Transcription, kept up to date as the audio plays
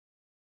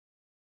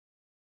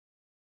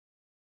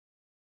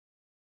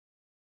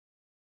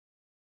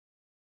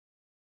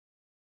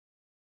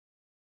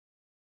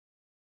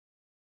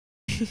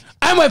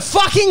And we're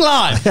fucking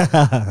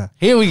live.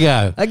 Here we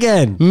go.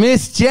 Again.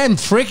 Miss Jen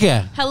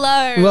Fricker.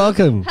 Hello.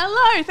 Welcome.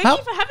 Hello. Thank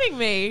you for having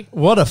me.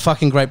 What a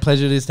fucking great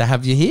pleasure it is to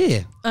have you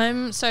here.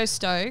 I'm so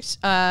stoked.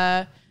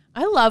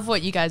 I love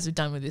what you guys have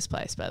done with this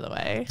place, by the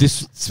way.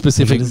 This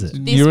specific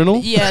urinal?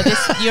 Yeah,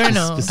 this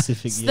urinal.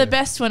 Specific, it's the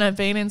best one I've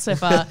been in so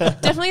far.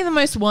 Definitely the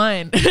most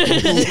wine I've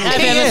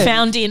ever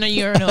found in a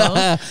urinal.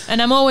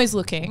 And I'm always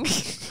looking.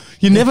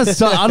 You never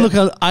saw.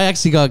 I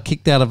actually got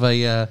kicked out of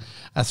a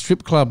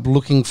strip club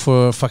looking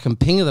for a fucking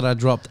pinger that I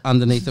dropped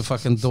underneath the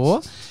fucking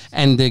door,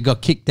 and they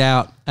got kicked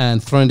out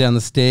and thrown down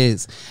the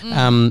stairs.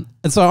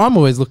 And so I'm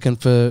always looking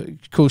for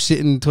cool shit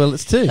in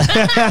toilets too.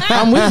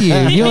 I'm with you.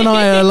 You and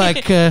I are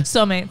like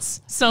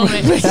soulmates.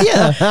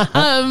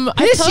 Yeah.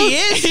 Yes, she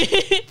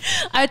is.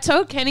 I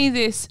told Kenny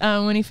this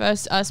when he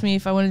first asked me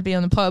if I wanted to be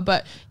on the pod,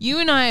 but you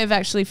and I have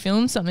actually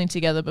filmed something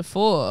together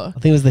before. I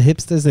think it was the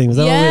hipsters thing. Was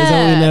that what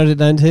we narrowed it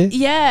down to?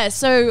 Yeah.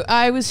 So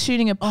I was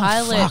shooting a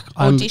pilot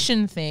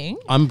audition thing.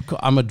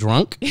 I'm a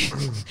drunk.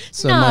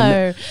 So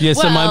No.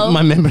 So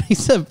my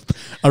memories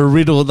are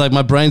riddled. Like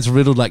my brain's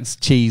riddled like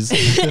cheese.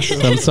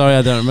 So I'm sorry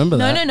I don't remember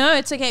that. No,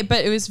 it's okay.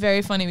 But it was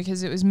very funny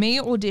because it was me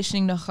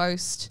auditioning to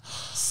host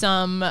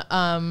some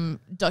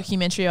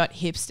documentary about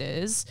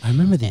hipsters. I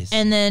remember this.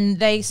 And then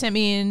they sent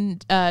me in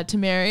to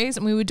Mary's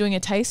and we were doing a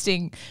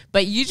tasting.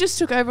 But you just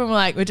took over and were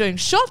like, we're doing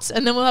shots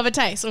and then we'll have a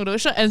taste. We'll do a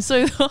shot. And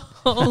so the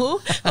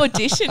whole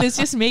audition is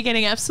just me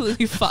getting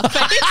absolutely fucked.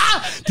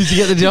 Did you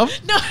get the job?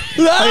 No.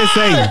 What are you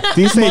saying?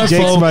 Do you say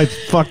Jake's might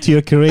fuck to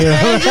your career?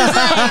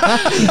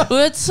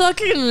 We're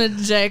talking to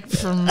Jake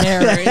from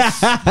Mary's.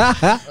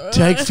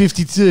 Take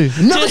 52.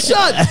 Another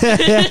shot.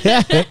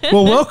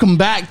 Well, welcome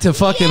back to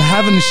fucking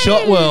having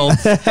shot world.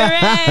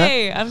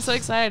 Hooray. I'm so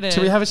excited.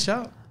 Should we have a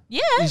shot?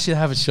 Yeah. You should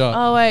have a shot.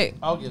 Oh, wait.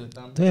 I'll get it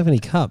done. Do we have any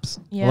cups?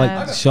 Yeah.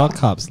 Like shot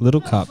cups,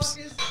 little cups.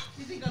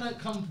 You think I don't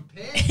come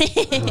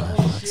prepared?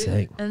 Fuck's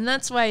sake. And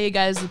that's why you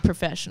guys are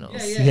professionals.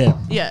 Yeah.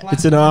 Yeah.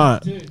 It's an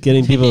art.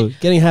 Getting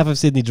half of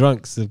Sydney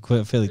drunk is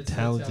quite a fairly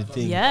talented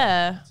thing.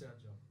 Yeah.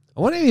 I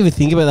wonder if you ever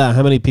think about that,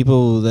 how many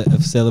people that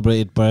have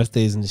celebrated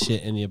birthdays and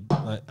shit, and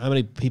like, how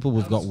many people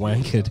we've got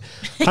wankered,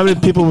 how many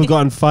people we've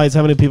got in fights,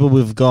 how many people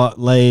we've got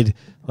laid,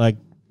 like,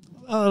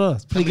 I don't know,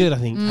 it's pretty good, I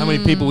think. How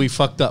many people we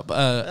fucked up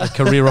a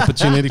career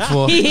opportunity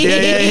for?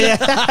 Yeah.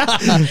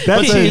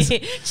 Cheers.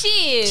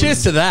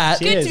 Cheers to that.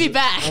 Good to be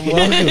back.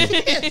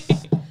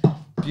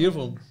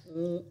 Beautiful.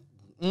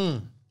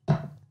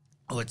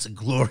 Oh, it's a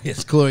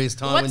glorious, glorious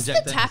time. What's the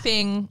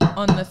tapping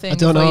on the thing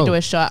don't before know. you do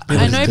a shot?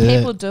 People I know just do it.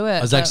 people do it.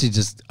 I was actually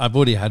I've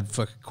already had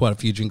quite a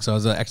few drinks. So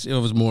it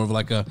was more of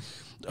like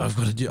I've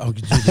got to do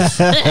this.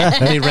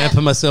 Me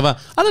ramping myself up.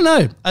 I don't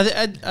know.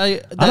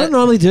 I don't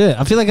normally do it.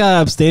 I feel like I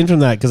abstain from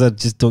that because I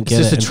just don't get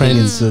It's it. just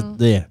a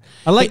trend. Yeah.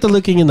 I like the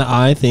looking in the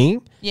eye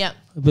thing. Yeah.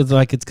 But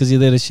like it's because you're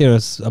there to share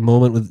a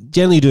moment with.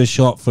 Generally, you do a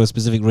shot for a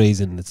specific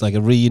reason. It's like a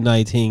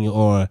reuniting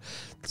or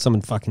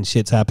something fucking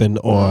shit's happened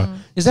or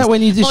is that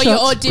when you do or shots?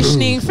 you're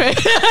auditioning for a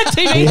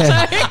TV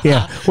show.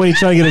 Yeah, when you're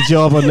trying to get a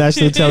job on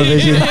national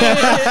television.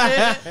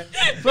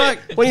 Fuck.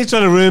 When you're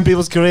trying to ruin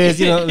people's careers,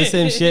 you know, the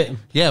same shit.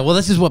 Yeah, well,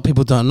 this is what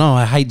people don't know.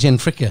 I hate Jen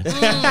Fricker.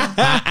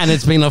 And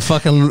it's been a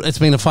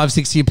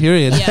 5-6 year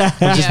period. Yeah.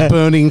 We're just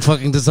burning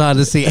fucking desire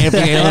to see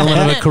every element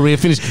of her career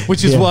finish,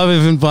 which is why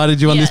we've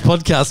invited you on this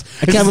podcast.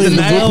 can't believe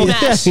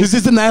Is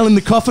this the nail in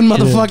the coffin,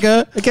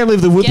 motherfucker? I can't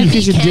believe the whoopee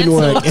cushion didn't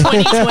work.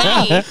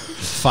 2020.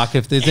 Fuck,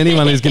 if there's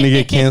anyone who's going to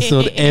get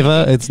cancelled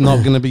ever, it's not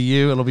going to be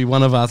you. It'll be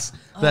one of us.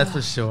 That's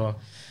for sure.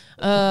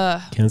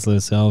 Cancel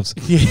ourselves.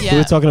 Yeah. We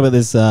were talking about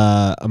this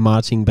a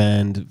marching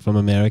band from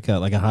America,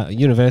 like a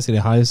university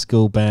high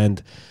school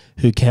band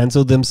who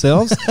cancelled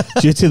themselves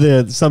due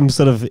to some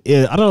sort of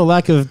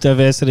lack of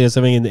diversity or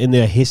something in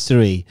their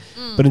history.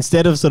 But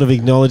instead of sort of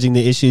acknowledging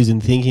the issues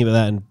and thinking about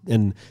that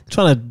and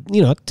trying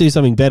to do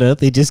something better,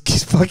 they just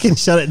fucking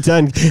shut it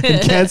down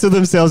and cancel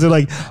themselves. They're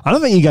like, I don't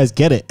think you guys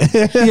get it.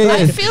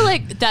 I feel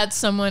like that's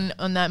someone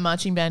on that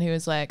marching band who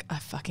was like, I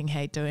fucking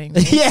hate doing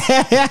this.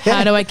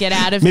 How do I get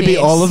out of Maybe this?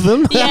 all of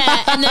them.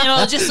 Yeah, and then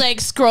I'll just like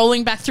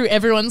scrolling back through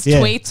everyone's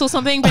tweets or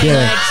something, being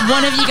like,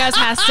 one of you guys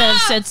has to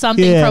have said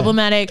something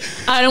problematic.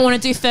 I don't want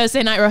to do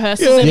Thursday night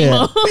rehearsals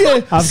anymore.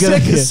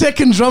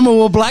 Second drummer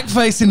wore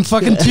blackface in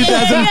fucking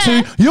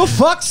 2002. You're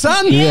fucked,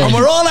 son. And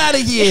we're all out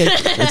of here.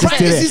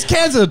 Practice is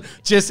cancelled.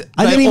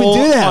 I didn't even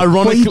do that.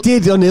 Well, you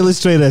did on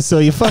Illustrator, so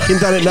you fucking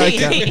done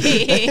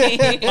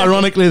it now.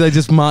 Ironically, they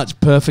just marched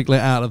perfectly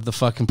out of the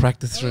fucking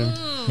practice room.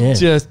 Yeah.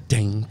 Just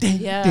ding, ding,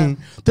 ding.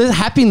 The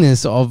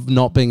happiness of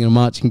not being in a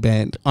marching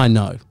band, I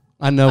know.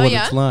 I know what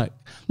it's like.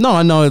 No,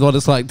 I know what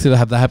it's like to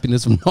have the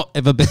happiness of not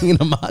ever being in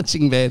a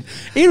marching band.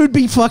 It would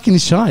be fucking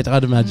shite,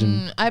 I'd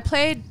imagine. I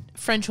played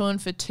French horn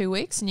for 2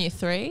 weeks in year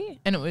 3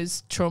 and it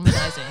was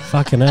traumatizing.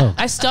 Fucking hell.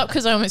 I stopped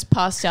because I almost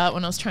passed out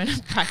when I was trying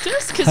to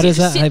practice. How does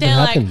that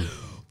happen?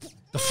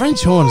 The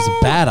French horn is a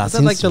badass. Is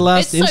that like the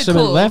last It's so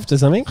instrument cool. left or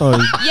something? Or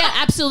Yeah,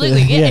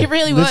 absolutely. Yeah, It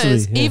really was.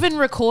 literally, yeah. Even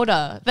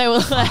recorder. They were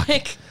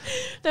like,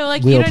 We you all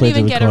don't played the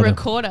even get a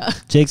recorder.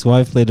 recorder. Jake's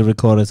wife played a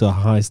recorder to a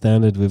high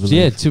standard. We believe.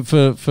 Yeah,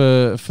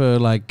 for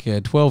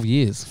like 12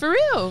 years. For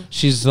real.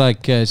 She's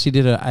like she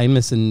did her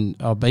Amos and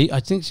I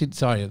think she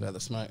sorry about the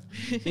smoke.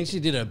 I think she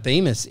did her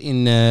Bemis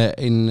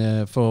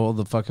in for all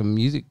the fucking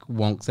music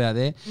wonks out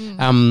there.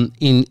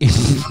 In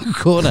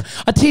recorder.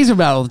 I tease her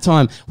about it all the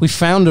time. We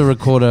found a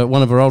recorder,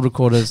 one of her old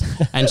recorders,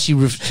 and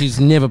she's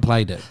never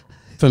played it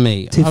for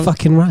me. Too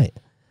fucking right.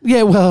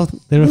 Yeah, well,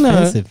 They're no.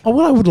 offensive. Oh,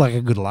 well, I would like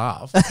a good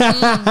laugh.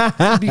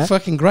 It'd be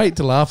fucking great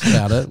to laugh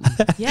about it.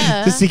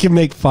 Yeah. Just so you can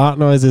make fart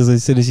noises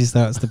as soon as she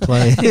starts to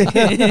play.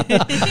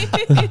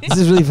 This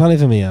is really funny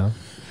for me, Al.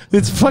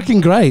 It's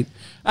fucking great.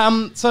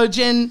 So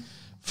Jen,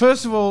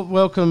 first of all,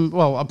 welcome.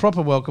 Well, a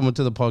proper welcome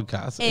to the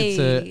podcast.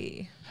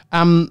 Hey.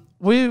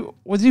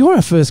 You're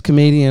our first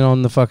comedian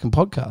on the fucking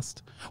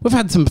podcast. We've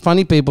had some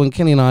funny people, and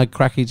Kenny and I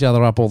crack each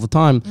other up all the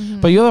time.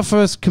 But you're the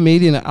first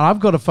comedian, and I've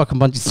got a fucking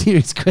bunch of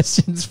serious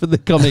questions for the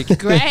comic.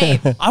 Great.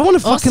 I want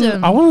to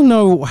Awesome. I want to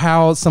know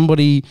how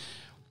somebody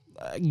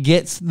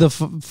gets the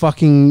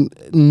fucking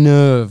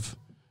nerve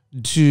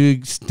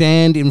to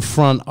stand in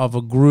front of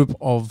a group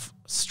of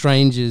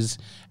strangers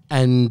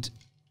and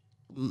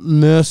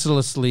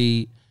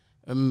mercilessly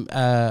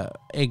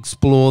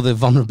explore their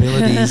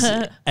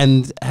vulnerabilities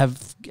and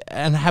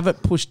have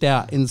it pushed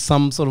out in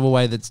some sort of a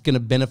way that's going to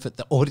benefit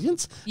the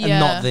audience and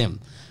not them.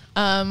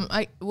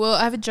 I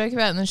have a joke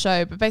about it in the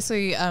show, but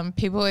basically,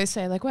 people always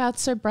say like, "Wow,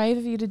 it's so brave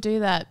of you to do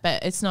that,"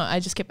 but it's not. I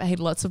just get paid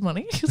lots of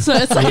money, so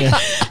it's like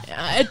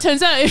it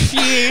turns out if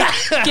you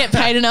get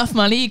paid enough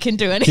money, you can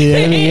do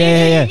anything.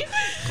 Yeah.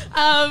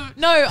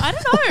 No, I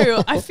don't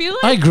know. I feel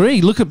I like agree.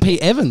 Look at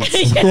Pete Evans.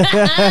 Look at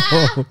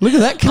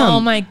that cunt. oh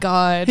my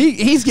god,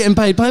 He's getting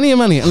paid plenty of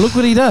money, and look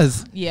what he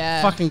does.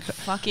 yeah,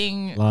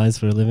 fucking. Lies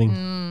for a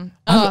living.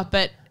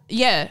 But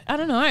yeah, I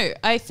don't know.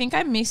 I think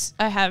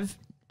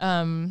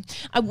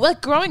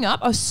growing up,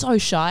 I was so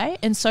shy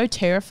and so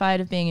terrified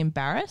of being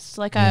embarrassed.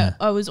 Like I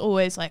was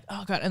always like,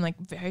 oh God, and like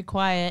very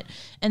quiet.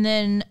 And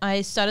then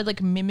I started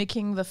like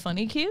mimicking the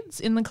funny kids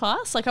in the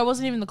class. Like I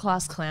wasn't even the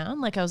class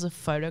clown. Like I was a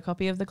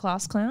photocopy of the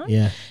class clown.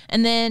 Yeah.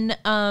 And then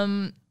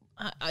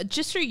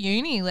just through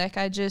uni, like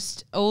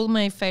all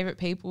my favorite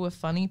people were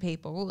funny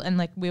people, and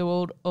like we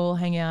would all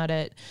hang out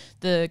at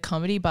the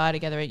comedy bar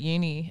together at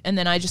uni. And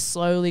then I just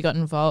slowly got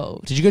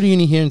involved. Did you go to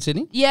uni here in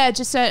Sydney? Yeah,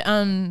 just at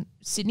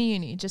Sydney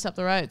Uni, just up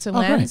the road. So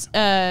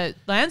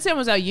LANSDOWNE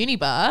was our uni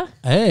bar.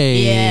 Hey.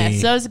 Yeah,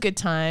 so that was a good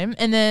time.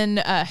 And then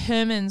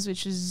Herman's,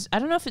 which is, I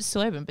don't know if it's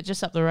still open, but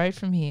just up the road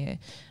from here,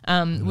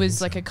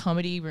 was like a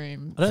comedy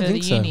room for the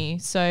uni.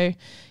 So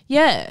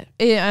yeah,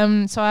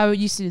 so I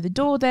used to do the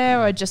door there,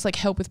 or I'd just like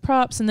help with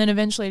props, and then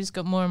eventually I just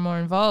got more and more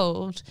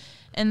involved.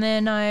 And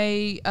then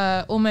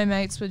all my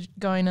mates were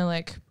going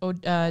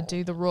to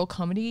do the raw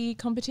comedy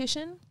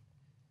competition.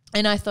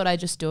 And I thought I'd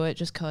just do it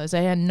just because I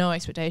had no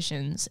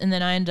expectations. And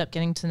then I ended up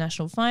getting to the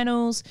national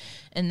finals.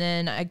 And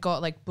then I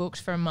got like booked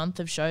for a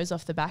month of shows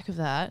off the back of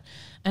that.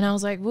 And I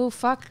was like, well,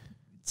 fuck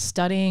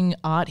studying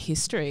art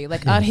history.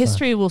 Like art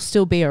history will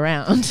still be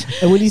around.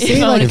 And when you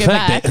say like, in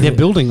fact, they're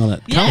building on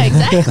it. Yeah,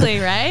 exactly,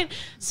 right?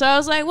 So I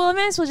was like, well, I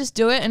may as well just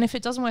do it. And if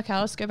it doesn't work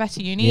out, let's go back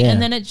to uni. Yeah.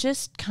 And then it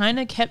just kind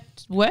of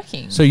kept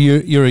working. So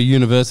you're a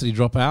university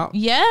dropout?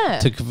 Yeah.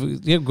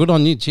 Good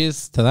on you.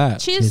 Cheers to that.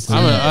 Cheers to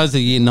I was a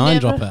year 9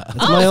 never- dropout.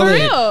 Oh, for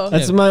real?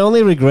 That's my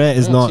only regret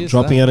is not cheers to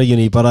dropping that. out of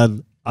uni, but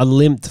I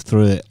limped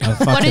through it. I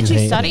fucking What did you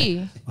hated study?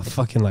 it. I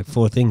fucking like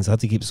 4 things. I had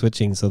to keep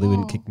switching so they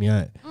wouldn't kick me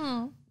out.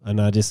 And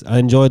I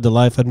enjoyed the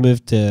life. I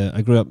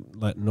grew up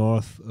like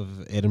north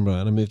of Edinburgh,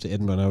 and I moved to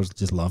Edinburgh, and I was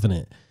just loving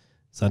it.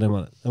 So I don't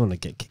want to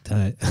get kicked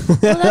out. Well,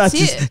 that's I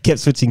just it. kept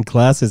switching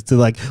classes to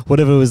like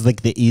whatever was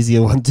like the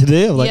easier one to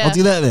do. I'm like, Yeah. I'll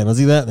do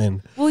that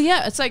then. Well,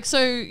 yeah, it's like,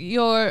 so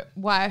your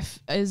wife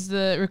is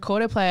the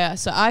recorder player.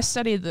 So I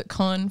studied the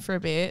con for a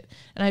bit,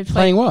 and I played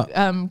Playing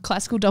what?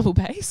 classical double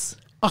bass.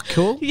 Oh,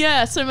 cool.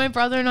 Yeah, so my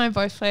brother and I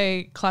both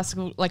play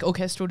classical, like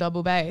orchestral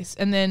double bass.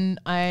 And then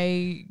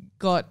I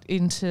got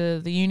into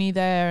the uni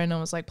there, and I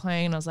was like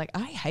playing, and I was like,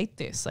 I hate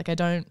this. Like, I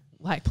don't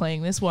like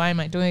playing this. Why am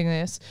I doing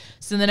this?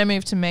 So then I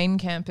moved to main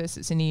campus.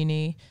 It's in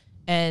uni.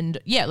 And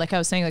yeah, like I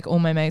was saying, like all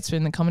my mates were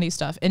in the comedy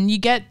stuff, and you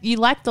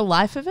like the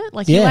life of it.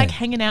 Like you Yeah. like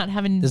hanging out and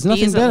having There's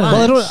beers nothing at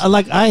better. lunch. Well,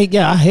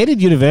 I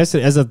hated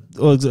university as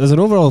an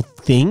overall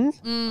thing.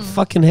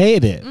 Fucking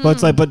hated it. But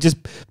it's like, but just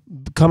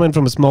coming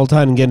from a small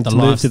town and getting to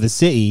move to the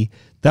city,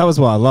 that was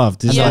what I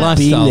loved. Just Yeah. like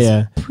The being lifestyle's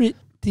there.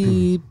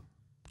 pretty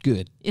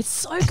good. It's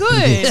so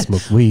good.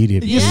 Smoke weed.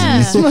 If you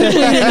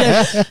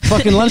Yeah.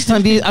 Fucking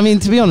lunchtime beers. I mean,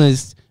 to be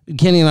honest,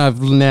 Kenny and I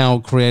have now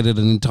created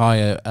an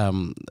entire.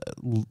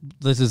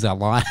 This is our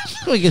life.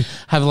 We can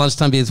have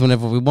lunchtime beers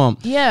whenever we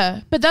want.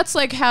 Yeah, but that's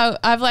like how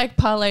I've like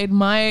parlayed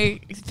my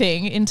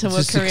thing into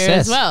It's a a career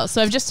success. as well.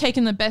 So I've just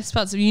taken the best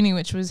parts of uni,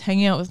 which was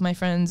hanging out with my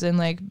friends and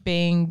like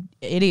being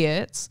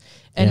idiots,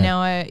 and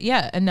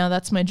Yeah. now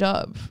that's my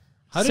job.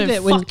 How So did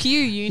it fuck you,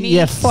 uni.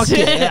 Yeah, fuck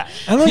it.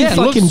 I don't Yeah,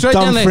 look fucking straight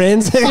down dumb there.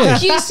 friends.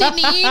 Fuck you,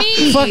 Sydney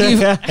Uni. Fuck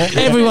you.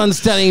 Everyone's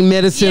studying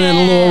medicine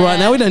and law right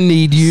now. We don't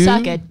need you.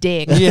 Suck a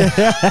dick. Yeah.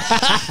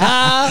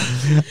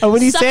 And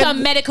when he Suck a said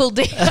medical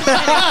dick.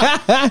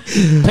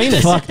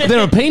 Penis.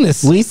 They're a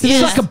penis. we used to do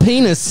Suck a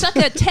penis. Suck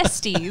a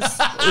testes.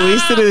 we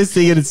used to do this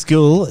thing at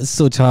school. It's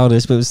so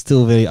childish, but it was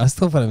still I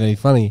still find it very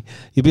funny.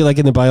 You'd be like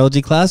in the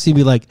biology class, you'd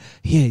be like,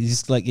 here, you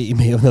just like get your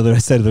mate on the other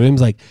side of the room.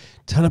 He's like,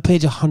 turn to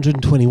page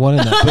 121 in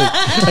that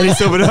book. And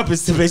he's opened up,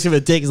 it's the picture of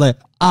a dick. He's like,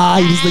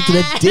 you just looked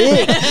at a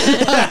dick.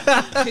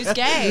 Who's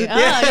gay?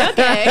 Oh, you're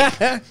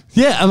gay.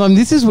 Yeah,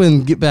 this is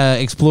when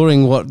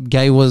exploring what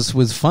gay was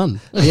fun.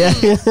 Yeah.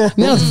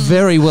 Now it's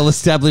very well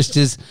established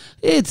as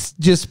it's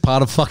just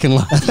part of fucking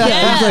life.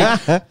 Yeah.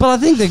 But I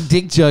think the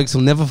dick jokes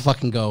will never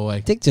fucking go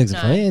away. Dick jokes are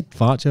No. funny.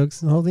 Fart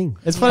jokes and the whole thing.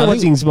 It's funny I think-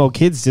 watching small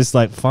kids just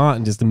like fart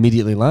and just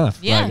immediately laugh.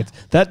 Yeah.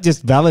 Like that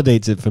just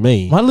validates it for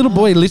me. My little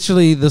boy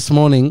literally this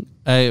morning,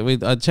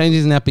 I changed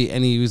his nappy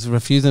and he was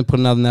refusing to put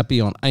another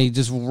nappy on. And he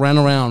just ran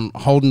around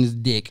holding his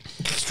dick,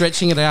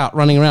 stretching it out,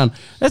 running around.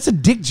 That's a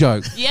dick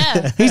joke.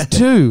 Yeah. He's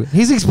 2.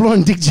 He's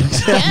exploring dick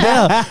jokes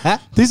now.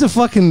 These are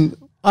fucking...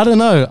 I don't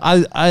know.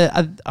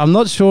 I'm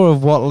not sure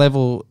of what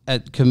level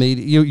at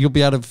comedy you'll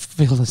be able to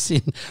fill this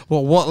in.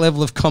 Well, what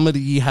level of comedy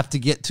you have to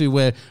get to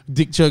where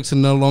dick jokes are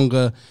no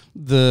longer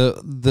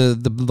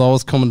the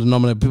lowest common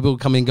denominator. People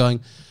come in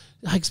going,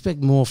 I expect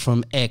more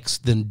from X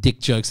than dick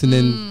jokes, and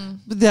then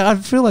I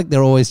feel like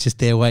they're always just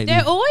there waiting.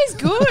 They're always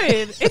good.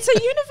 It's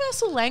a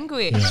universal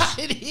language.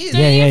 It is. Don't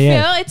Yeah, you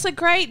yeah. feel? It's a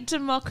great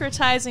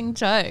democratizing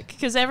joke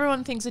because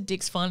everyone thinks a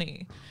dick's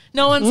funny.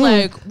 No one's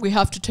like, we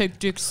have to take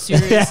dicks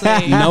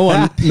seriously. No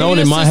one in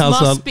my Penises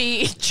house. must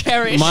be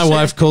cherished. My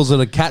wife calls it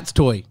a cat's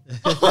toy.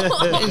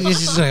 She's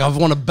just like, I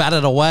want to bat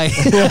it away.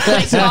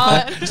 Like,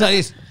 oh, So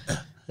it's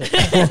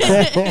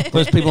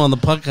first people on the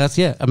podcast,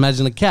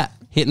 imagine a cat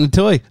hitting a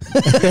toy. cute.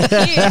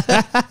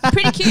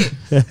 Pretty cute.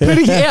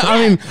 Pretty,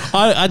 I mean,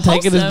 I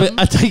take it as Wholesome.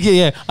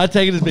 I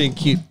take it as being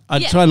cute. I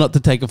Yeah. try not to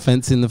take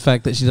offense in the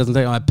fact that she doesn't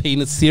take my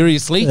penis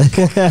seriously.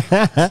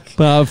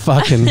 But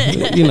fucking,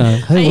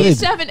 I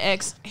used to have an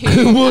ex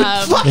who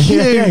Fuck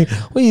you.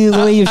 The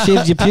way you've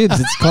shaved your pubes,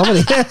 it's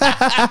comedy.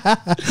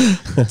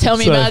 tell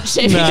me about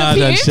shaving No, I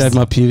your don't pubes. shave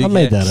my pubic I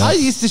made hair. that up. I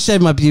used to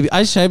shave my pubic.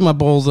 I shaved my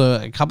balls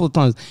a couple of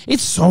times.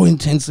 It's so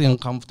intensely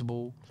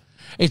uncomfortable.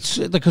 It's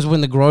because when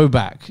the grow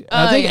back,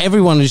 I think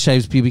everyone who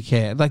shaves pubic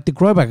hair, like the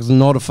grow back is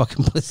not a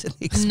fucking pleasant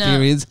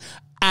experience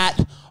at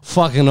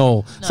fucking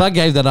all. So I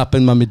gave that up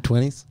in my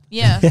mid-20s.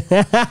 Yeah.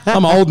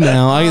 I'm old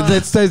now.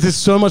 There's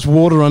so much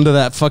water under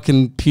that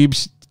fucking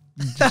pubes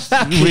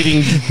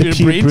reading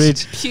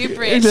bridge.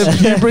 Pubridge. The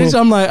pube bridge.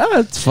 I'm like,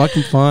 it's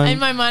fucking fine. In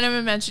my mind, I'm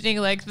imagining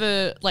like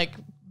the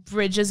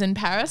bridges in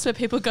Paris where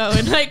people go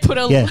and like put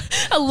a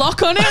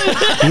lock on it.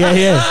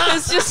 Yeah.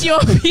 It's just your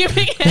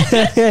pubic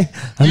hair.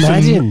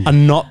 Imagine. A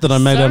knot that I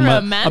made So on I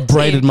romantic.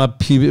 braided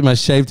my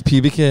shaved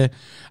pubic hair.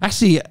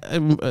 Actually,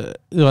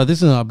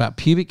 this is not about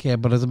pubic hair,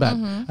 but it's about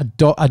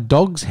a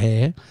dog's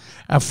hair.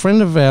 A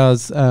friend of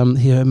ours,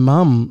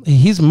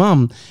 his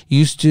mum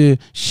used to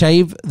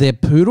shave their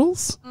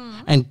poodles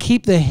and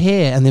keep their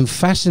hair and then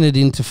fashion it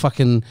into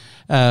fucking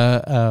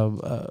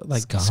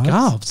like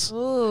scarves.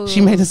 Ooh.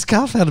 She made a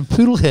scarf out of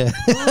poodle hair.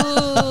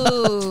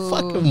 Ooh.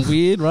 Fucking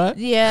weird, right?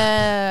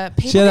 Yeah.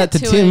 People Shout out to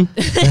get Tim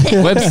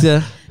it.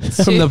 Webster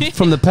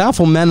from the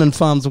powerful Man and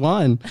Farms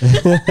wine.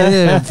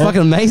 Yeah,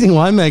 fucking amazing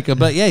winemaker.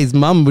 But yeah, his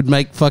mum would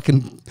make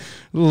fucking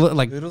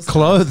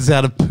clothes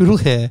out of poodle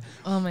hair.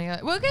 Oh my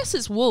god. Well, I guess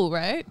it's wool,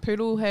 right?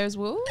 Poodle hair is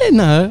wool. Yeah,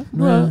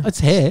 no, it's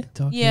hair.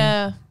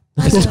 Yeah.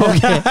 It's dog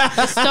hair.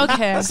 It's dog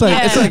hair.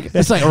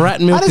 It's like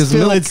rat milk I is just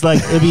feel milk. it's like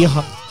it'd be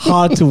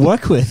hard to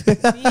work with.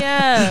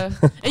 Yeah.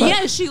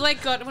 Yeah, she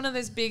like got one of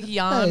those big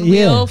yarn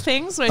Yeah. wheel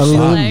things where A she's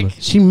loom. like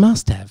She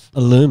must have.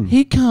 A loom.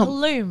 He a can't.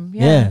 loom.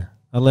 Yeah. Yeah.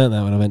 I learned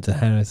that when I went to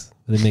Harris.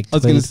 They make I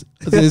was going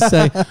to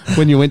say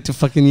when you went to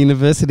fucking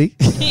university,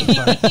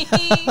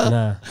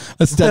 Nah.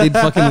 I studied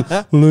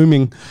fucking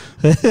looming.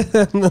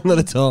 Not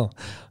at all.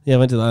 Yeah, I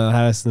went to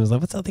Harris and I was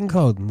like, what's that thing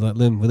called? And like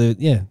loom. Well, they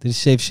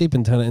just shave sheep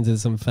and turn it into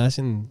some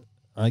fashion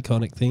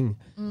iconic thing.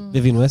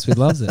 Vivienne Westwood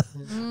loves it.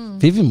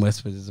 Vivienne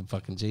Westwood is a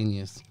fucking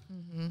genius.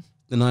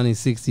 The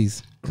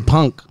 1960s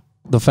punk,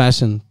 the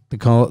fashion,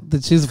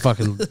 she's a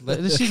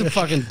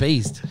fucking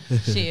beast.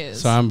 She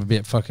is. So I'm a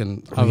bit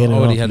fucking. I've get it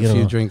already off, had you a get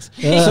few it off.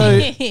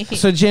 drinks.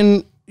 So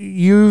Jen,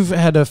 you've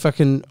had a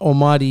fucking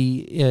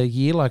almighty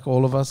year, like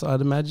all of us,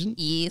 I'd imagine.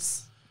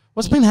 Yes.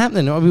 What's been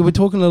happening? We were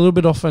talking a little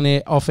bit off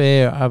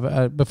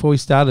air before we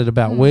started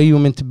about where you were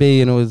meant to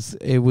be, and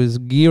it was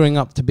gearing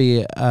up to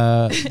be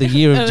the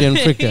year of Jen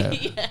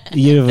Fricker.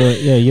 Year of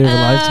a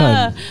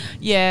lifetime.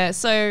 Yeah.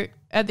 So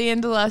at the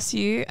end of last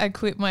year, I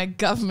quit my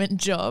government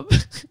job,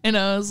 and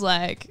I was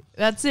like,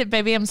 that's it,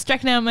 baby. I'm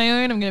striking out on my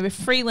own. I'm going to be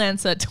a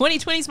freelancer.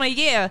 2020 is my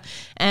year.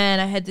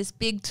 And I had this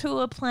big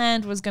tour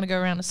planned. Was going to go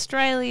around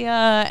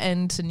Australia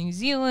and to New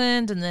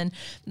Zealand. And then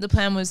the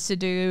plan was to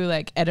do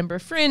like Edinburgh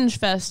Fringe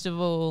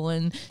Festival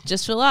and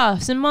Just for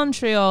Laughs in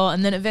Montreal.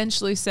 And then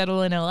eventually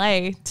settle in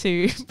LA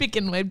to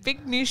begin my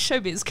big new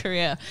showbiz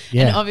career.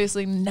 Yeah. And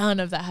obviously none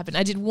of that happened.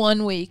 I did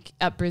 1 week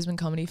at Brisbane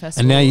Comedy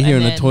Festival. And now you're here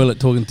in the then- toilet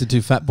talking to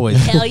two fat boys.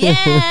 Hell yeah.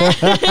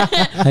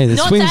 Hey, there's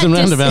Not swings that and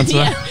roundabouts,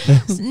 right?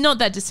 It's not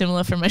that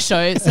dissimilar from my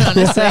shows,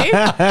 honestly.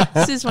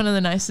 This is one of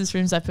the nicest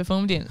rooms I've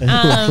performed in.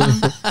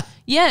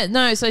 Yeah,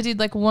 no, so I did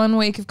like 1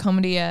 week of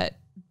comedy at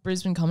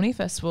Brisbane Comedy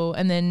Festival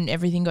and then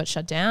everything got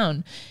shut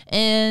down.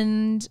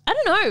 And I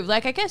don't know,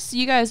 like I guess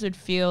you guys would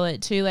feel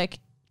it too. Like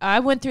I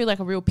went through like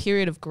a real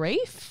period of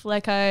grief.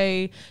 Like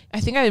I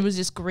think I was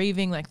just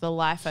grieving like the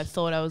life I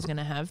thought I was going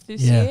to have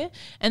this year.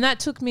 And that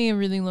took me a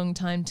really long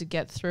time to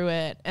get through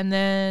it. And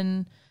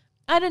then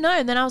I don't know.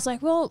 And then I was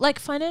like, well, like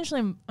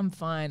financially I'm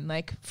fine,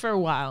 like for a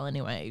while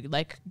anyway,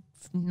 like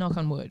knock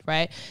on wood,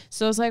 right?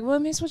 So I was like, well, I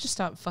may as well just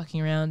start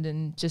fucking around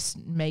and just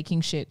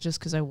making shit just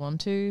because I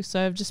want to.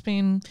 So I've just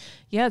been,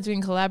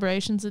 doing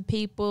collaborations with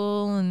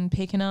people and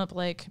picking up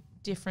like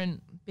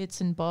different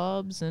bits and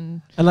bobs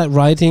and like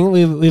writing.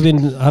 We've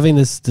been having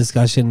this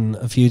discussion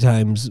a few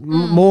times,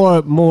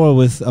 more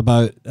with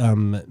about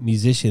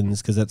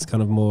musicians because that's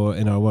kind of more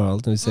in our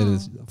world. And we said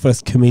it's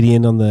first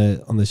comedian on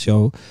the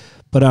show,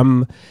 but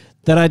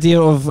that idea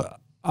of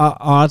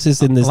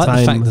artists in this I like time.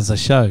 the fact there's a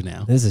show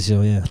now. There's a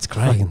show, yeah. It's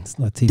great. Fucking, it's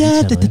not a TV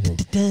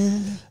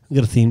channel. We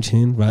got a theme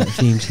tune, right? A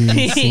theme tune.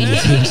 Sing a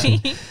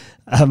theme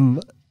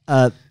tune.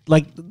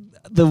 Like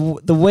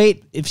the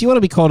weight. If you want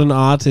to be called an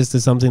artist or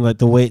something, like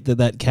the weight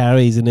that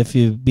carries, and if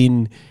you've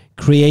been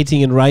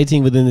creating and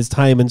writing within this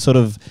time and sort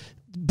of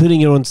putting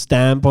your own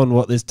stamp on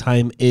what this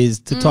time is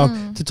to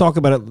talk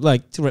about it,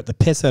 like to rip the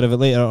piss out of it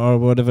later or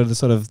whatever the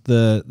sort of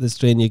the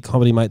strain your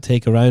comedy might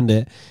take around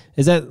it.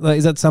 Is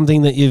that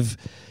something that you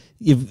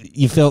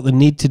felt the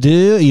need to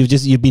do?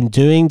 You've been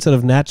doing sort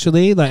of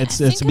naturally, like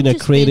it's been a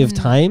creative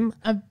time.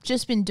 I've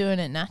just been doing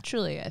it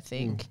naturally, I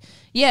think.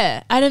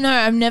 Yeah, I don't know.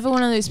 I'm never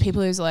one of those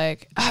people who's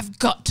like, I've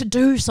got to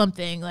do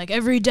something. Like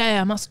every day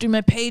I must do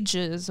my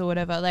pages or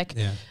whatever. Like,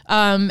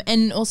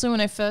 and also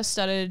when I first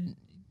started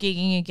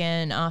gigging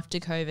again after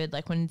COVID,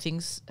 like when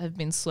things have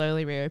been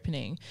slowly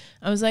reopening,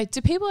 I was like,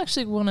 do people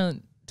actually want to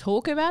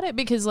talk about it?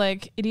 Because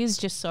like it is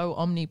just so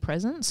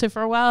omnipresent. So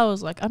for a while I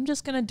was like, I'm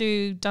just gonna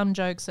do dumb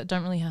jokes that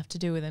don't really have to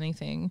do with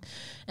anything.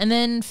 And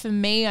then for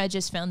me, I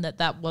just found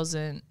that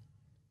wasn't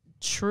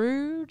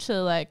true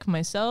to like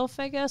myself,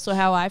 I guess, or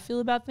how I feel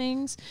about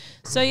things.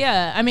 So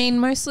yeah, I mean,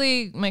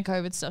 mostly my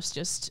COVID stuff's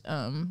just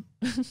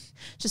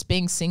just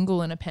being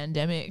single in a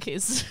pandemic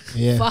is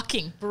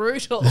fucking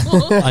brutal.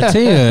 I tell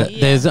you,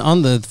 there's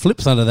on the flip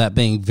side of that,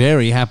 being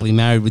very happily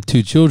married with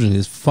 2 children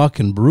is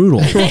fucking brutal.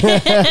 Is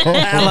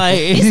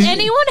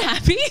anyone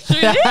happy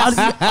through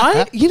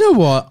this? You know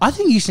what? I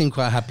think you seem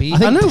quite happy.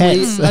 I know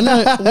pets.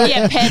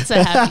 Yeah, pets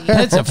are happy.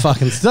 Pets are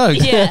fucking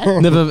stoked. Yeah.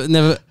 Never.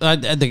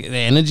 The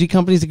energy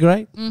companies are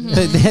great.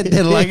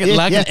 They're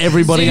like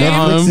everybody Zoom, at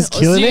home. Netflix is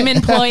killing Zoom it.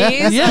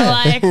 employees are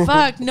like,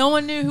 fuck, no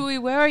one knew who we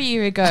were a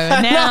year ago.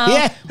 And now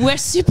we're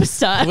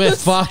superstars. We're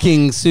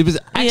fucking super.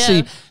 Actually,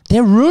 Yeah.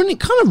 they're ruining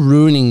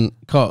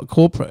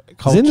corporate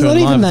culture. It's not and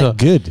even life. that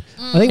good.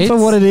 I think for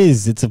what it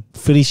is, it's a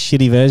pretty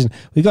shitty version.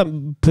 We got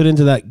put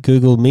into that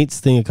Google Meets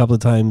thing a couple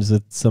of times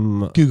with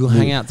some Google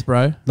Hangouts,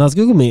 bro. No, it's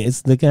Google Meet.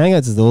 It's the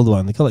Hangouts is the old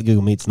one. They call it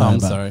Google Meets now. I'm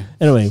but sorry.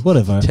 Anyway,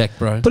 whatever. Tech,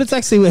 bro. But it's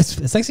actually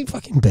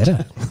fucking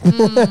better.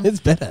 It's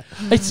better.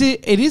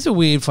 It is a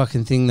weird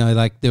fucking thing though.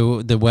 Like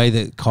the way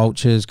that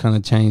culture's kind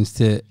of changed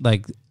to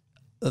like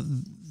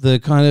the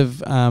kind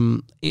of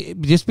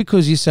just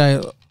because you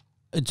say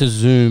it's a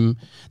Zoom,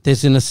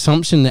 there's an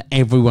assumption that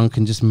everyone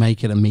can just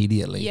make it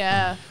immediately.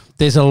 Yeah.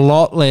 There's a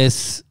lot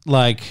less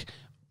kind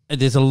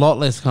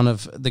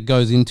of that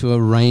goes into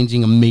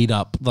arranging a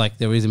meetup like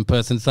there is in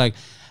person. It's like,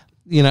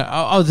 you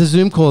know, the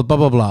Zoom call, blah,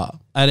 blah, blah,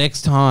 at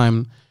X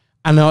time.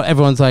 And now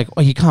everyone's like,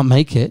 oh, you can't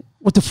make it?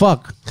 What the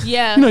fuck?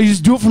 Yeah. You know, you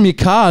just do it from your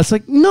car. It's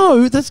like,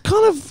 no, that's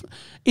kind of...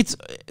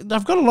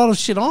 I've got a lot of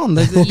shit on.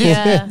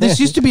 This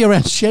used to be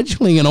around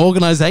scheduling and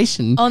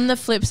organization. On the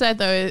flip side,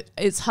 though,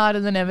 it's harder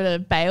than ever to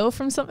bail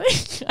from something,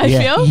 I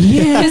feel.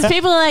 Yeah. Because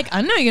people are like,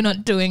 I know you're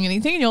not doing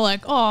anything. And you're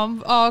like,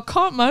 I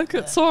can't make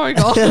it. Sorry,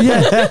 guys.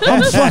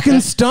 I'm fucking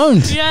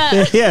stoned.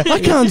 Yeah.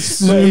 I can't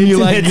Zoom you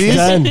like this.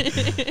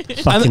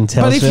 Fucking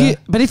Telstra.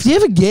 But if you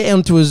ever get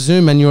onto a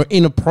Zoom and you're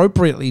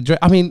inappropriately dressed,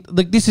 I mean,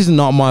 like this is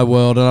not my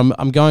world, and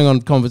I'm going on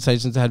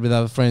conversations I had with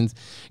other friends.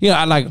 You know,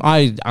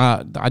 I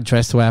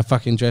dress the way I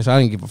fucking dress. I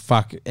don't give a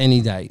fuck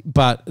any day.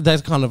 But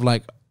that's kind of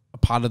like a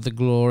part of the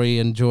glory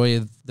and joy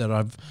that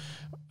one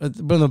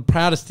of the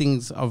proudest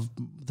things of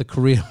the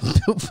career I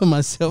built for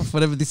myself,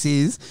 whatever this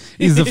is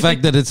the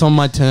fact that it's on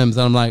my terms.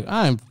 And I'm like,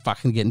 I ain't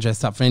fucking getting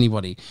dressed up for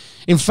anybody.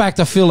 In fact,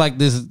 I feel like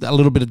there's a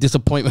little bit of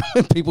disappointment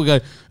when people go,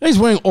 he's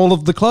wearing all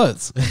of the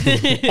clothes.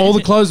 All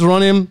the clothes are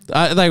on him.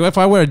 Like, if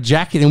I wear a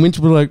jacket in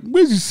winter, people are like,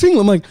 where's your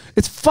singlet? I'm like,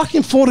 it's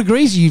fucking 4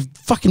 degrees, you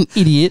fucking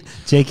idiot.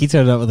 Jakey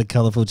turned up with a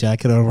colourful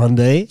jacket on one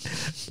day.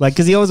 Like,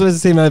 because he always wears the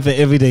same outfit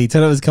every day. He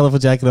turned up with his colourful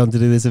jacket on to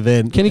do this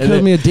event. Kenny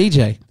called me a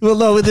DJ. Well,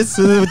 no,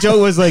 the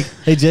joke was like,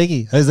 hey,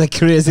 Jakey, how's that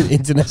career as an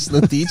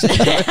international DJ?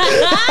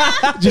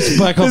 Just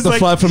back off the like-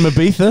 flight from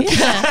Ibiza.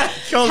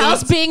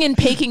 How's being in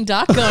Peking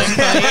Duck going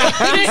for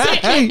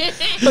Hey,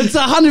 it's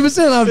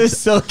 100%. It's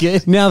so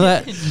good. Now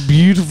that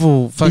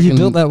beautiful fucking You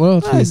built that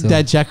world for yourself.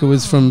 dad jacket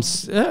was from.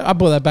 I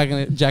bought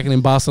that jacket in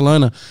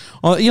Barcelona.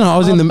 I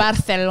was in the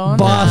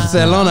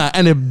Barcelona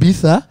and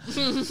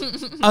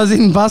Ibiza. I was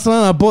in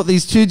Barcelona. I bought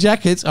these 2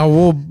 jackets. I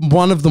wore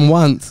one of them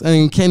once,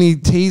 and Kenny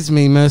teased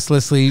me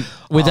mercilessly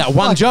with that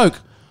one joke.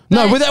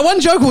 No, with that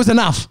one joke was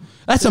enough.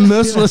 That's a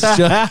merciless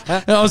joke.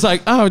 And I was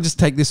like, I'll just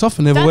take this off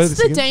and never wear That's this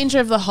the again. danger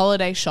of the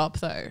holiday shop,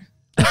 though.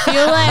 I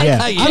feel like Yeah,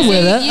 I'd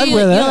wear that. I'd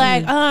wear that.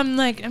 You're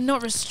like, I'm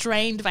not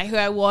restrained by who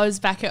I was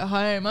back at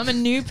home. I'm a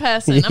new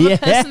person. I'm a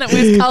person that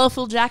wears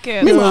colourful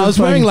jackets. Meanwhile, I was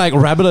wearing like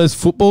Rabbitohs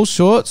football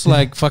shorts,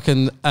 like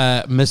fucking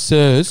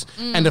masseurs,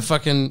 and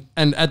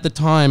and at the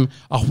time,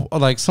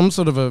 like some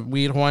sort of a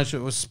weird Hawaiian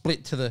shirt was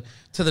split to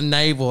the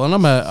navel, and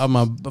I'm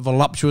a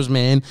voluptuous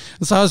man,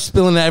 and so I was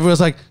spilling it. Everyone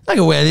was like, I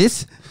can wear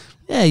this.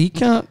 Yeah, you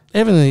can't.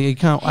 Everything. You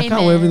can't. I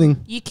can't wear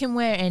everything. You can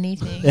wear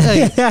anything.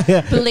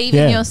 Yeah. Believe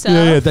in yourself.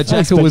 Yeah, that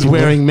jacket was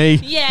wearing me.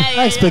 Yeah.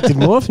 I expected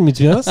more from you,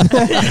 to be honest.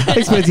 I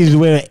expected you to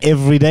wear it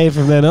every day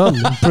from then on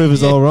and prove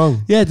us all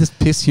wrong. Yeah, just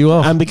piss you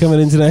off. And become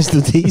an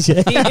international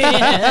DJ.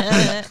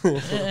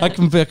 Yeah. I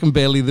can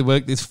barely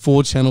work this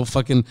 4-channel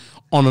fucking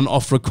on and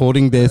off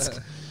recording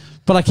desk,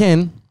 but I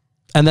can,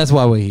 and that's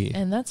why we're here.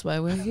 And that's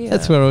why we're here.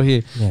 That's why we're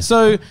here. Yeah.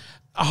 So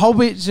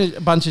a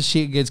bunch of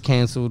shit gets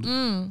cancelled.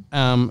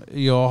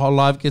 Your whole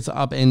life gets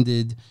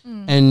upended,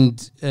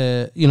 and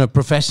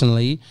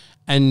professionally,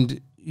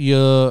 and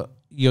you're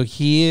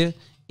here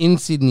in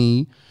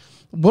Sydney.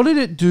 What did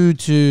it do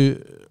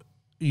to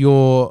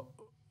your?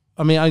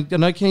 I mean, I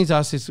know Kenny's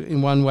asked this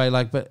in one way,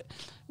 like, but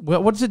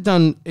what's it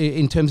done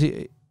in terms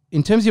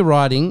of your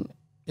writing?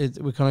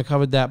 We kind of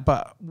covered that,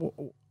 but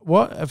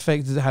what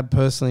effect does it have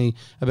personally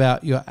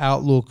about your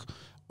outlook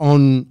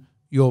on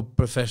your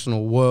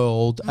professional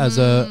world as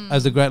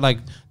a great, like,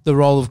 the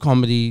role of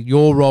comedy,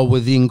 your role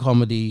within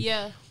comedy?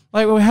 Yeah.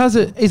 Like, well, how's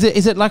it? Is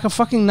it like a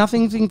fucking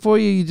nothing thing for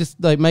you? You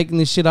just like making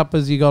this shit up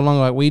as you go along,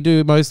 like we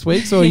do most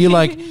weeks, or are you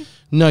like,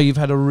 no, you've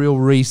had a real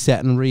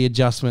reset and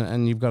readjustment,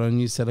 and you've got a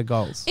new set of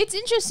goals? It's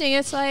interesting.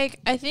 It's like,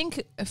 I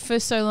think for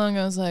so long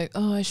I was like,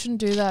 oh, I shouldn't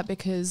do that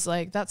because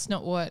like that's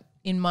not what,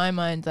 in my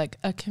mind, like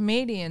a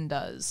comedian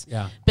does.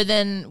 Yeah. But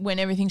then when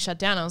everything shut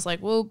down, I was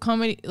like, well,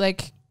 comedy,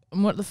 like,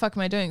 what the fuck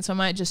am I doing? So I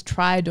might just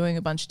try doing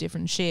a bunch of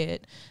different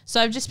shit.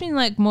 So I've just been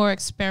like more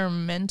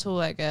experimental,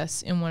 I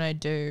guess, in what I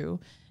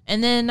do.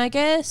 And then I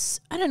guess,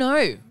 I don't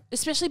know,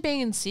 especially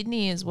being in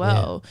Sydney as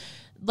well.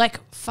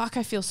 Like, fuck,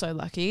 I feel so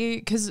lucky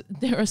because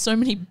there are so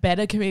many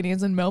better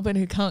comedians in Melbourne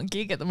who can't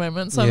gig at the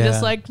moment. So I'm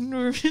just like,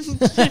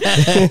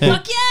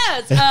 fuck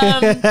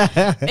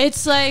yes.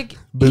 It's like,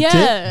 Booked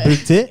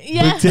it.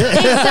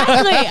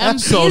 Exactly. I'm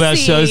Sold out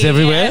busy. shows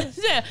everywhere.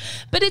 Yeah.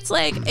 But it's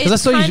like, Because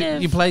it's I saw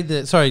kind you of, played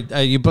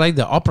you played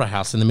the Opera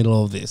House in the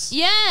middle of this.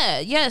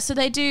 yeah. So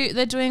they're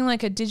doing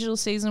like a digital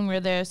season where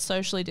they're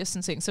socially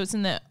distancing. So it's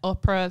in the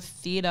Opera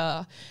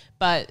Theatre,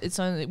 but it's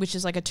only, which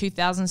is like a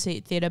 2,000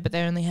 seat theatre, but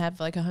they only have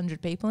like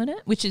 100 people in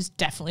it, which is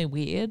definitely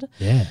weird.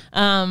 Yeah.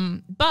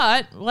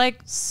 But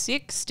like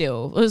sick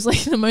still. It was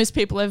like the most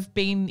people I've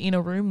been in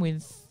a room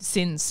with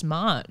since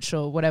March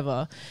or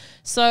whatever.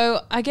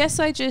 So I guess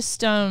I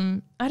just,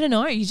 I don't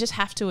know, you just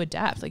have to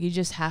adapt. Like you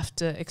just have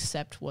to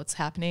accept what's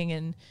happening,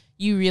 and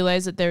you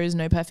realize that there is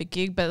no perfect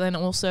gig, but then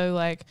also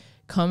like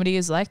comedy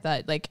is like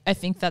that. Like I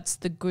think that's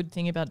the good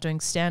thing about doing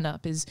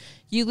stand-up is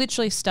you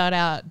literally start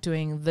out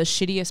doing the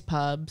shittiest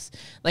pubs.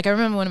 Like I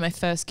remember one of my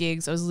first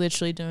gigs, I was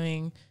literally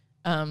doing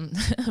a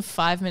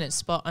 5-minute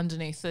spot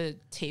underneath the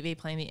TV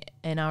playing the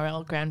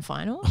NRL grand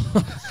final.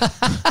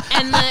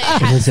 And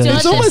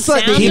It's almost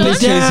like the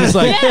industry is just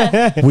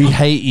like, we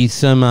hate you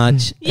so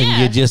much, Yeah. and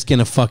you're just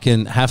gonna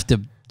fucking have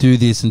to do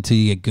this until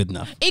you get good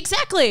enough.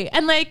 Exactly.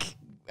 And like,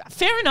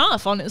 fair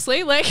enough,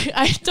 honestly. Like,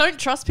 I don't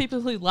trust people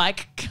who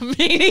like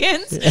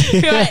comedians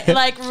who are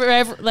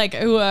like,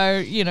 who are,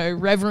 you know,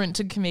 reverent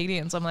to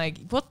comedians. I'm like,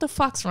 what the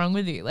fuck's wrong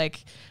with you?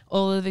 Like,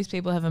 all of these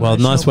people have emotional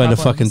Well, nice way to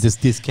problems. fucking just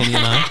diss Kenny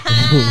and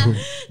I.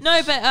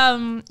 No, but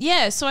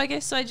yeah, so I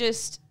guess I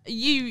just,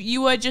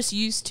 you are just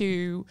used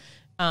to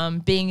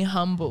being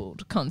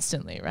humbled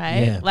constantly, right?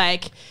 Yeah.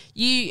 Like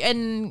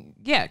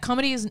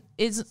comedy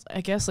is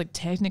I guess like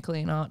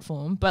technically an art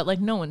form, but like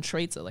no one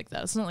treats it like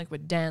that. It's not like we're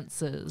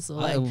dancers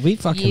or like we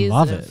fucking years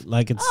love of- it.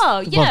 Like it's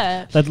Oh,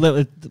 yeah. the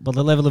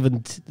level of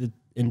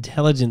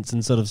intelligence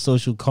and sort of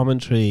social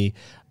commentary,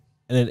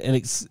 and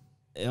it's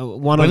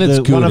one When of it's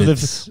the good, one of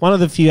it's- the one of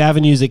the few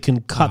avenues that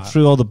can cut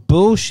through all the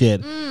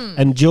bullshit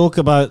and joke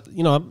about,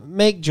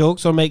 make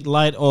jokes or make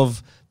light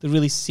of the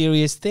really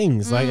serious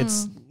things. Like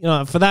it's,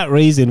 for that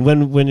reason,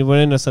 when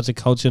we're in such a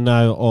culture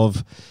now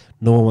of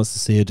no one wants to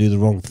see you do the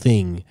wrong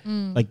thing,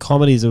 like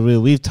comedies are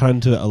real. We've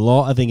turned to it a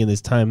lot, I think, in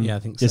this time. Yeah, I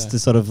think just so. to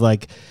sort of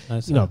like,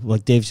 So.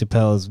 like Dave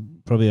Chappelle is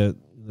probably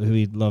who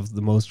he loves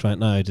the most right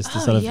now. Just to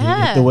Oh, sort of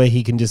yeah. the way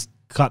he can just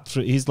cut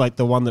through. He's like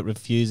the one that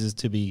refuses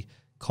to be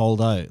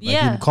called out. Like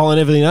Yeah. you're calling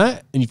everything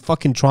out, and you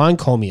fucking try and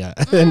call me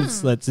out. And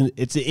it's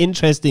an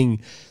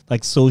interesting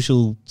like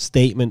social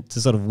statement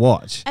to sort of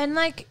watch. And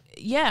like,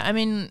 yeah, I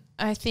mean,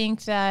 I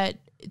think that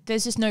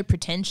there's just no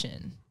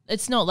pretension.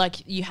 It's not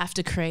like you have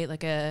to create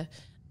like an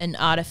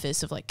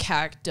artifice of like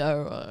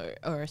character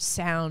or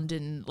sound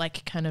and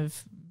like kind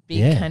of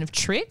big kind of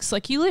tricks.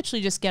 Like you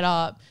literally just get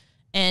up,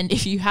 and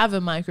if you have a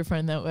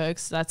microphone that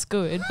works, that's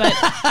good. But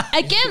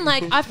again,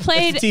 like I've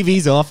played. If the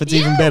TV's off, it's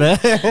even better.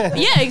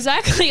 Yeah,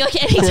 exactly.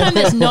 Like anytime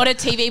there's not a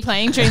TV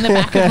playing during the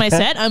back of my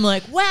set, I'm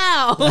like,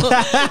 wow.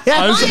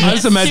 I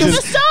just imagine.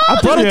 I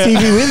brought a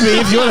TV with me.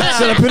 If you want,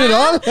 should I put it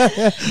on?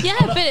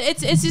 Yeah, but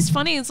it's just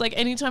funny. It's like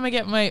anytime I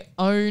get my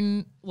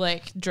own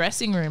like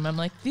dressing room, I'm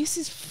like, this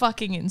is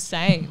fucking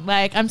insane.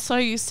 Like I'm so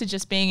used to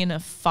just being in a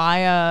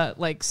fire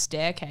like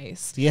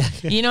staircase. Yeah.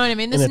 You know what I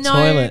mean? There's In a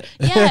toilet.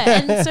 Yeah,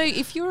 and so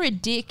if you're a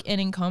dick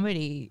and in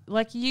comedy,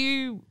 like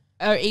you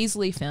are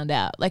easily found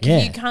out. Like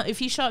Yeah.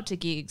 if you show up to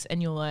gigs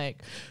and you're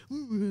like,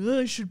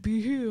 I should be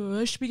here,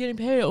 I should be getting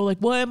paid, or like,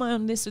 why am I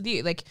on this with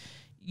you? Like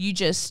you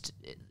just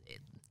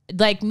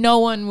like no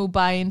one will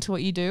buy into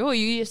what you do, or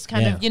you just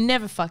kind of you're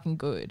never fucking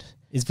good.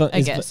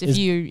 I guess if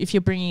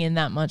you're bringing in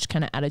that much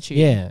kind of attitude.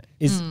 Yeah.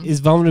 Is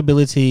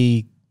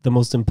vulnerability the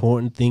most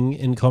important thing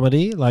in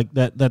comedy? Like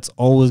that's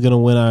always going to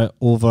win out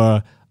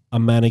over a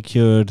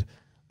manicured,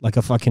 like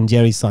a fucking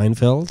Jerry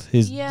Seinfeld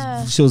who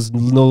shows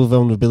no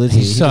vulnerability.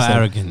 He's so just like,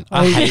 arrogant.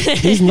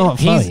 he's not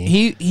funny.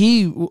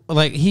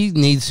 He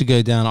needs to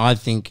go down. I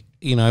think,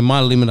 my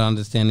limited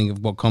understanding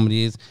of what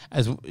comedy is,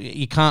 as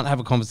you can't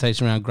have a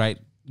conversation around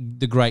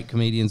the great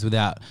comedians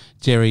without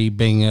Jerry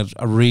being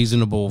a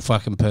reasonable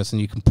fucking person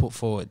you can put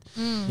forward.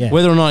 Yeah.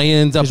 Whether or not he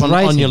ends up His on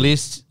writing. your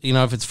list,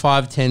 if it's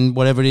 5, 10,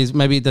 whatever it is,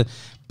 maybe but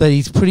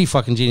he's pretty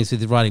fucking genius with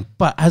his writing.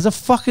 But as a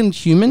fucking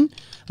human,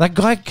 that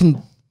guy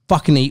can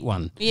fucking eat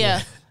one.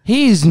 Yeah.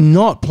 He is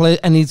not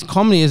and his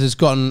comedy has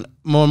gotten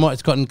more and more.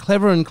 It's gotten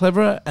cleverer and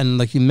cleverer, and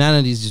like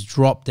humanity's just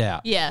dropped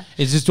out. Yeah.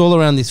 It's just all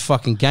around this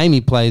fucking game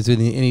he plays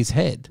with in his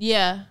head.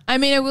 Yeah. I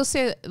mean, I will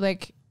say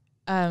like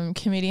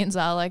comedians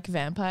are like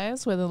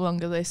vampires, where the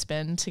longer they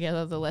spend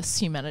together, the less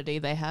humanity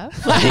they have.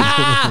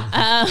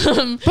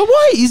 But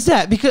why is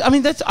that? Because I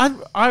mean, that's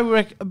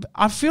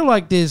I feel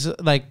like there's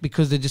like,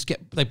 because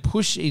they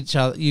push each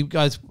other. You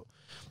guys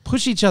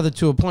push each other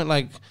to a point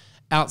like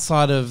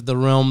outside of the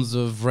realms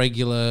of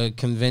regular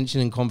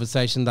convention and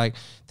conversation. Like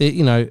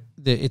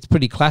it's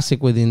pretty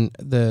classic within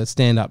the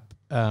stand-up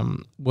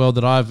world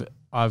that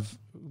I've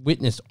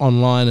witnessed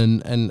online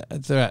and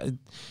throughout,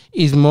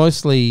 is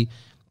mostly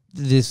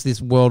this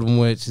world in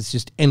which it's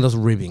just endless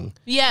ribbing,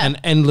 and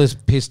endless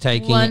piss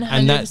taking, and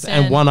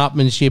 100%.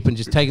 one-upmanship and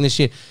just taking the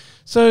shit.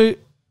 So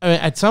I mean,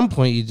 at some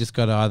point you just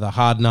got to either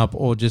harden up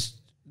or just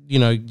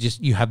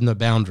you have no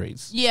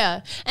boundaries.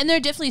 Yeah, and there are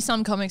definitely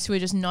some comics who are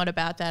just not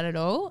about that at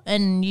all,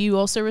 and you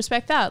also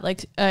respect that.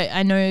 Like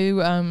I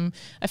know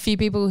a few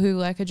people who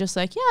like are just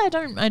like, yeah,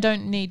 I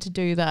don't need to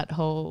do that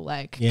whole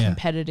like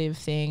competitive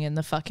thing and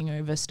the fucking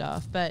over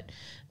stuff, but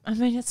I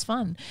mean, it's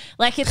fun.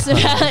 Like it's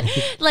about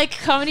like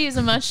comedy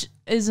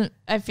isn't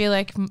I feel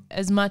like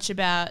as much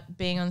about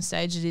being on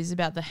stage as it is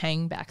about the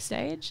hang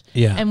backstage.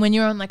 Yeah. And when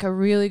you're on like a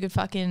really good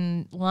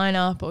fucking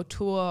lineup or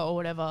tour or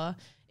whatever,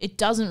 it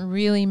doesn't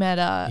really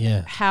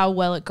matter how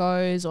well it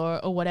goes or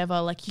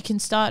whatever. Like you can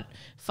start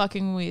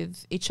fucking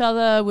with each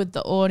other, with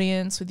the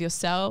audience, with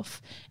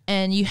yourself,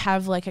 and you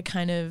have like a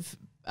kind of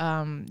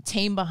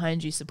team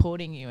behind you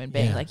supporting you and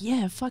being like,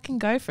 yeah, fucking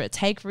go for it.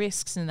 Take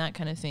risks and that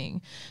kind of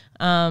thing.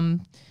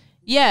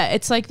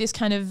 It's like this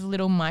kind of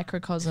little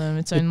microcosm,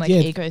 its own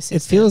ecosystem.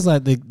 It feels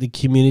like the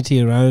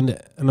community around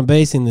it, and I'm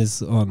basing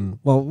this on,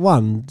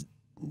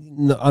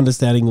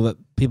 understanding that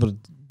people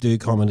do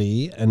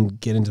comedy and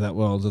get into that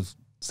world of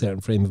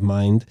certain frame of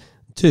mind.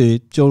 2,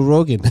 Joe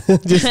Rogan,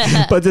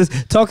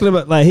 just talking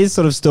about like his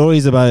sort of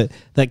stories about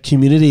that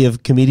community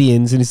of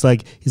comedians, and he's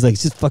like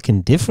it's just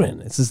fucking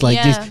different. It's just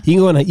like just you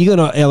go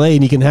to LA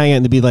and you can hang out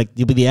and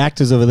you'll be the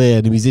actors over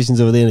there, the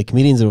musicians over there, and the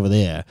comedians over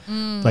there.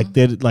 Like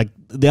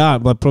they are,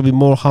 but probably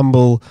more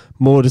humble,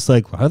 more just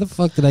like, how the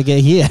fuck did I get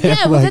here?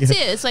 Yeah, well that's it.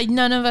 It's like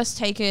none of us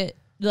take it.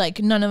 Like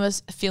none of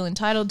us feel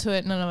entitled to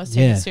it. None of us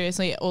take it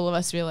seriously. All of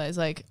us realize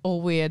like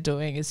all we are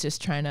doing is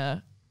just trying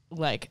to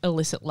like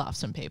elicit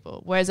laughs from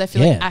people. Whereas I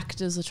feel like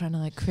actors are trying to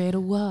like create a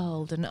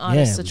world, and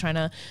artists are trying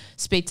to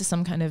speak to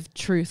some kind of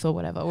truth or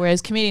whatever.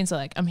 Whereas comedians are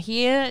like, I'm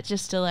here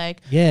just to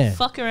like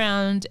fuck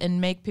around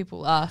and make people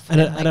laugh.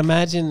 And I'd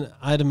imagine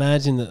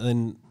that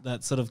in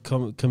that sort of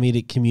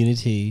comedic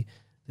community,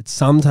 that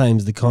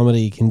sometimes the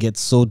comedy can get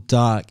so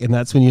dark, and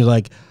that's when you're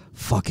like,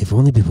 fuck, if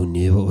only people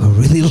knew what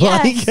we're really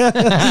like. Yes.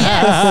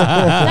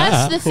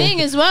 That's the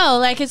thing as well.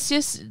 Like, it's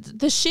just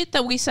the shit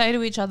that we say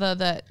to each other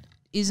that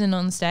isn't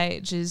on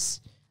stage is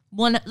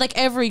one, like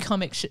every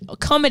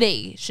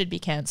comedy should be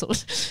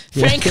cancelled.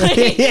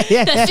 Frankly,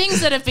 the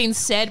things that have been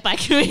said by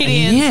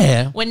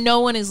comedians when no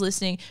one is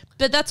listening.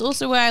 But that's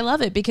also where I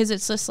love it, because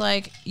it's just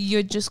like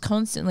you're just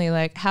constantly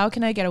like, how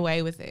can I get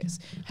away with this?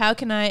 How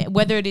can I,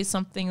 whether it is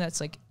something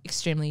that's like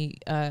extremely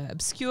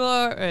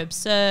obscure or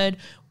absurd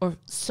or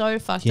so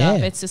fucked up,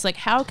 it's just like,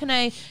 how can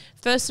I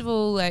first of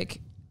all like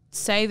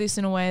say this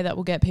in a way that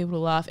will get people to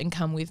laugh and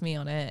come with me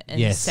on it,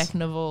 and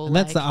second of all, and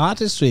that's the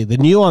artistry, the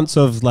nuance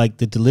of like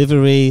the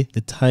delivery,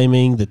 the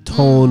timing, the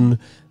tone,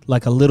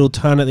 like a little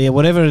turn at the end,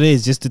 whatever it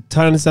is, just to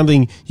turn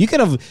something. You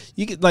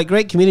could like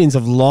great comedians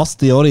have lost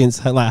the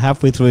audience like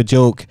halfway through a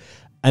joke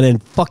and then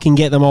fucking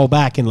get them all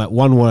back in like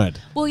one word.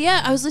 Well,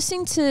 yeah, I was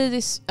listening to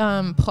this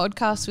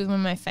podcast with one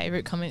of my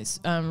favorite comics,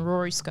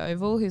 Rory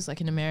Scovel, who's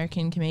like an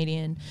American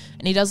comedian,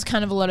 and he does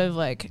kind of a lot of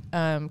like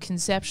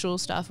conceptual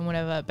stuff and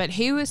whatever. But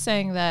he was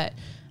saying that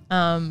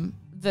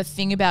the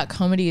thing about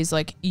comedy is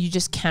like you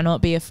just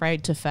cannot be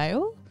afraid to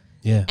fail.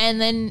 Yeah. And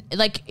then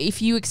like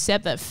if you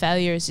accept that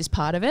failure is just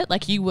part of it,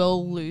 like you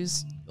will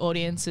lose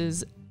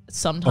audiences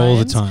sometimes. All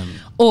the time.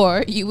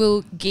 Or you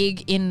will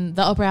gig in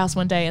the Opera House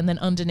one day and then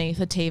underneath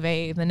a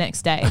TV the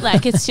next day.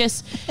 Like, it's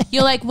just,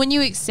 you're like, when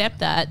you accept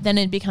that, then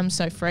it becomes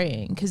so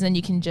freeing, because then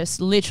you can just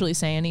literally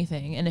say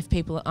anything. And if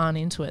people aren't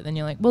into it, then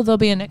you're like, well, there'll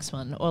be a next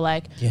one. Or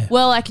like,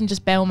 well, I can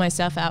just bail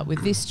myself out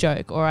with this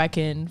joke, or I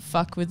can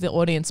fuck with the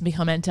audience and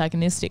become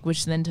antagonistic,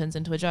 which then turns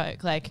into a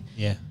joke. Like,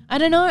 I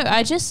don't know.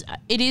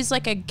 It is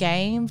like a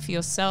game for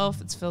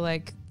yourself. It's for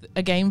like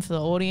a game for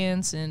the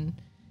audience, and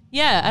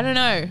yeah, I don't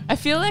know. I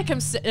feel like I'm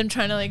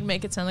trying to like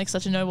make it sound like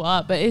such a noble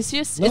art, but it's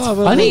just. It's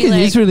I think it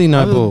is really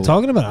noble.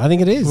 Talking about it, I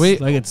think it is.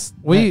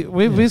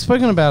 We've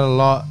spoken about it a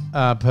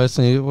lot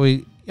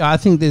personally. I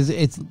think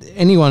it's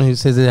anyone who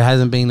says there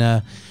hasn't been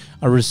a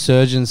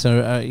resurgence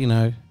or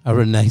a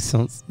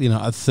renaissance, a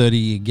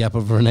 30-year gap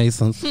of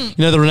renaissance.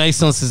 The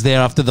renaissance is there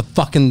after the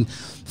fucking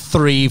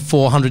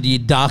 300-400 year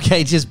dark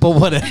ages, but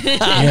whatever.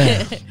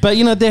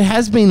 But there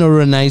has been a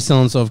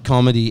renaissance of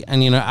comedy,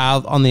 and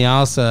out on the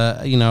arse,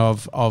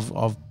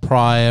 of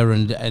Pryor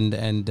and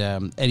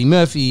Eddie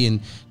Murphy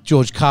and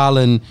George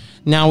Carlin.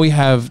 Now we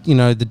have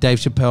the Dave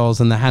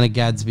Chappelle's and the Hannah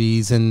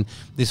Gadsby's and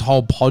this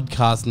whole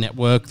podcast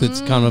network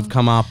that's kind of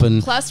come up,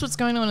 and plus what's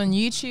going on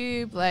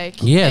YouTube,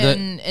 like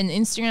and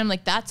Instagram,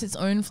 like that's its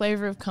own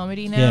flavor of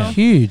comedy now. Yeah,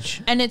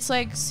 huge. And it's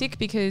like sick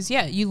because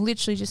you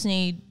literally just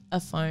need a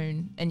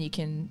phone and you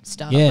can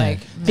start like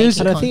making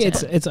and I think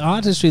it's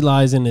artistry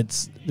lies in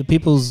it's the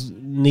people's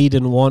need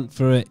and want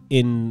for it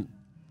in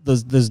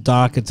those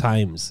darker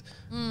times,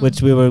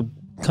 which we were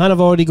kind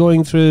of already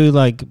going through,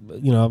 like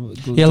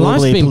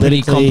life's been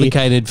pretty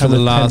complicated for the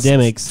last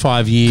pandemics.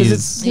 5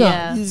 years.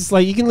 It's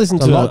like you can listen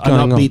to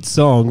an upbeat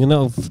song and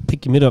it'll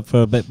pick your mood up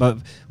for a bit, but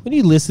when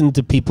you listen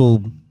to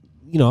people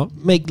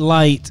make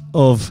light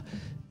of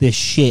the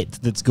shit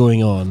that's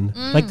going on,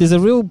 like there's a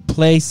real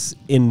place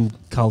in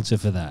culture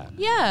for that.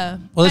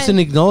 Well, it's an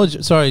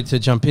acknowledge. Sorry to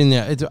jump in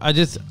there. I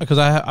just because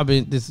I've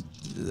been this.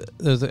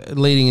 There's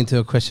leading into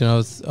a question I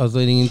was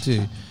leading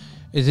into.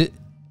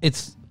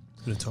 It's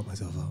I'm gonna top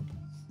myself up.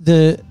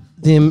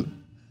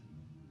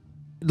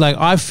 Like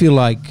I feel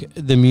like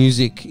the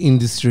music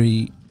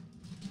industry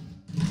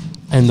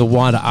and the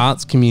wider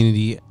arts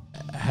community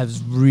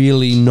has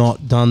really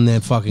not done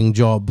their fucking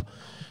job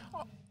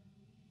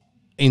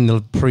in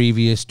the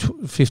previous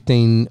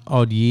 15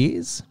 odd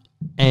years.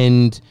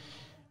 And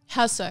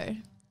how so?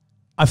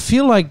 I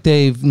feel like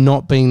they've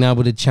not been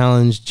able to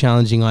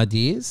challenging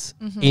ideas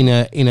in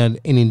an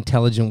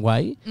intelligent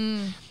way.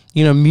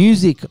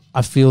 Music,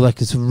 I feel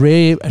like it's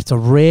a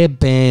rare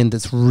band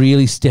that's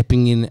really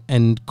stepping in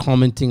and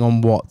commenting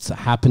on what's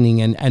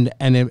happening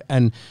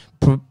and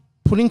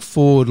putting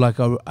forward like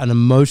an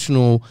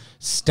emotional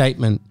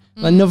statement.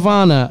 Like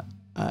Nirvana,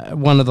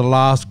 one of the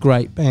last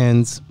great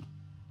bands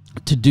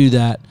to do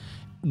that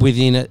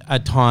within a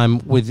time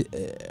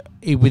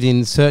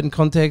within certain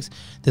contexts.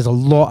 There's a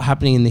lot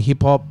happening in the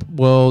hip hop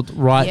world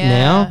right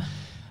now,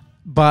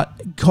 but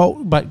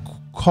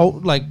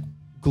like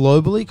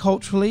globally,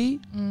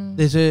 culturally,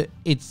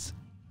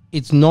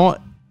 it's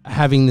not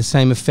having the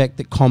same effect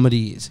that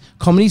comedy is.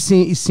 Comedy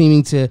is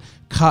seeming to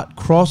cut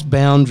cross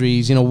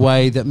boundaries in a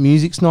way that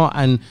music's not,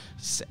 and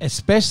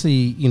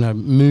especially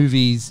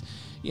movies.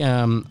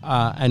 And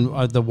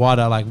the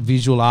wider like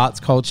visual arts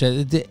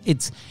culture,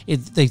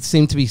 they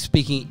seem to be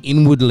speaking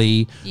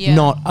inwardly,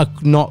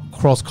 not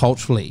cross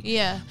culturally.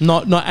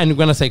 Not and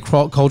when I say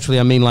culturally,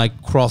 I mean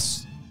like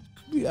cross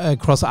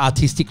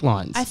artistic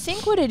lines. I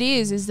think what it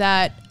is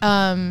that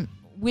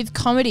with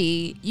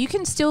comedy, you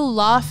can still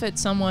laugh at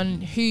someone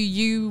who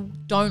you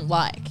don't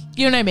like.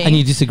 You know what I mean? And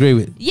you disagree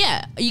with.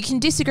 Yeah, you can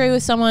disagree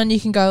with someone.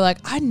 You can go like,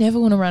 I never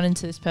want to run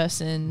into this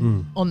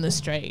person on the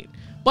street,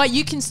 but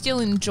you can still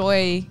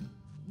enjoy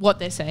what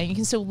they're saying. You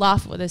can still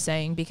laugh at what they're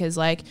saying because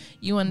like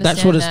you understand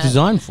that's what it's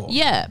designed for.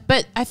 Yeah,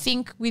 but I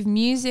think with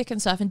music and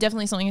stuff, and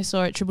definitely something I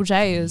saw at Triple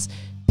J is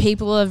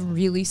people are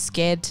really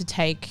scared to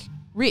take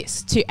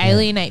risks, to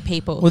alienate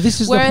people. Well, this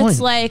is where the point.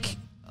 it's like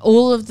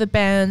all of the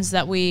bands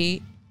that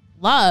we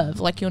love,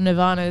 like your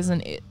Nirvanas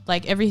and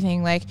like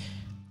everything, like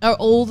are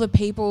all the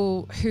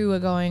people who are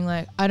going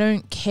like, I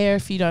don't care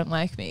if you don't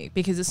like me,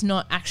 because it's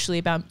not actually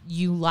about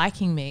you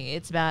liking me.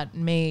 It's about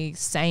me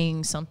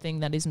saying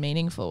something that is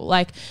meaningful.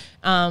 Like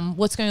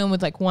what's going on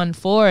with like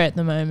 1-4 at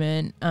the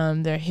moment.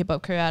 They're a hip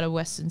hop crew out of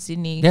Western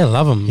Sydney. Yeah,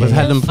 love them. We've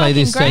had them play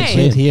this fucking stage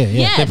great. here.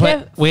 Yeah,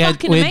 they're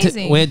fucking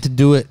amazing. We had to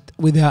do it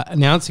without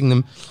announcing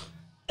them.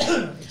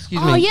 Excuse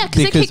me. Oh yeah,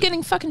 because they keep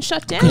getting fucking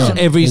shut down. Because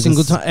every It's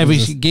single a- time, every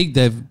it's a- gig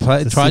they've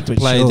tried to Secret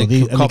play, show. the And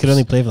they cops, could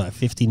only play for like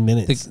 15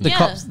 minutes.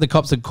 the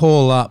cops would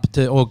call up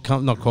to, or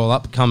not call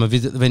up, come and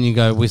visit the venue and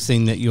go, we've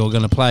seen that you're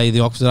going to play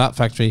the Oxford Art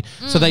Factory.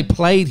 So they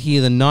played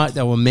here the night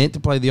they were meant to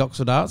play the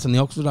Oxford Arts, and the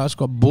Oxford Arts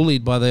got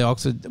bullied by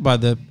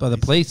the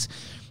police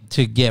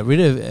to get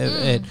rid of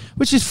it,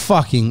 which is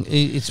fucking,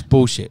 it's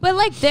bullshit. But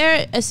like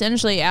they're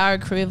essentially our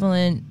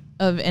equivalent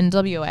of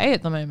NWA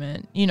at the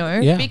moment, you know,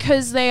 Yeah.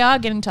 because they are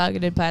getting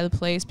targeted by the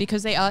police,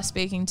 because they are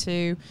speaking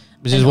to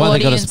Which is an why they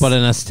got a audience. spot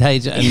on our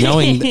stage and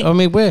knowing, I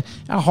mean,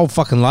 our whole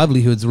fucking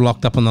livelihoods were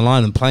locked up on the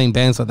line, and playing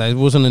bands like that, it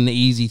wasn't an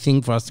easy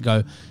thing for us to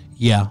go,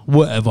 yeah,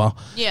 whatever.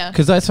 Yeah.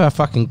 Because that's our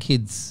fucking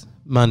kids'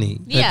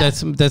 money. Yeah.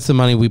 That's the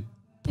money we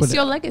put. It's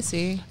your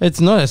legacy. It's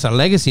not, it's our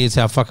legacy, it's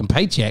our fucking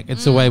paycheck.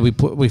 It's the way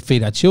we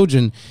feed our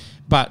children.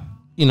 But,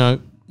 you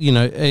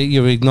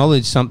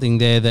acknowledge something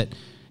there that,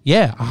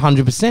 yeah,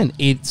 100%.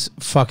 It's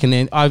fucking,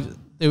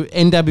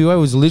 NWA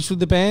was literally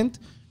the band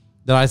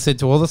that I said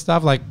to all the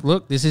staff, like,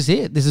 look, this is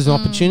it. This is an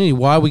opportunity.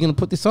 Why are we going to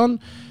put this on?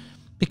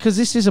 Because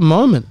this is a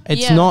moment.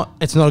 It's not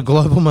a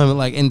global moment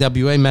like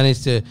NWA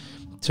managed to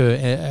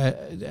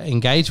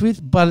engage with.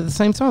 But at the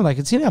same time, like,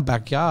 it's in our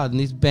backyard, and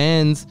these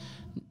bands,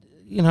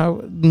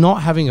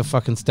 not having a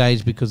fucking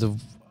stage because of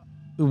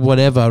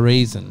whatever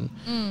reason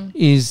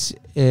is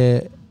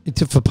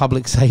for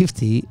public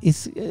safety.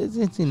 It's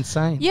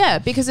insane. Yeah,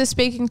 because they're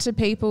speaking to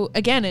people.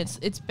 Again,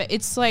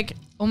 it's like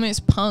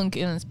almost punk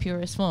in its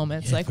purest form.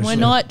 It's like we're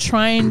not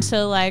trying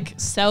to like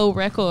sell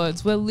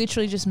records. We're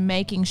literally just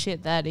making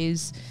shit that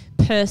is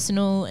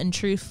personal and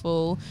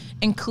truthful,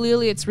 and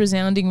clearly it's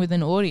resounding with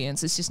an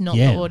audience. It's just not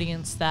the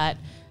audience that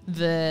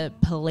the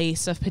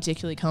police are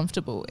particularly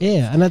comfortable with.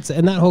 Yeah, and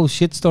that whole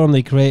shitstorm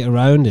they create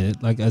around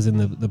it, like as in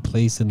the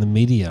police and the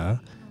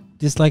media,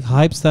 just like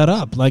hypes that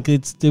up. Like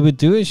they would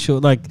do it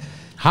short. Like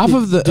Half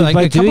of the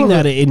by doing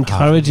that, it it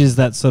encourages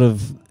that sort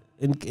of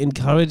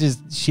encourages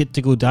shit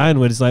to go down.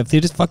 Where it's like, if they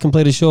just fucking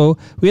played a show.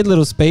 We had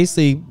Little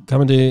Spacey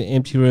come into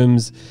empty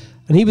rooms,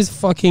 and he was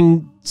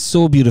fucking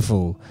so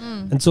beautiful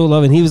and so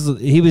loving.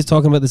 He was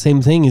talking about the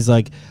same thing. He's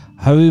like,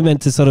 how are we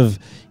meant to sort of,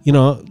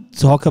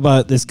 talk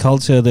about this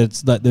culture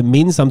that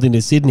means something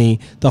to Sydney?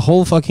 The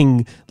whole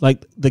fucking,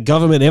 like, the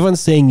government,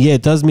 everyone's saying, yeah,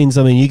 it does mean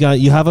something.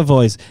 You have a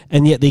voice,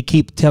 and yet they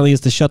keep telling us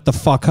to shut the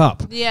fuck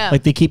up. Yeah.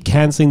 Like, they keep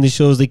cancelling the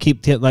shows. They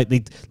keep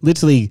they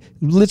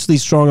literally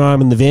strong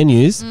arming the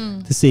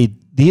venues to say,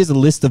 here's a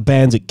list of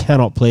bands that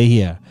cannot play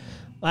here.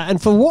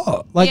 And for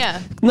what? Like,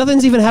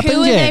 nothing's even happened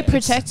Who are yet. they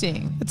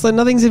protecting? It's like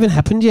nothing's even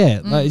happened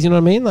yet. Like, you know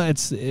what I mean? Like,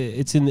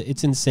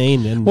 it's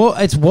insane. And well,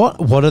 it's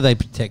what are they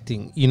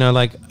protecting?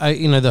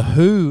 The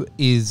Who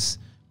is,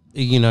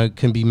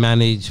 can be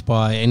managed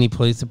by any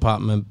police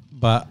department,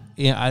 but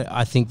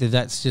I think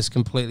that's just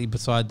completely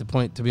beside the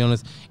point. To be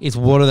honest, it's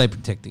what are they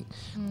protecting?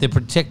 They're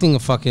protecting a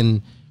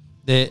fucking.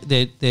 They're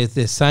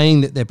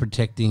saying that they're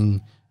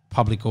protecting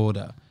public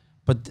order,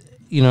 but.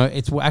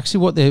 It's actually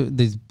what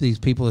these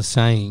people are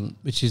saying,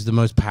 which is the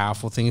most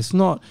powerful thing. It's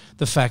not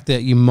the fact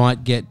that you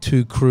might get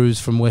two crews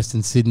from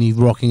Western Sydney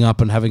rocking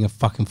up and having a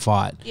fucking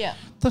fight. Yeah.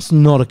 That's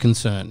not a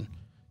concern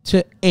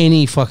to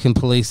any fucking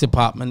police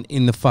department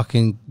in the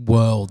fucking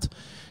world.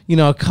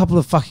 A couple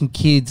of fucking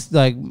kids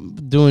like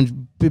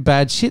doing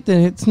bad shit,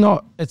 then that's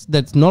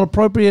not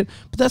appropriate,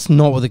 but that's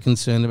not what they're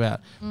concerned about.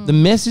 The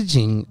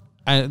messaging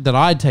that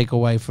I take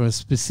away from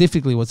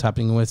specifically what's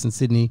happening in Western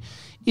Sydney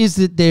is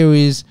that there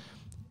is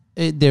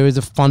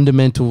a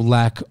fundamental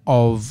lack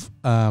of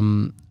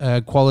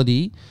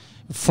quality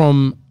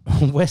from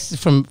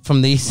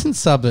the eastern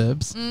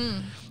suburbs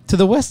to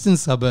the western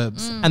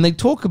suburbs, and they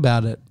talk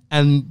about it,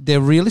 and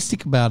they're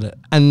realistic about it.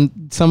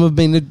 And some have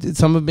been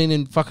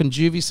in fucking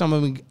juvie, some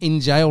are in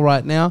jail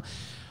right now,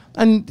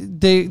 and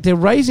they're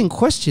raising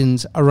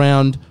questions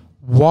around.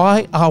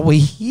 Why are we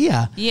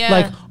here? Yeah.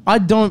 Like, I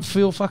don't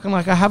feel fucking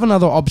like I have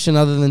another option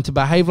other than to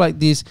behave like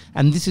this,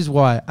 and this is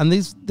why. And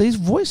these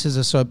voices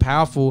are so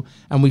powerful,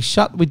 and we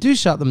do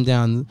shut them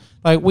down.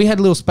 Like, we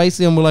had Little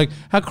Spacey, and we're like,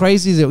 how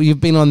crazy is it? You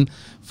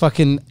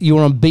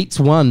were on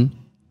Beats 1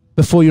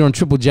 before you're on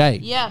Triple J.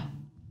 Yeah.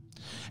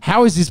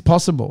 How is this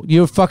possible?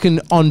 You're fucking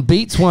on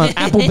Beats 1,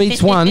 Apple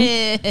Beats 1,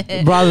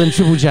 rather than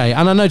Triple J.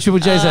 And I know Triple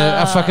J is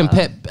a fucking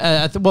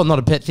pet, well, not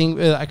a pet thing,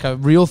 like a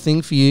real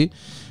thing for you.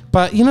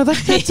 But,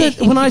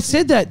 when I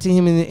said that to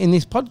him in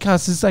this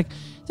podcast, it's like,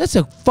 that's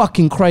a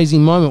fucking crazy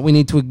moment we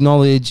need to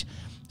acknowledge.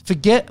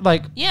 Forget,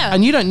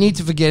 and you don't need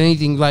to forget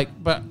anything,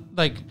 but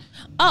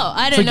Oh,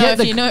 I don't know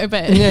if you know,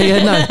 but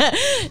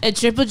a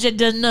Triple J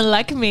doesn't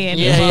like me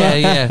anymore.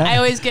 Yeah. I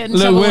always get in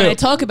trouble when I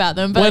talk about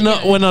them. But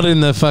we're not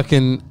in the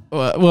fucking.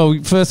 Well,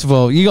 first of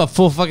all, you got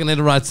 4 fucking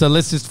header rights, so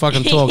let's just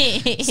fucking talk.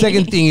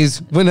 Second thing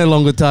is, we're no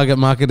longer target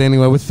market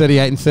anyway. We're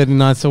 38 and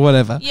 39, so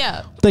whatever.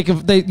 Yeah.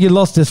 You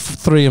lost us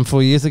 3 and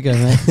 4 years ago,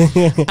 man.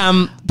 But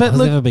I was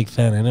look, never a big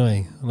fan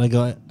anyway. Like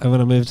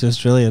when I moved to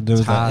Australia, there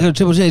was hard. like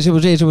Triple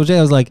J.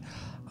 I was like,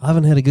 I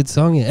haven't had a good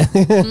song yet.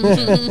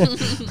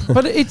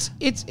 but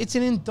it's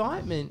an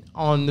indictment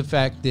on the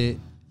fact that,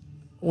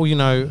 or you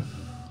know,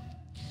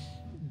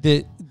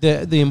 the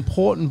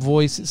important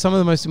voice, some of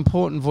the most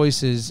important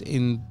voices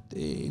in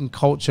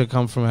culture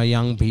come from our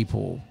young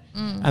people,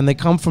 and they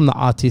come from the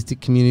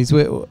artistic communities.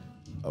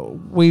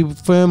 We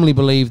firmly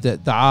believe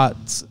that the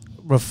arts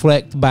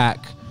reflect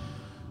back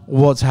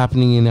what's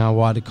happening in our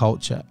wider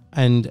culture,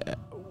 and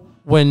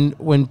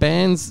when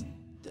bands,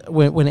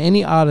 when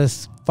any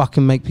artists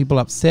fucking make people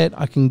upset,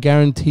 I can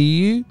guarantee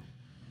you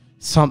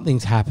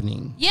something's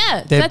happening.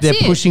 Yeah, they're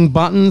pushing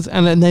buttons,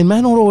 and they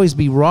may not always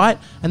be right,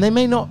 and they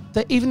may not.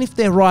 Even if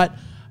they're right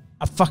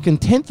a fucking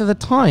 10th of the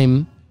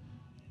time,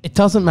 it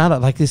doesn't matter.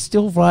 Like, they're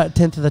still right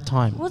 10th of the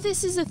time. Well,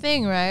 this is the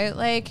thing, right?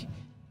 Like,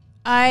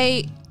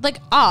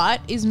 art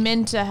is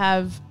meant to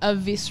have a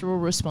visceral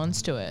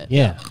response to it.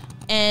 Yeah.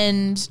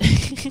 And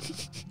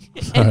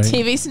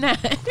TV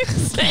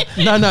snacks.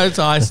 No, it's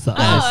ice.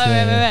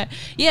 Right.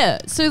 Yeah.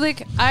 So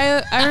like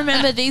I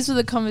remember these were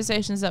the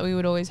conversations that we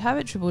would always have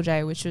at Triple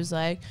J, which was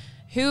like,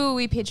 who are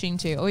we pitching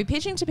to? Are we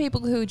pitching to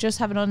people who just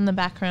have it on in the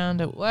background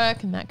at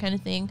work and that kind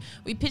of thing?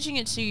 Are we pitching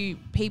it to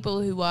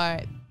people who are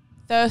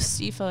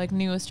thirsty for like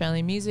new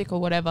Australian music or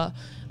whatever?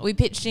 Are we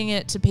pitching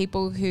it to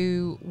people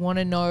who want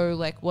to know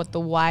like what the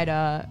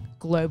wider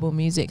global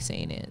music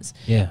scene is?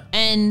 Yeah.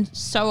 And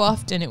so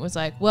often it was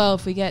like, well,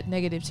 if we get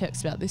negative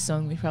text about this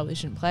song, we probably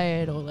shouldn't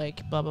play it, or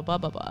like blah, blah, blah,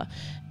 blah, blah.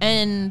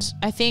 And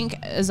I think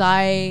as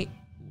I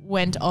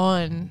went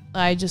on,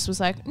 I just was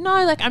like,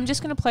 no, like I'm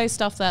just going to play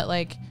stuff that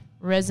like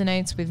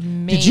resonates with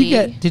me.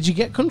 Did you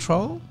get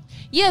control?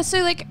 Yeah, so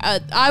like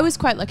I was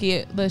quite lucky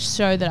at the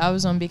show that I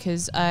was on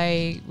because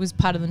I was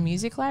part of the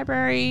music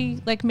library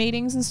like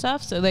meetings and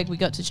stuff. So like we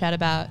got to chat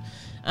about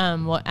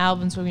what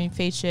albums were going to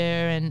feature,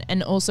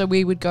 and also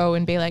we would go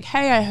and be like,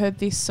 hey, I heard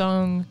this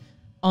song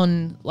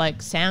on like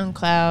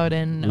SoundCloud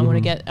and I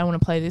want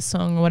to play this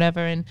song or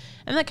whatever, and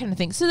that kind of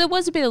thing. So there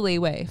was a bit of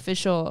leeway for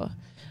sure.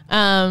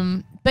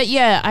 But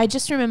yeah, I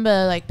just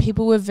remember like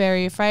people were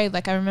very afraid.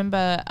 Like I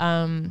remember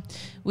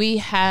we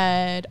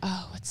had,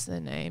 what's the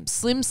name?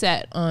 Slim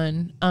Set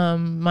on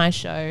my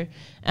show,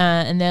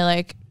 and they're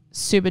like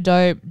super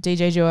dope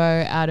DJ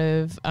duo out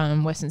of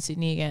Western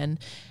Sydney again.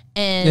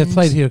 And they've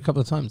played here a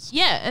couple of times.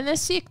 Yeah, and they're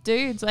sick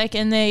dudes. Like,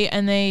 and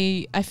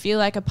they I feel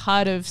like a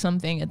part of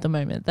something at the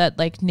moment that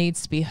like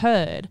needs to be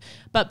heard.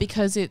 But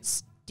because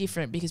it's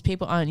different, because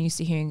people aren't used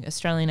to hearing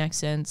Australian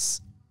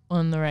accents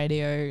on the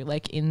radio,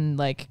 like in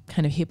like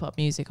kind of hip hop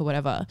music or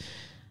whatever,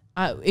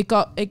 it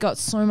got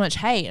so much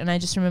hate. And I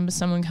just remember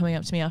someone coming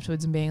up to me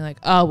afterwards and being like,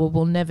 oh, well,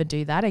 we'll never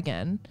do that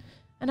again.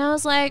 And I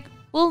was like,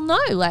 well, no,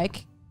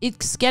 like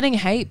it's getting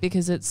hate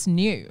because it's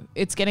new.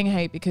 It's getting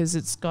hate because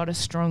it's got a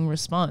strong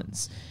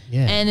response.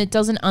 Yeah. And it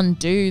doesn't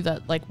undo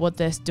that like what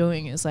they're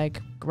doing is like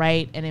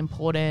great and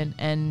important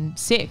and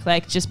sick.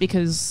 Like just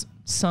because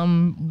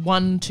some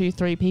 1, 2,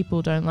 3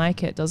 people don't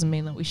like it doesn't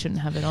mean that we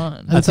shouldn't have it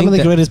on. And some of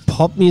the greatest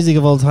pop music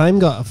of all time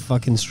got a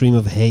fucking stream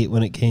of hate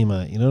when it came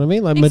out. You know what I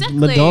mean? Like Exactly.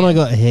 Madonna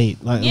got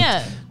hate. Like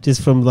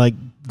just from like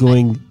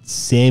going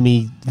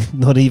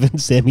not even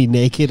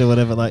semi-naked or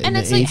whatever. Like, and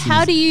in it's the like, 80s.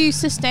 how do you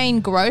sustain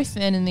growth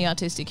then in the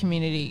artistic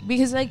community?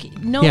 Because like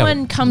no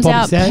one comes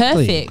out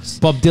perfect.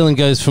 Bob Dylan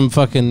goes from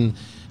fucking,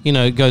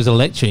 goes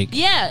electric.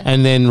 Yeah.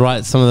 And then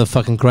writes some of the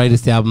fucking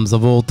greatest albums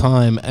of all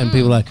time. And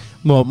people are like,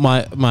 well,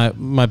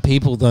 my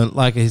people don't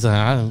like it. He's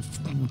like,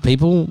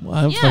 people?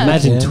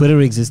 Imagine Twitter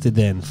existed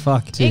then.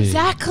 Fuck, dude.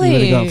 Exactly. You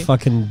would have got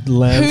fucking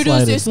landslided. Who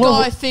does this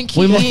guy think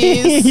he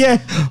is? Yeah.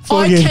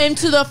 I came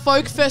to the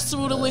folk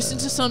festival to listen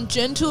to some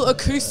gentle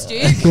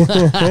acoustic.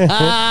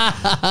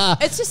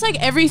 It's just like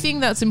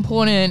everything that's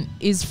important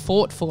is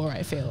fought for,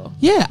 I feel.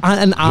 Yeah.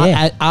 And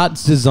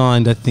art's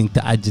designed, I think,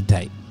 to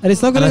agitate. And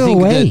it's not going to go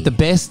think away.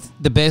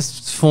 The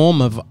best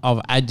form of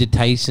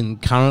agitation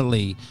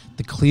currently,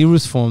 the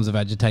clearest forms of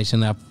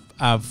agitation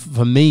are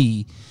for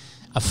me,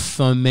 are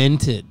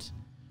fomented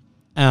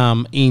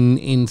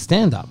in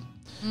stand-up.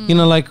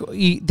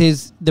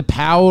 There's the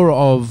power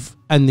of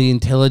and the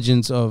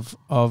intelligence of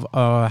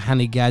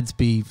Honey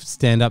Gadsby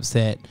stand-up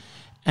set,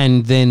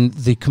 and then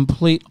the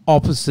complete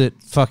opposite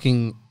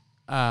fucking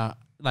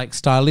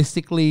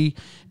stylistically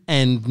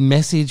and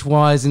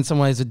message-wise, in some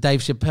ways, with Dave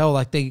Chappelle,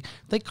 like they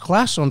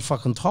clash on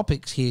fucking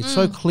topics here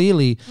so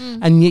clearly,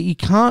 and yet you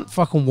can't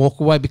fucking walk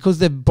away because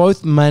they've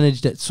both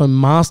managed it so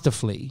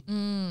masterfully.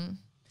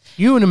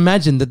 You would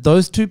imagine that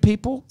those two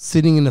people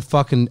sitting in the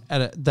fucking,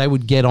 they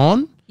would get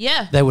on.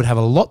 Yeah. They would have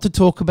a lot to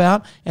talk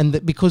about, and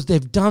that because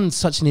they've done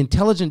such an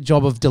intelligent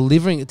job of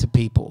delivering it to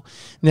people.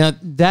 Now,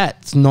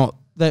 that's not.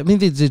 I mean,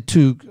 these are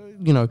two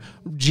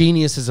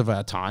geniuses of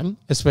our time,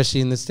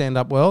 especially in the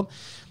stand-up world.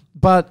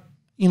 But,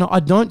 I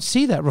don't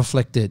see that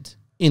reflected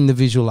in the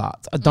visual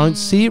arts. I don't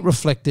see it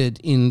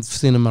reflected in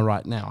cinema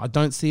right now. I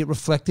don't see it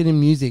reflected in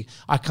music.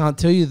 I can't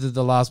tell you that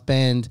the last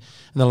band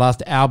and the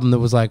last album that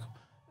was like,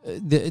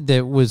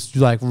 that was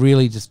like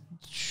really just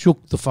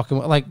shook the fucking,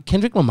 like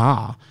Kendrick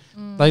Lamar.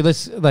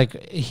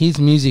 His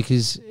music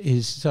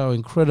is so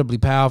incredibly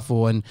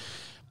powerful, and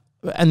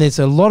there's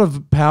a lot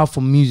of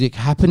powerful music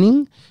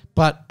happening,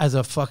 but as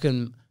a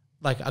fucking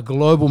like a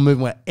global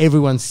movement where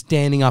everyone's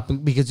standing up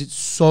because it's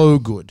so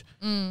good.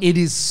 It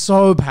is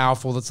so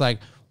powerful. That's like,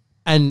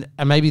 and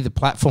maybe the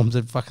platforms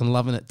are fucking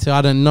loving it too.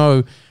 I don't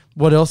know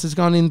what else has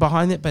gone in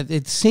behind it, but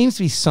it seems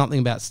to be something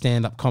about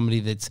stand-up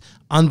comedy that's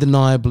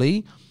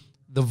undeniably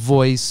the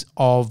voice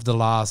of the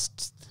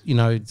last 2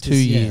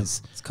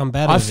 years. It's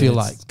combative. I feel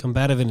like it's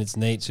combative in its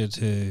nature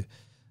to,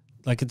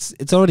 like,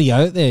 it's already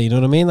out there. You know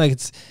what I mean? Like,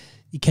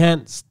 you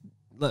can't,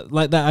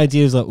 like that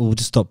idea is like, well, we'll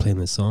just stop playing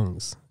the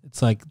songs.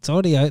 It's like, it's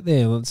already out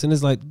there. As soon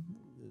as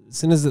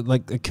a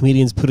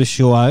comedian's put a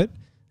show out,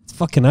 it's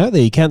fucking out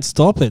there. You can't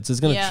stop it. So it's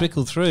going to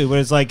trickle through.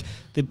 Whereas like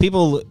the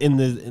people in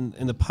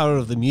the power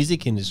of the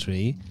music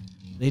industry,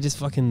 they just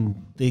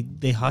fucking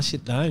they hush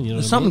it down.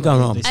 There's something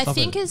going on. I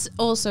think is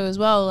also as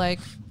well like,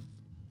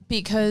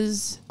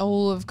 because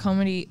all of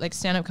comedy, like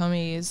stand-up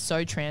comedy, is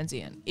so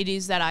transient. It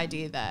is that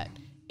idea that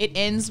it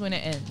ends when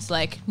it ends.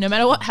 Like, no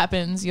matter what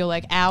happens, your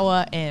like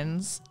hour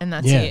ends and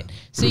that's it.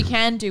 So you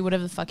can do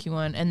whatever the fuck you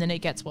want, and then it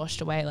gets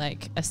washed away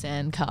like a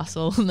sand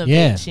castle on the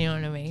beach. You know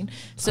what I mean?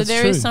 So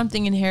there is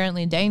something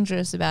inherently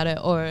dangerous about it,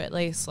 or at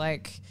least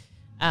like,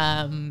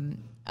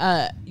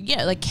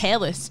 like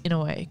careless in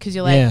a way, because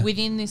you're like,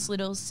 within this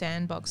little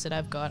sandbox that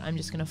I've got, I'm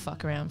just gonna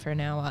fuck around for an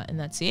hour and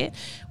that's it.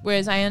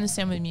 Whereas I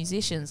understand with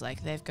musicians,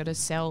 like they've got to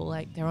sell,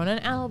 like they're on an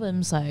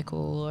album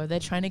cycle, or they're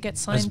trying to get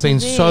signed. It's been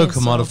so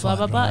commodified, blah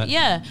blah blah. Right?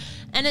 Yeah,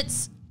 and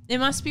it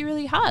must be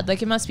really hard.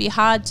 Like it must be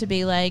hard to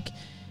be like,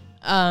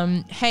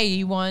 hey,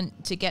 you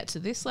want to get to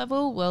this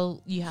level?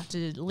 Well, you have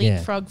to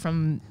leapfrog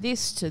from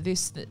this to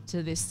this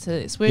to this to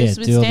this. Whereas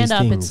with stand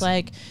up, it's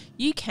like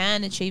you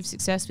can achieve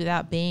success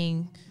without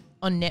being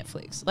on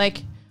Netflix.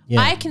 Like,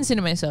 I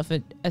consider myself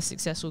a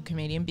successful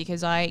comedian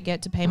because I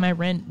get to pay my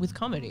rent with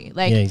comedy.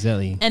 Like,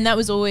 exactly. And that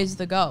was always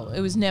the goal.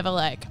 It was never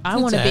like, I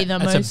want to be the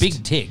most. It's a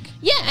big tick.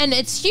 Yeah, and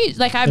it's huge.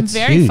 Like, I'm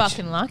very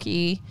fucking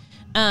lucky.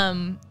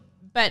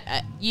 But,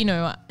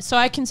 so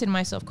I consider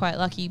myself quite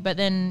lucky. But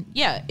then,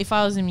 if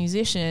I was a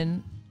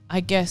musician, I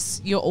guess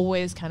you're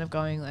always kind of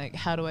going like,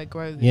 how do I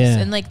grow this? Yeah.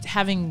 And like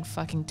having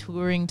fucking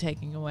touring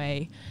taking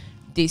away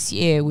this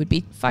year would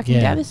be fucking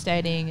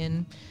devastating.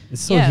 And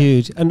it's so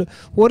huge. And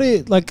what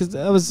it like? 'Cause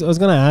I was going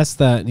to ask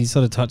that, and you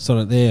sort of touched on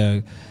it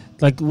there.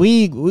 Like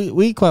we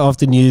quite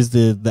often use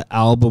the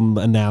album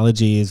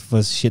analogy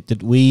for shit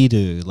that we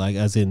do. Like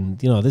as in,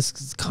 this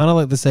is kind of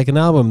like the second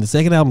album. The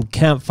second album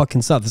can't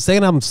fucking suck. The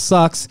second album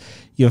sucks.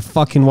 You're a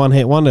fucking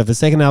one-hit wonder. If the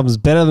second album's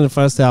better than the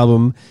first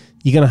album,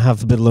 you're gonna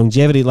have a bit of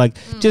longevity. Like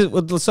just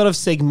sort of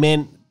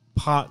segment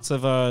parts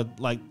of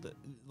like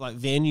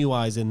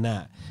venue-wise in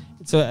that.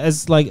 So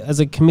as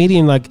a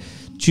comedian, like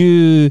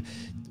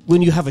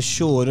when you have a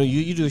show,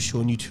 you do a show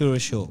and you tour a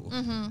show,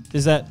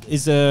 is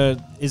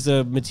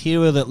there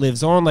material that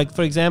lives on? Like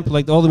for example,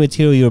 like all the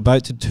material you're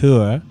about to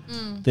tour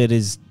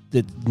that's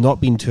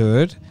not been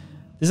toured,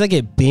 does that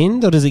get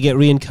binned, or does it get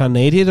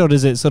reincarnated, or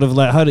does it sort of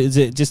like is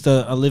it just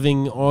a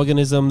living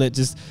organism that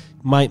just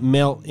might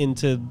melt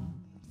into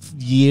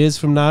years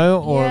from now,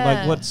 or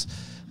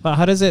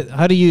how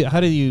do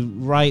you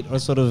write or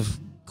sort of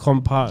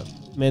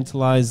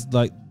compartmentalize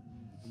like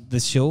the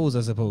shows,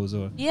 I suppose?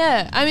 Or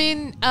I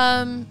mean,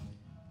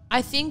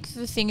 I think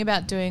the thing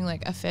about doing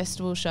like a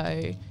festival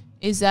show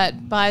is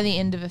that by the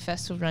end of a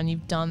festival run,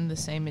 you've done the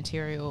same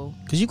material.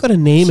 Because you've got to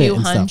name it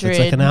and stuff. It's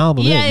like an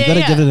album. You've got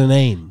to give it a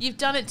name. You've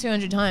done it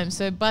 200 times.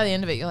 So by the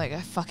end of it, you're like,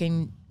 I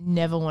fucking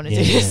never want to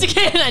do this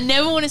again. I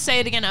never want to say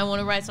it again. I want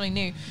to write something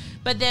new.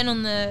 But then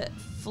on the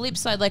flip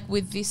side, like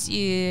with this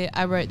year,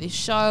 I wrote this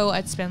show.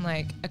 I'd spent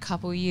like a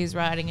couple of years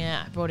writing it.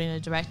 I brought in a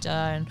director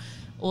and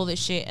all this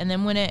shit. And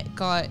then when it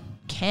got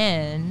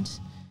canned,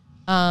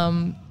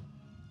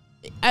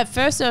 at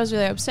first I was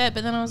really upset,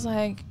 but then I was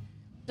like,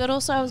 but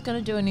also I was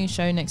going to do a new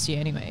show next year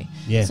anyway.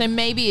 So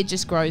maybe it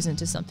just grows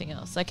into something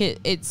else. Like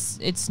it's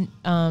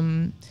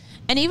and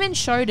even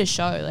show to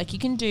show, like you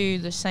can do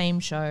the same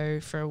show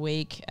for a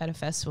week at a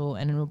festival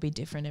and it will be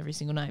different every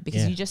single night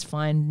because you just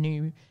find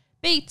new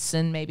beats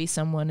and maybe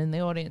someone in the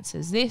audience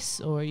says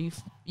this, or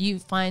you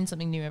find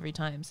something new every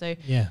time. So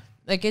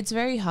like it's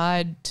very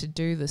hard to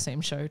do the same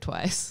show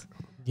twice.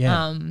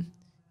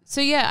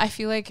 So I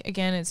feel like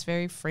again it's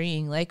very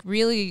freeing. Like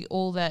really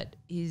all that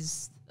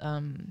is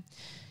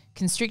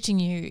constricting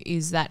you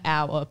is that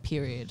hour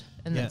period,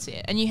 and that's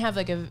it. And you have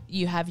like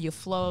you have your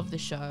flow of the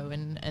show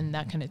and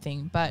that kind of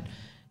thing, but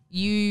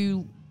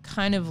you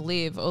kind of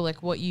live, or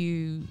like what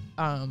you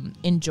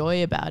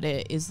enjoy about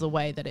it is the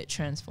way that it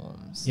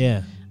transforms.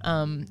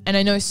 And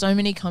I know so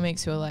many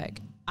comics who are like,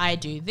 I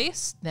do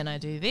this, then I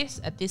do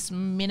this. At this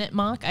minute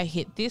mark, I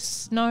hit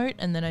this note,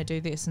 and then I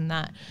do this and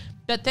that.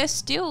 But they're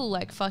still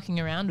like fucking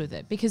around with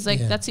it because like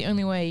that's the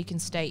only way you can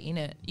stay in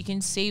it. You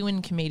can see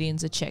when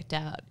comedians are checked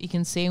out. You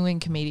can see when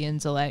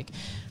comedians are like,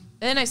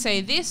 then I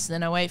say this,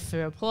 then I wait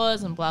for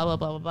applause and blah, blah,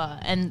 blah, blah, blah.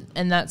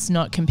 And that's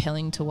not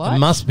compelling to watch. It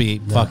must be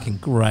fucking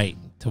great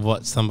to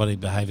watch somebody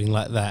behaving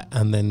like that,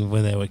 and then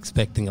when they were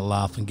expecting a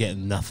laugh and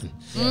getting nothing.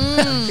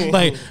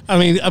 Like, I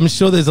mean, I'm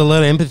sure there's a lot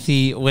of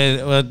empathy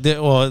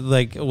or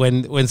like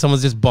when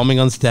someone's just bombing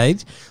on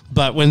stage,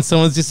 but when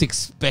someone's just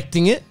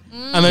expecting it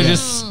and they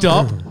just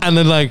stop and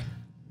they're like,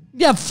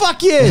 yeah,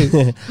 fuck you. You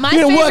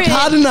didn't work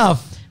hard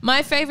enough.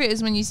 My favorite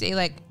is when you see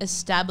like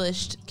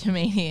established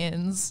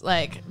comedians,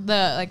 like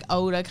the like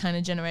older kind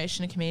of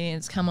generation of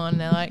comedians come on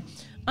and they're like,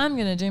 I'm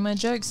going to do my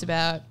jokes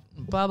about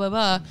blah, blah,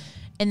 blah.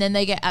 And then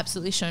they get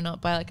absolutely shown up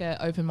by like an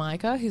open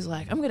micer who's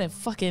like, I'm going to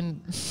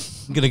fucking...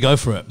 I'm going to go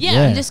for it.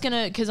 Yeah, I'm just going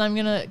to... Because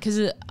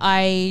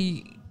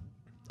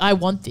I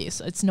want this.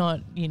 It's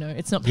not, you know,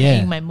 it's not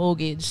paying my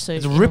mortgage. So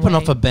it's ripping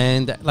off a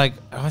band. Like,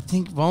 I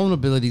think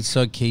vulnerability is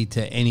so key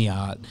to any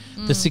art.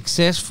 The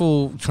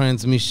successful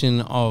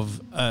transmission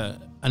of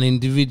an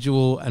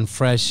individual and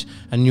fresh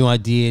and new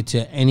idea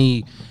to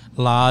any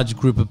large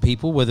group of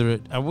people, whether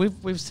it...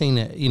 we've seen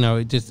it, you know,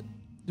 it just...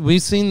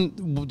 We've seen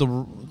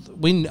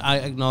I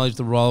acknowledge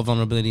the role of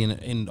vulnerability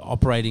in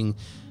operating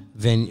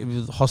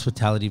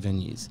hospitality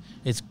venues.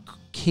 It's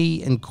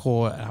key and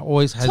core. It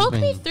always has been. Talk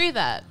me through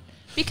that,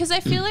 because I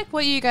feel like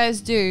what you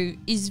guys do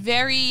is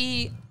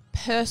very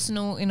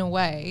personal in a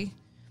way.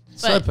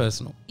 So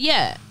personal.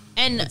 Yeah,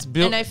 and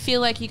I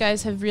feel like you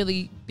guys have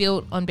really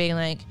built on being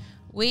like,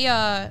 we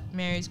are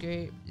Mary's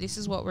group. This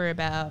is what we're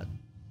about,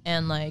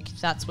 and like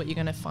that's what you're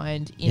going to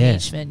find in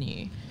each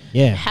venue.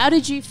 Yeah. How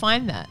did you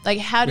find that? Like,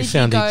 how did we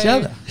found you go? each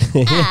other.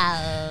 And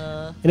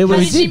how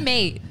did you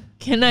meet?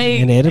 Can I?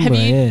 In Edinburgh,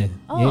 yeah.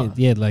 Oh.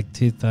 Yeah, like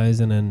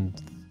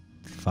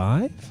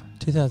 2005?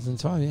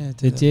 2005, yeah.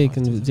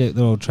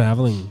 They're all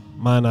travelling.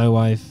 My and my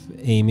wife,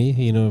 Amy,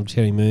 you know,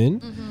 Cherry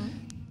Moon,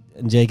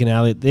 and Jake and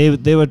Elliot,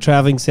 they were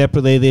travelling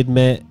separately. They'd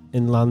met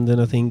in London,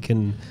 I think.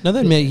 And no,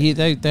 they met here.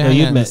 They hung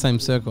out in the same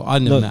circle. I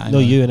never met Amy. No,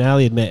 you and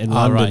Ali had met in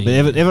London. Right,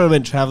 but everyone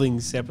went travelling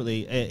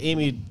separately.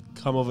 Amy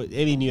come over.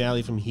 Amy knew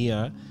Ali from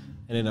here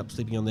and ended up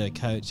sleeping on their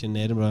couch in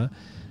Edinburgh.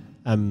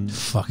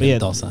 Fucking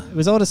dosser. It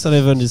was all of a sudden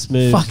everyone just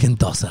moved. Fucking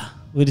dosser.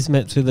 We just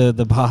met through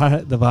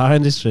the bar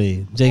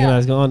industry. Jake and I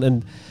was going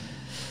and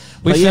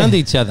we found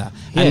each other.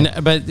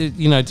 Yeah. But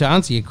you know, to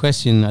answer your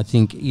question, I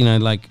think, you know,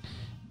 like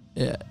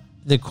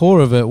the core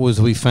of it was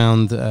we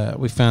found a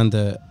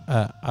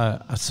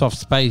soft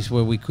space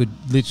where we could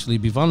literally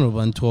be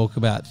vulnerable and talk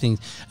about things.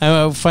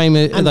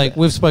 Like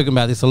we've spoken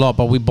about this a lot,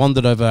 but we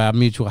bonded over our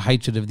mutual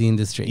hatred of the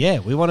industry. Yeah,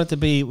 we wanted to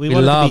be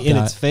in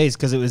its face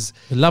because it was.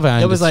 We love our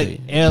industry. It was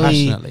like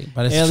passionately,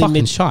 but it's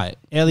fucking shite.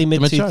 Early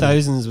mid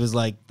 2000s was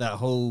like that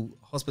whole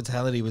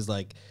hospitality was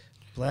like.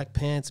 Black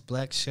pants,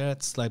 black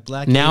shirts, like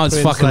black. Now aprons,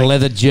 it's fucking like,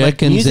 leather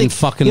jerkins and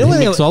fucking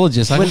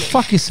mixologists. Like,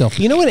 fuck yourself.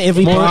 You know when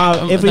every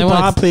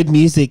bar played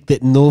music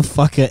that no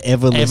fucker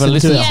ever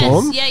listened to at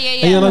home? Yeah.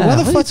 And you're like, why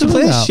the fuck do you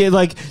play this shit?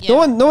 Like, no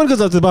one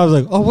goes up to the bar and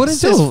is like, oh, what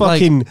is this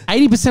fucking...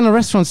 80% of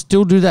restaurants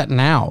still do that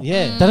now.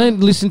 Yeah. They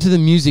don't listen to the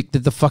music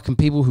that the fucking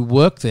people who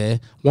work there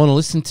want to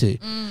listen to.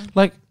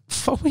 Like,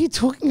 fuck, what are you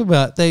talking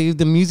about? The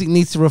music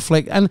needs to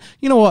reflect... And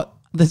you know what?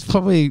 There's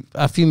probably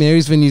a few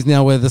Mary's venues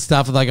now where the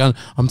staff are like,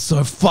 I'm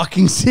so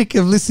fucking sick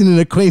of listening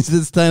to Queens of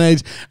the Stone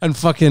Age and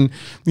fucking,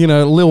 you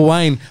know, Lil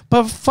Wayne.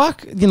 But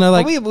fuck, you know,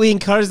 like... we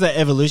encourage that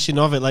evolution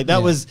of it. Like,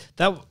 that was...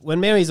 that when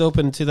Mary's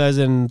opened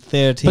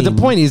 2013... But the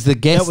point is the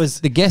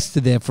guests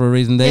are there for a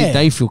reason.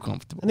 They feel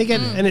comfortable. And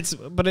again,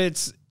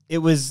 it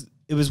was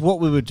what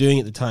we were doing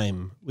at the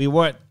time. We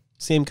weren't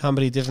same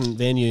company, different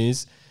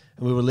venues,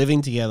 and we were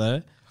living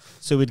together.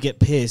 So we'd get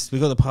pissed. We'd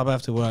go to the pub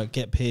after work,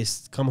 get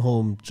pissed, come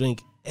home,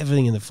 drink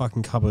everything in the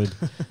fucking cupboard.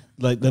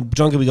 Like, the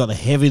drunker we got, the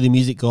heavier the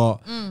music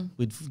got.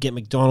 We'd get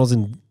McDonald's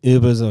and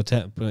Ubers, or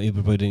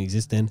Uber probably didn't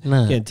exist then.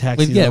 No. Get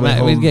taxis. We'd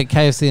get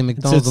KFC and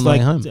McDonald's on the way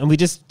home. And we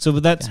just, so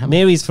that's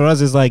Mary's for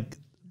us is like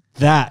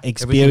that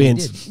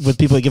experience with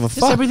people that give a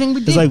fuck. Everything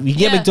we did. It's like we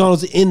get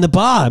McDonald's in the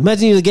bar.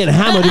 Imagine you getting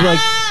hammered. You'd be like,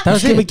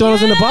 let's get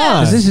McDonald's in the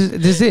bar. This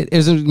is it. It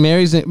was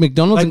Mary's at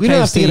McDonald's like, and we don't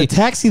have to get a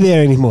taxi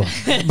there anymore.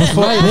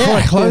 Before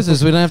it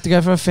closes, we don't have to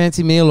go for a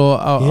fancy meal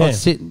or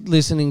sit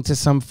listening to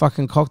some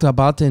fucking cocktail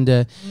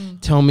bartender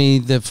tell me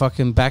the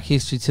fucking back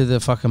history to the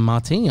fucking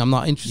martini. I'm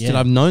not interested.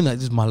 I've known that.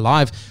 This is my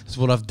life. This is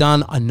what I've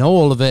done. I know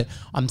all of it.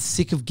 I'm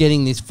sick of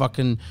getting this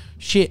fucking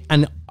shit.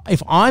 And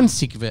if I'm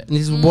sick of it and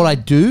this is what I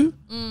do,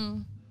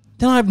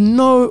 then I have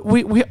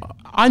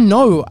I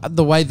know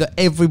the way that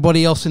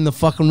everybody else in the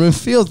fucking room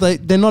feels.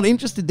 They're not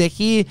interested. They're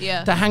here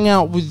to hang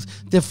out with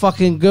their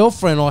fucking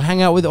girlfriend or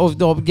hang out with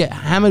or get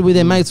hammered with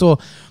their mates or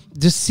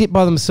just sit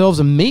by themselves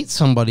and meet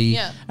somebody.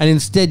 Yeah. And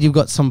instead you've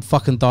got some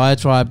fucking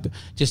diatribe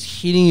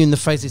just hitting you in the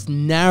face. This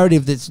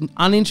narrative that's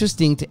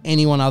uninteresting to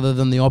anyone other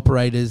than the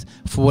operators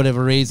for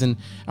whatever reason.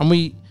 And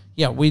we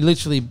we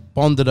literally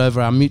bonded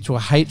over our mutual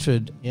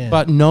hatred, Yeah.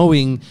 but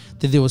knowing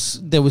that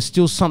there was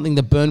still something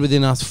that burned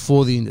within us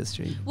for the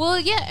industry. Well,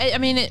 yeah. I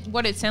mean,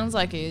 what it sounds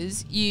like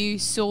is you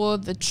saw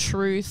the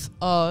truth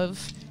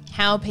of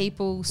how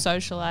people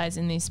socialize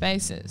in these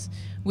spaces,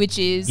 which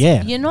is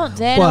you're not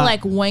there to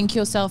like wank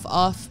yourself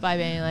off by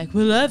being like,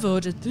 well, I've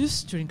ordered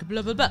this drink,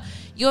 blah, blah, blah.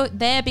 You're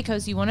there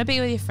because you want to be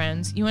with your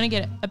friends, you want to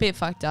get a bit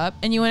fucked up,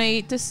 and you want to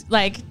eat this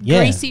like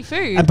greasy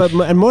food.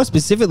 And more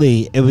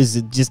specifically, it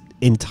was just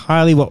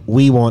entirely what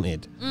we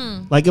wanted.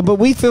 Like, but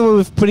we feel we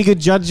were pretty good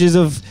judges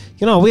of,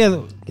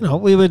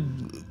 we were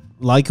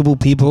likable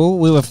people.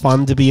 We were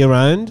fun to be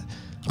around.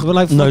 We were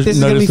like, fuck, this is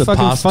going to be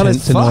fucking fun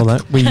as fuck. All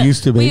that. We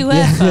used to be. We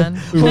were fun.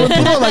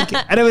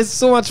 And it was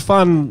so much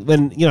fun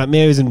when, at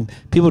Mary's and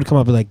people would come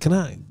up and be like, can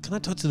I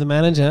talk to the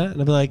manager? And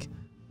I'd be like,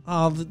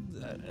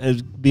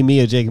 it'd be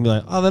me or Jake and be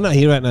like, oh, they're not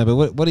here right now, but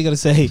what do you got to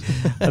say?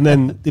 And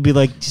then they'd be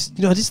like,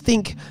 I just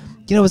think,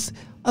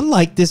 I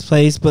like this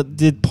place, but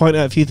did point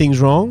out a few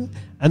things wrong.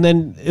 And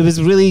then it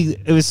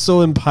was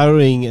so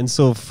empowering and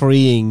so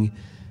freeing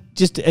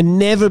just to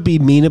never be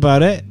mean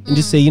about it and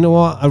just say, you know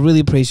what, I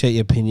really appreciate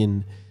your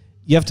opinion.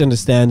 You have to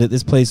understand that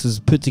this place was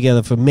put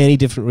together for many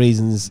different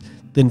reasons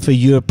than for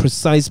your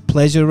precise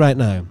pleasure right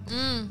now.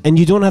 And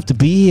you don't have to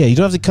be here. You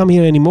don't have to come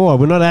here anymore.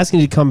 We're not asking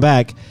you to come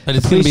back. But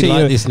it's going to be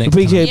like this next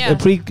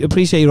time.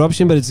 Appreciate your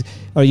option,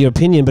 or your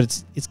opinion, but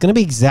it's going to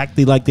be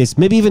exactly like this.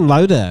 Maybe even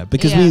louder,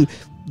 because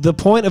the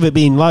point of it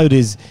being loud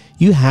is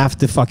you have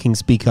to fucking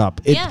speak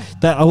up.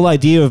 That whole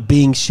idea of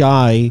being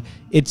shy,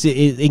 it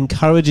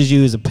encourages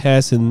you as a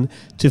person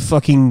to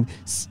fucking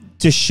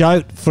to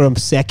shout for a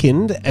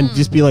second and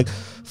just be like,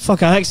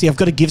 fuck, I've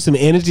got to give some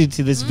energy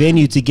to this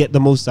venue to get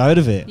the most out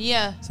of it.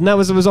 Yeah. And that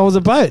was what it was always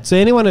about. So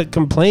anyone that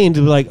complained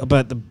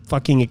about the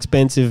fucking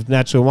expensive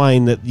natural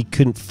wine that you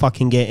couldn't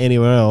fucking get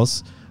anywhere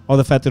else, or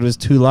the fact that it was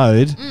too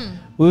loud,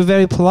 we were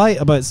very polite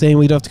about saying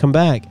we'd have to come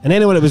back. And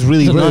anyone that was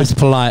really rude, nice,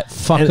 polite,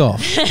 fuck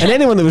off. And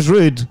anyone that was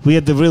rude, we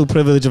had the real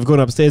privilege of going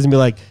upstairs and be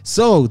like,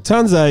 so,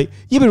 turns out,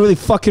 you've been really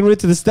fucking rude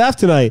to the staff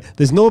tonight.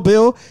 There's no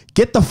bill.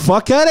 Get the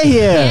fuck out of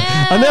here.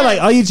 Yeah. And they're like,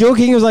 are you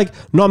joking? I was like,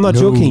 no, I'm not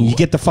joking. You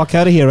get the fuck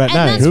out of here right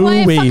now. And that's why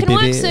it fucking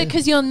works,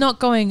 because you're not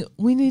going,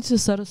 we need to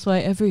satisfy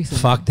everything.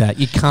 Fuck that.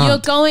 You can't. You're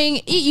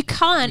going, you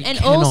can't. And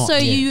also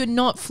you're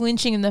not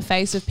flinching in the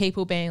face of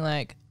people being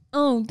like,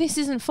 oh, this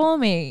isn't for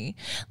me.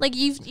 Like,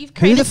 you've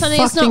created something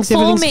that's not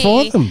for me.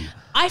 For them?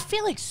 I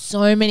feel like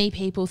so many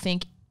people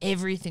think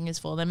everything is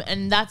for them,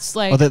 and that's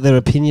like, or that their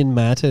opinion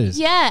matters.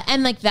 Yeah,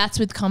 and like that's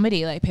with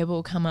comedy. Like, people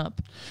will come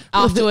up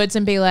afterwards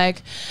and be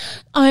like,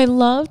 I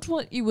loved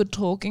what you were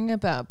talking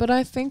about, but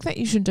I think that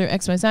you should do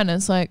X, Y, Z. And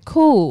it's like,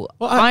 cool.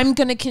 Well, I'm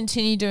going to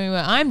continue doing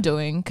what I'm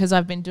doing because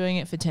I've been doing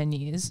it for 10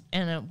 years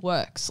and it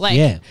works.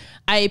 Like,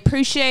 I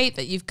appreciate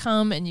that you've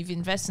come and you've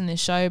invested in this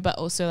show, but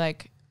also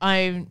like,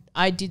 I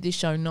did this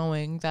show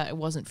knowing that it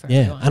wasn't for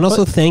everyone. And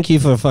also thank you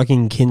for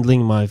fucking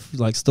kindling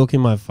stoking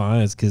my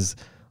fires, because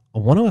I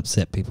want to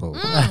upset people.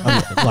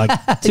 Like,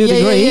 to a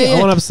degree, I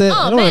want to upset.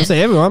 I don't want to upset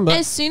everyone. But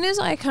as soon as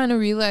I kind of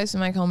realized in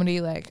my comedy,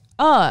 like,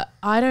 I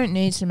don't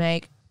need to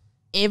make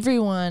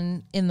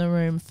everyone in the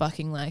room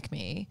fucking like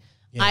me.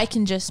 Yeah. I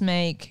can just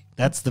make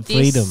that's the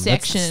freedom.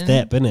 Section. That's the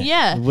step, isn't it?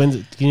 Yeah.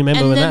 Can you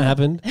remember when that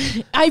happened?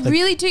 I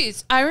really do.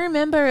 I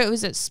remember it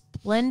was at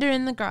Splendor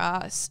in the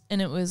Grass,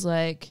 and it was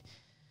like,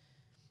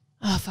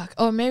 oh, fuck.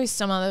 Or maybe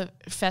some other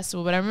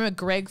festival. But I remember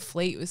Greg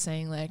Fleet was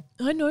saying, like,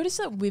 I noticed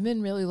that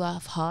women really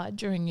laugh hard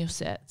during your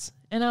sets.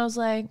 And I was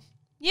like,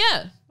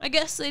 yeah, I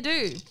guess they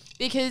do.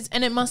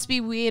 And it must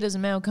be weird as a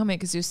male comic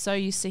because you're so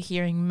used to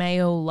hearing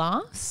male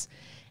laughs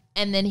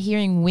and then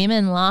hearing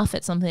women laugh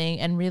at something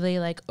and really,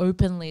 like,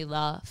 openly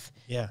laugh.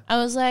 Yeah. I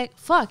was like,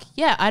 fuck,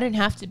 yeah, I don't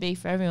have to be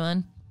for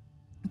everyone.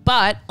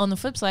 But on the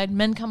flip side,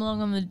 men come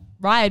along on the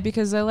ride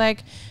because they're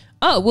like,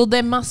 oh, well,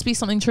 there must be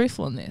something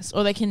truthful in this,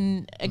 or they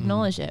can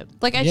acknowledge it.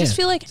 Like, I just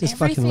feel like just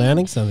fucking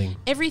learning something.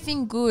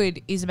 Everything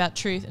good is about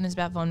truth and it's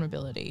about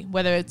vulnerability,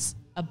 whether it's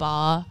a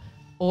bar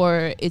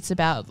or it's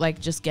about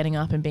like just getting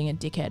up and being a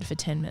dickhead for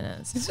 10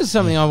 minutes. This is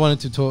something I wanted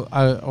to talk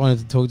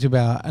to you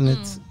about, and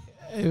it's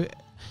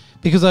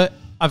because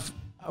I've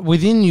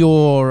within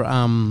your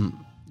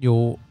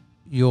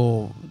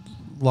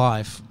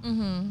life,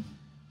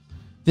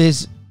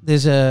 there's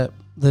a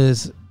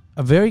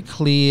very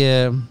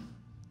clear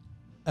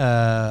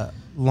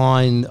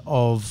line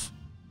of,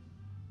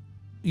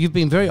 you've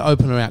been very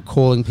open about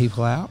calling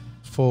people out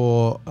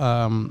for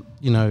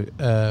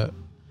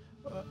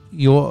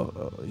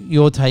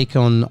your take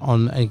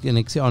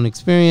on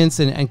experience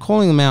and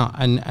calling them out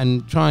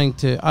and trying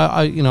to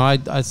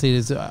I see it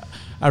as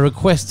a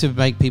request to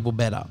make people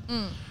better.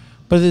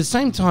 But at the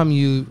same time,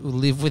 you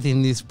live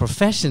within this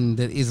profession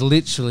that is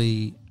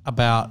literally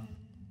about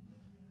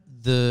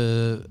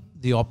the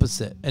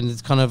opposite, and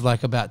it's kind of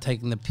like about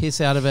taking the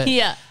piss out of it,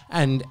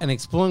 and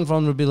exploring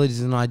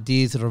vulnerabilities and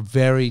ideas that are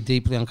very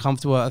deeply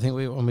uncomfortable. I think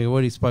we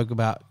already spoke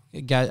about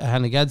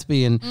Hannah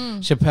Gadsby and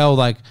Chappelle,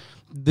 like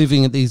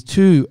living at these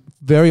two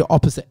very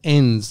opposite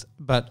ends,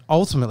 but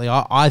ultimately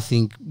I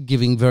think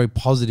giving very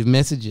positive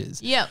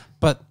messages. Yeah.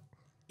 But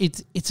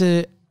it's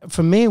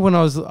for me, when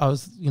I was,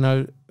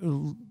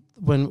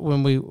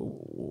 when we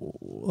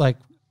like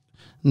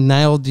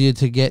nailed you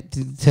to get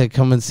to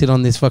come and sit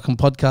on this fucking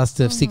podcast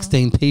of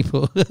 16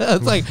 people.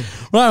 It's like,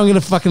 right, I'm going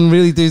to fucking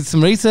really do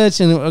some research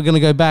and we're going to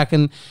go back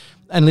and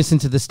listen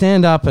to the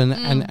stand up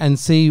and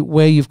see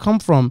where you've come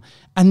from.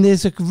 And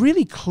there's a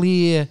really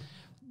clear,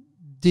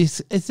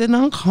 it's an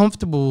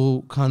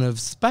uncomfortable kind of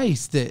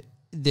space that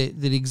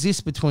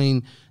exists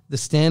between the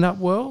stand up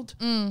world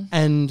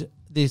and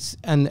this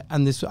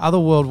this other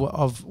world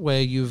of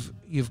where you've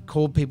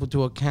called people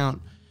to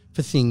account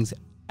for things.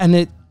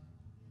 And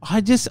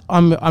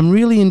I'm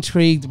really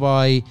intrigued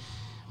by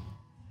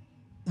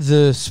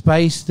the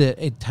space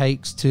that it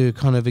takes to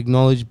kind of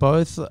acknowledge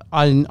both.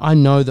 I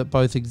know that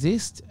both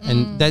exist,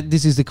 and that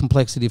this is the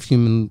complexity of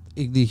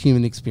the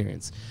human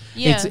experience.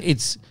 Yeah.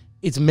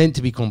 It's meant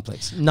to be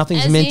complex.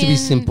 Nothing's As meant to be in,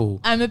 simple.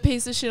 I'm a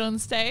piece of shit on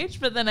stage,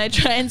 but then I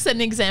try and set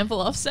an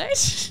example off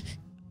stage.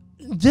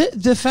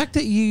 The fact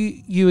that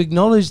you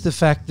acknowledge the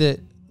fact that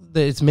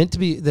it's meant to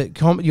be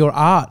that your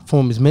art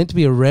form is meant to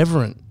be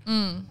irreverent,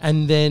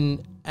 and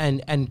then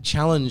and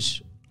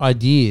challenge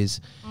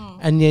ideas,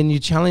 and then you're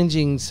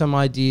challenging some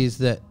ideas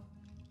that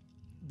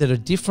are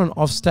different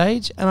off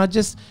stage, and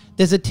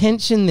there's a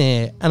tension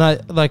there, and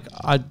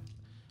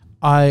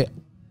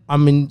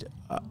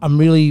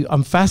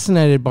I'm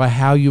fascinated by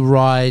how you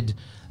ride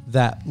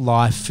that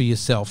life for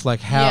yourself,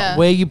 like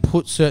where you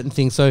put certain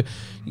things. So,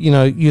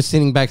 you're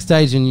sitting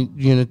backstage and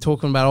you're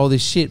talking about all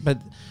this shit,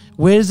 but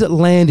where does it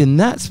land in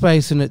that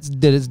space? And it's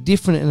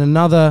different in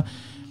another.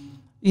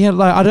 Yeah,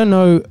 like I don't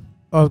know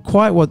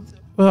quite what.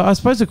 Well, I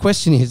suppose the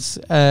question is,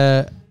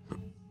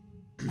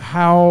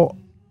 how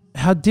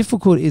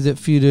difficult is it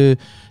for you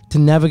to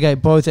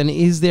navigate both, and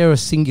is there a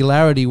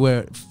singularity where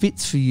it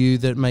fits for you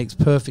that makes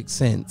perfect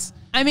sense?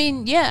 I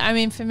mean,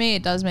 for me,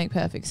 it does make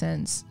perfect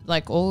sense,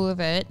 like all of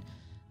it,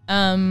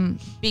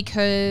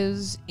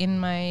 because in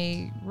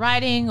my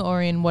writing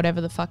or in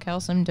whatever the fuck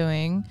else I'm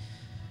doing,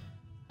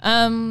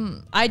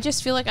 I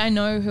just feel like I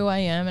know who I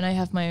am and I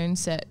have my own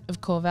set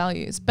of core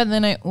values. But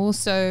then I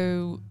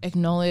also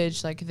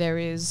acknowledge like there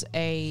is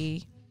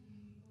a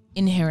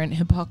inherent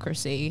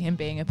hypocrisy in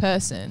being a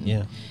person.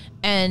 Yeah.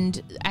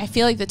 And I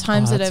feel like the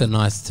times that's a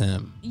nice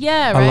term.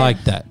 Yeah, right. I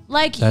like that.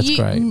 Like that's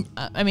great.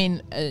 I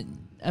mean,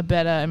 a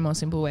better and more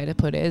simple way to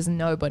put it is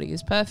nobody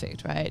is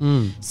perfect, right?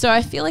 So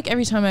I feel like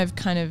every time I've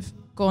kind of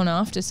gone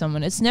after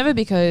someone, it's never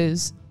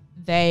because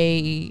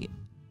they,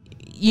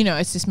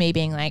 it's just me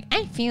being like,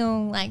 I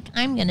feel like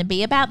I'm going to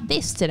be about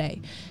this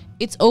today.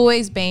 It's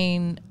always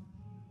been,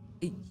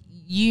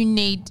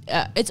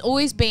 it's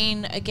always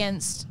been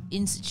against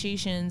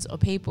institutions or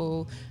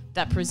people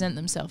that present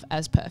themselves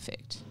as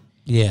perfect.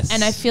 Yes.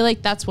 And I feel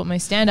like that's what my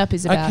stand-up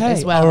is about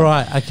as well. All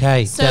right.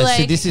 Okay. So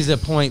this is a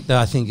point that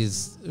I think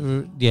is,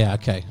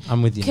 okay.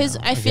 I'm with you. Because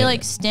I feel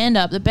like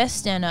stand-up, the best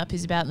stand-up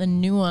is about the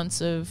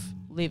nuance of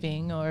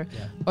living or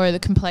the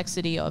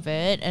complexity of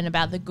it, and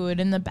about the good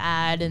and the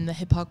bad and the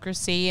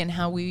hypocrisy and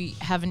how we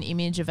have an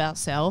image of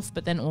ourselves,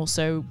 but then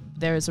also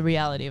there is a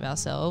reality of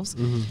ourselves.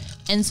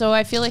 And so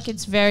I feel like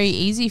it's very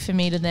easy for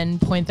me to then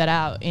point that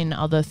out in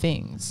other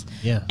things.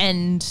 Yeah.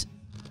 And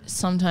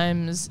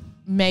sometimes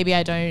maybe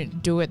I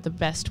don't do it the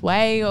best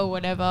way or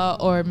whatever,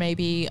 or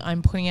maybe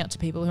I'm pointing out to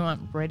people who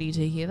aren't ready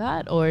to hear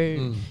that, or,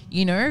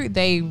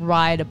 they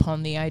ride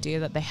upon the idea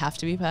that they have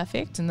to be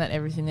perfect and that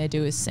everything they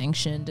do is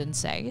sanctioned and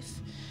safe.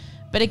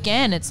 But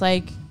again, it's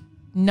like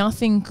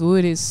nothing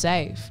good is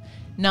safe.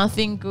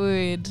 Nothing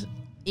good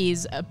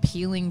is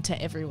appealing to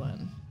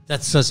everyone.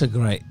 That's such a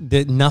great,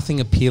 nothing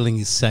appealing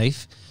is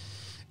safe.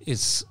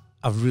 It's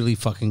a really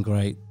fucking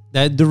great,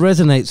 that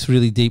resonates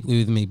really deeply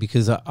with me,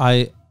 because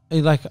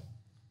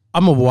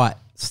I'm a white,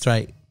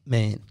 straight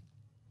man.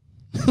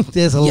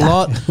 There's a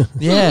lot,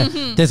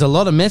 there's a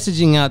lot of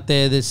messaging out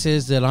there that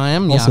says that I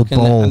am also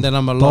yuck and that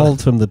I'm a lot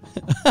bald from the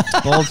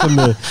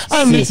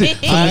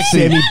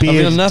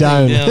semi-beard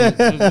down.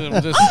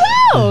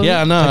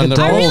 Yeah, I know. Like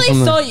I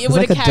really thought you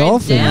would have carried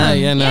dolphin.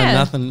 down.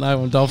 Nothing.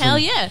 No, dolphin. Hell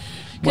yeah.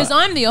 Because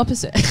I'm the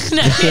opposite.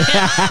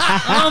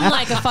 I'm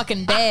like a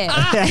fucking bear.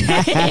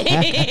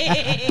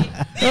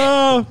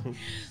 Oh,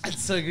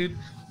 that's so good.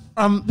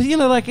 But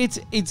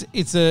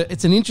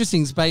it's an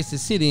interesting space to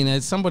sit in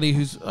as somebody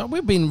who's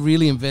we've been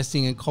really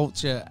investing in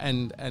culture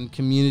and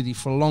community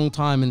for a long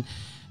time, and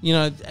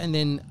and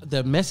then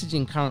the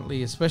messaging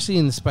currently, especially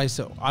in the space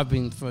that I've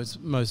been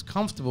most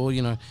comfortable,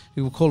 we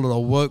will call it a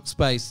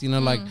workspace,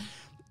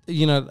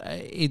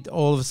 it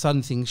all of a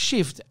sudden things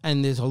shift,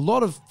 and there's a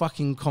lot of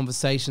fucking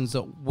conversations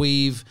that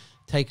we've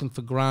taken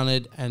for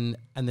granted, and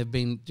they've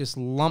been just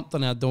lumped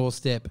on our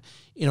doorstep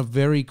in a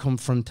very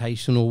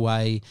confrontational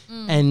way,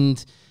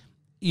 and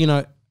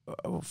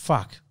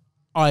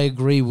I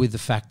agree with the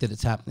fact that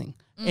it's happening.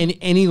 And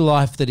any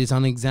life that is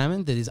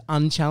unexamined, that is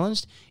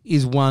unchallenged,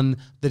 is one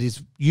that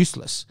is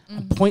useless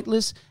and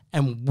pointless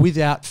and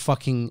without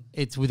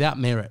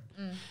merit.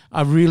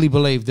 I really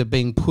believe that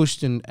being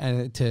pushed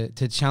and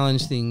to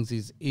challenge things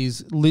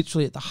is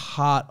literally at the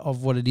heart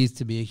of what it is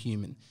to be a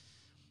human.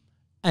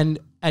 And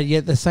yet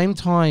at the same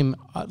time,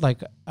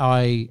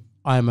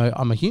 I'm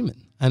a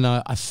human, and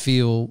I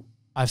feel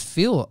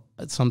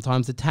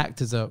sometimes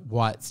attacked as a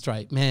white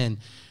straight man,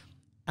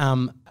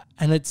 and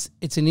it's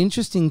an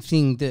interesting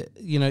thing that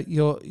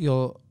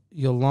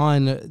your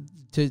line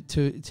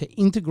to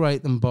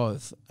integrate them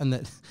both, and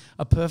that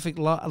a perfect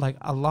like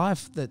a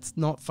life that's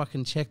not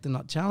fucking checked and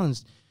not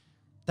challenged.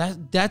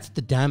 That's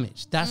the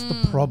damage. That's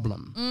the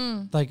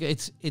problem. Like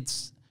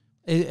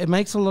it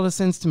makes a lot of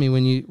sense to me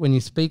when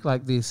you speak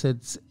like this.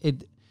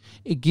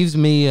 It gives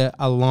me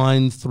a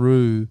line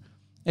through.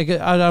 Like,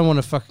 I don't want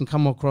to fucking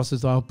come across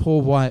as a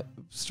poor white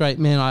straight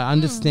man. I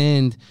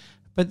understand,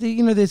 but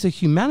there's a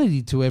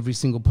humanity to every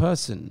single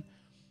person.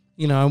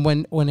 And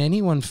when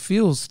anyone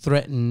feels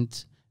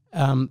threatened,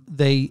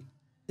 they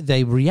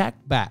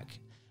react back.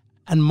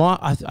 And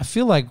I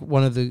feel like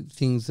one of the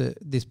things that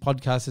this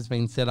podcast has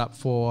been set up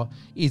for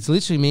is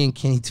literally me and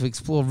Kenny to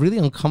explore really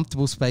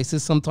uncomfortable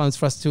spaces, sometimes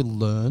for us to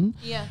learn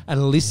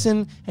and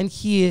listen and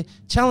hear,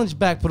 challenge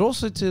back, but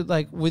also to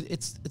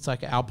it's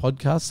like our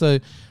podcast. So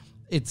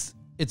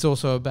it's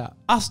also about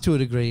us to a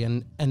degree,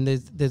 and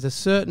there's a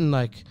certain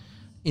like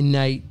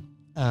innate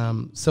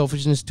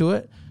selfishness to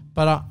it.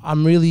 But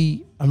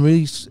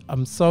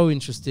I'm so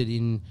interested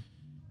in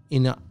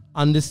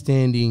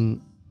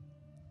understanding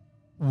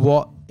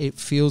what it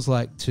feels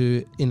like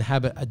to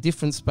inhabit a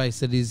different space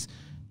that is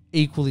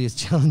equally as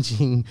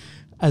challenging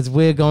as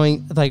we're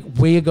going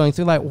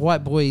through, like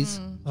white boys.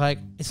 Like,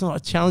 it's not a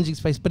challenging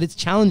space, but it's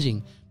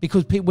challenging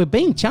because we're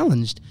being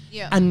challenged.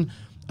 Yeah. And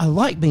I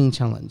like being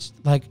challenged.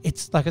 Like,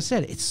 it's like I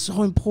said, it's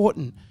so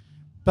important.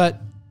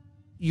 But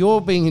you're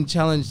being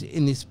challenged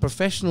in this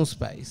professional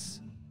space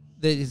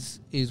that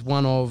is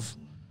one of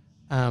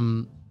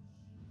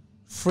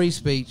free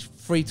speech,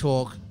 free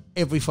talk,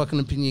 every fucking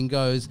opinion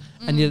goes,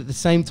 and yet at the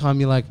same time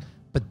you're like,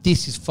 but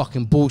this is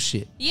fucking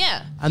bullshit.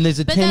 Yeah. And there's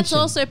a tension. But that's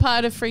also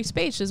part of free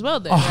speech as well,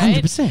 though,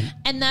 100%.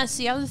 And that's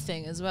the other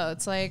thing as well.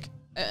 It's like,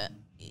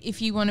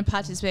 if you want to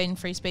participate in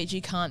free speech,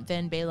 you can't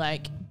then be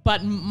like,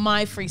 but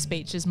my free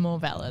speech is more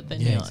valid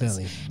than yours.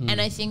 Exactly.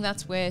 And I think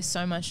that's where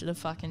so much of the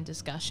fucking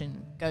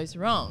discussion goes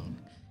wrong.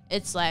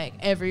 It's like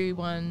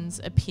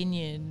everyone's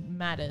opinion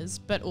matters,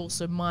 but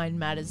also mine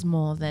matters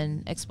more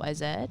than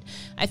XYZ.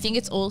 I think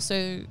it's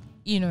also,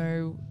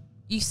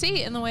 you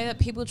see it in the way that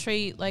people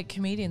treat like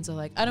comedians are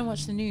like, I don't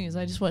watch the news,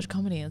 I just watch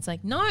comedy. And it's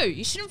like, no,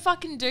 you shouldn't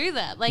fucking do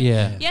that. Like,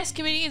 yes,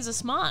 comedians are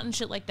smart and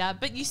shit like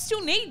that, but you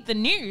still need the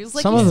news.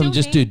 Like, some of them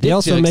just do dick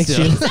jokes.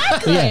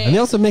 Exactly. Yeah, and they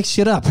also make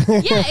shit up.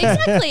 Yeah,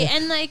 exactly.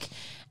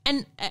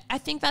 And I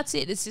think that's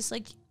it. It's just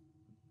like,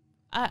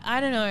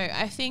 I don't know.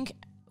 I think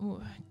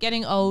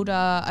getting older,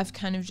 I've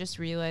kind of just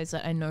realized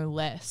that I know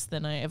less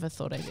than I ever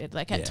thought I did.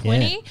 Like at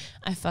 20,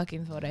 I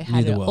fucking thought I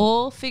had it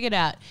all figured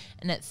out.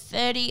 And at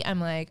 30, I'm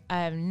like,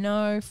 I have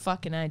no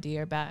fucking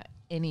idea about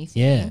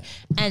anything. Yeah.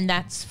 And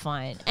that's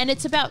fine. And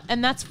it's about,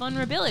 and that's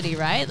vulnerability,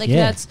 right? Like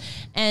that's,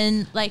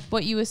 and like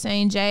what you were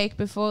saying, Jake,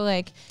 before,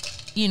 like,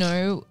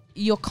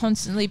 you're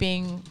constantly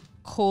being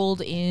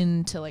called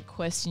in to like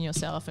question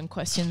yourself and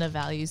question the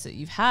values that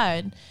you've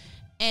had.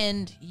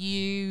 And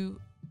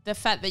the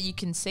fact that you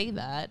can see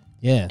that,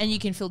 and you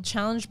can feel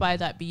challenged by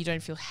that, but you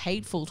don't feel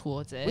hateful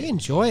towards it. We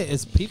enjoy it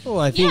as people.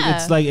 I think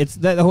it's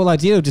the whole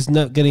idea of just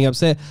not getting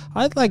upset.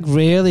 I'd like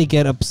rarely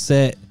get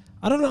upset.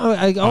 I don't know.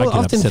 I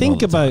often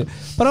think about,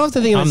 but I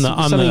often think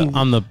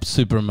I'm the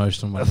super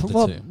emotional one of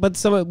the two.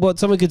 But what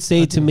someone could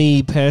say to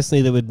me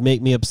personally that would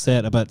make me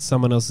upset about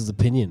someone else's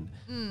opinion.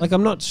 Like,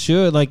 I'm not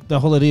sure, like, the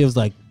whole idea was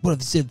like, what if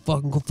they said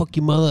fucking go fuck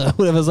your mother or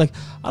whatever. It's like,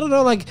 I don't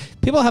know, like,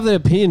 people have their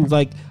opinion.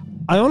 Like,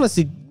 I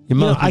honestly, your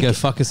mum can go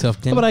fuck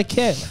herself, Ken. No, but I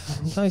can't.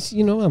 Nice,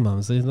 my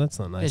mum says that's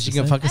not nice. Yeah, she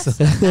can fuck herself.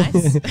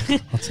 Nice.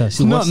 I'll tell you.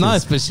 She's not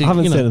nice, but she. I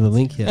haven't sent her the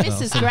link yet.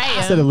 Mrs. Graham.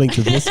 I sent a link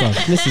to this one.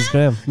 Mrs.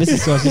 Graham.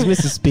 She's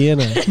Mrs. Spear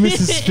now.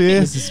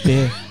 Mrs.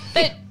 Spear.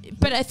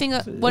 But I think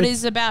what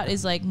it's about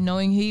is like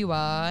knowing who you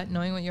are,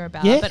 knowing what you're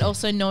about, but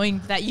also knowing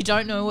that you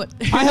don't know who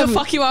the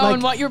fuck you are, like,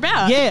 and what you're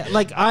about. Yeah,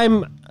 like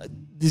I'm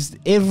just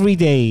every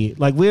day.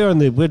 Like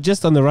we're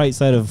just on the right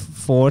side of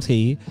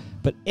 40,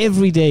 but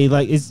every day,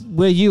 like, is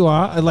where you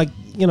are. And like,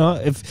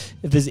 if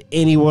there's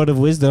any word of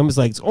wisdom, it's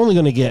like it's only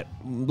going to get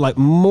like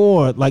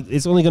more. Like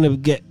it's only going to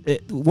get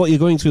what you're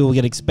going through will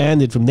get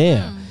expanded from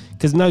there.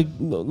 Because now,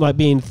 like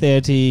being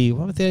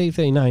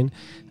 39,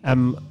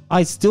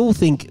 I still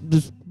think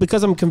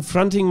because I'm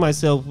confronting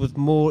myself with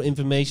more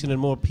information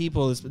and more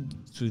people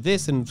through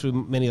this and through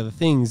many other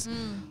things,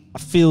 I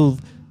feel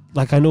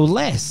like I know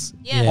less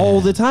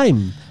all the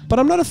time. But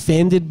I'm not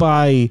offended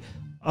by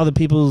other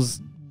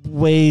people's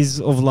ways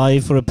of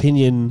life or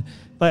opinion.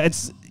 Like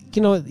it's,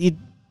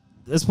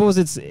 I suppose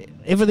it's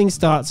everything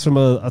starts from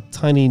a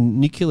tiny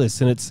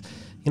nucleus, and it's,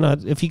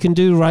 if you can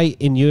do right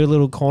in your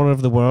little corner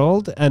of the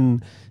world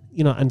and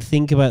and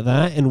think about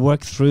that and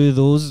work through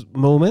those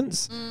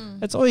moments.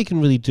 That's all you can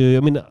really do. I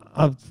mean,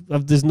 I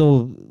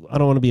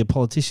don't want to be a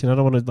politician. I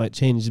don't want to like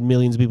change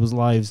millions of people's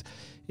lives.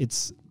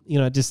 It's,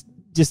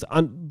 just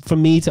for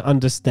me to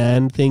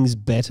understand things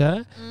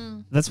better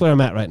that's where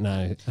I'm at right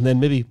now. And then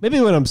maybe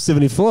when I'm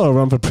 74, I'll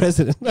run for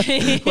president.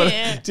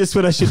 Just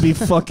when I should be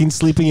fucking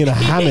sleeping in a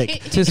hammock.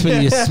 Just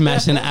when you're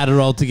smashing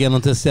Adderall to get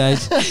onto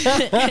stage.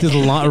 Just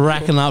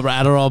racking up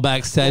Adderall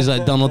backstage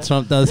like Donald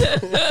Trump does.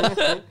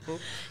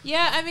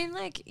 Yeah, I mean,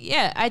 like,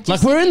 yeah, I just...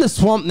 Like, we're in the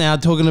swamp now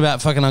talking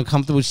about fucking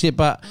uncomfortable shit,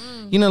 but,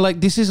 you know,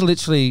 like, this is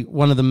literally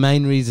one of the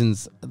main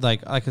reasons,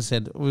 like I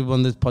said, we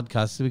want this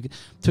podcast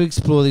to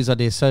explore these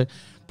ideas. So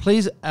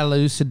please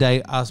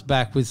elucidate us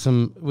back with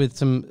some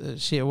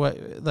shit,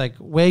 like,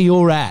 where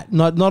you're at.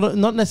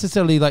 Not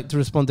necessarily, like, to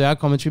respond to our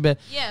commentary, but,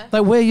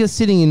 like, where you're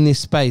sitting in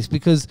this space,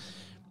 because...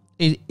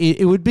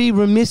 It would be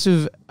remiss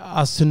of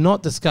us to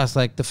not discuss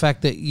like the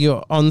fact that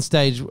you're on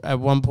stage at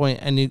one point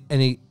and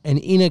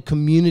in a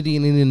community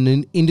and in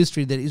an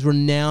industry that is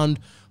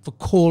renowned for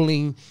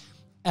calling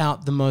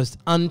out the most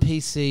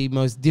un-PC,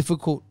 most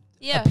difficult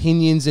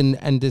opinions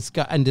and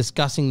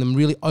discussing them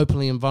really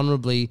openly and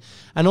vulnerably,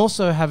 and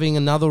also having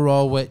another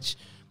role which,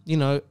 you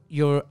know,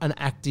 you're an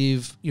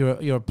active,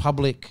 you're a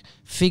public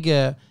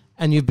figure.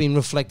 And you've been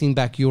reflecting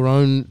back your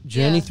own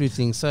journey through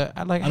things. So,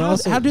 like,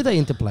 how do they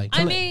interplay?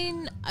 I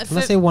mean... Can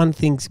I say one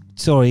thing?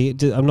 Sorry,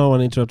 I'm not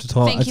want to interrupt at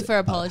all. Thank you for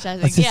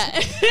apologizing.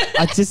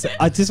 I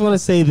just want to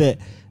say that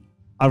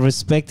I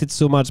respect it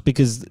so much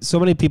because so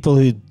many people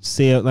who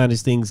say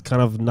outlandish things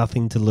kind of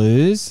nothing to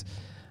lose.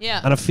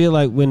 Yeah. And I feel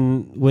like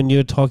when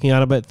you're talking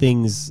out about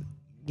things,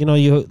 you know,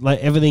 you like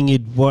everything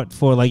you'd worked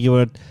for, like you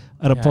were...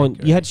 At a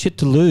point, you had shit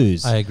to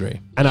lose. I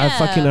agree. And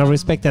I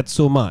respect that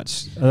so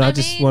much. And I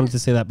just wanted to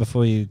say that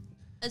before you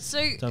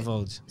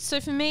divulge. So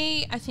for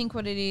me, I think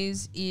what it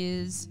is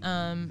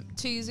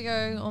 2 years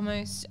ago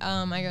almost,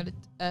 I got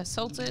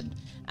assaulted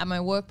at my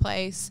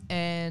workplace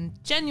and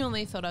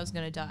genuinely thought I was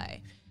going to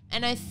die.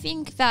 And I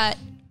think that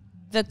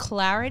the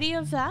clarity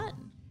of that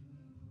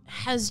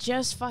has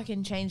just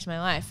fucking changed my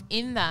life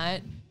in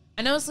that,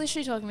 and I was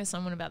literally talking to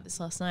someone about this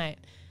last night.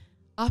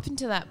 Up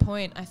until that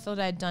point, I thought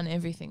I'd done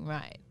everything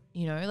right.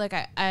 You know, like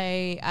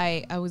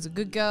I was a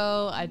good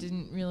girl. I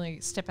didn't really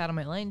step out of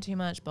my lane too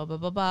much, blah, blah,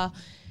 blah, blah.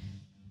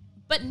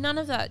 But none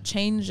of that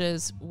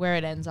changes where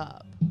it ends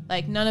up.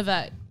 Like none of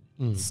that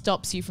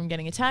stops you from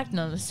getting attacked.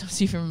 None of it stops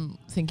you from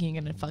thinking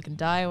you're going to fucking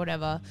die or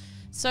whatever.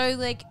 So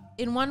like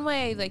in one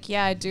way, like,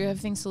 yeah, I do have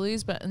things to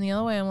lose. But in the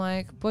other way, I'm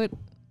like, but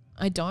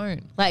I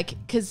don't. Like,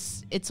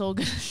 because it's all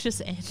going to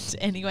just end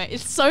anyway.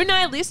 It's so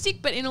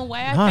nihilistic, but in a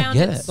way I found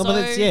it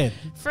so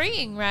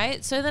freeing,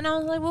 right? So then I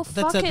was like, well,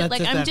 fuck it.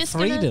 Like, I'm just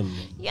freedom.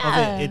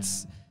 Yeah.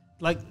 It's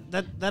like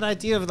that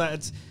idea of that.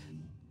 It's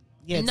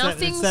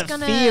nothing's it's that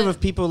gonna fear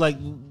of people like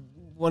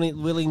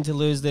willing to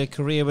lose their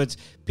career, but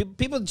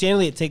people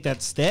generally take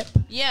that step.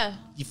 Yeah.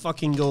 You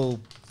fucking go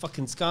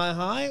fucking sky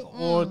high,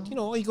 or you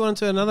know, you go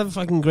into another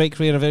fucking great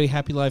career and a very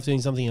happy life doing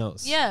something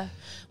else. Yeah.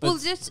 Well,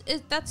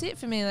 that's it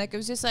for me. Like, it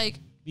was just like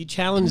you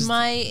challenged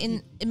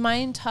in my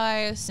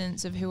entire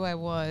sense of who I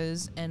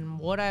was and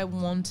what I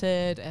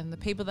wanted and the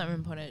people that were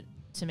important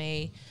to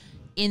me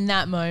in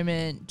that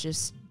moment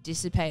just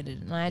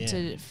dissipated, and I had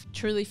to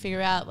truly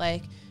figure out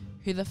like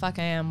who the fuck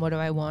I am, what do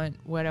I want,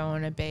 where do I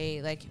want to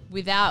be, like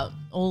without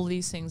all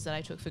these things that I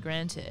took for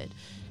granted.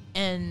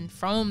 And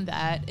from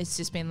that, it's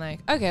just been like,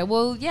 okay,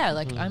 well, yeah,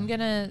 like I'm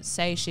gonna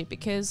say shit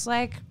because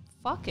like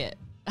fuck it,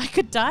 I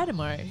could die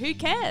tomorrow. Who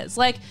cares?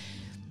 Like,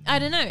 I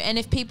don't know. And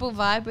if people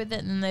vibe with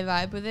it, then they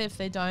vibe with it. If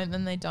they don't,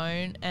 then they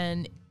don't.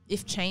 And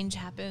if change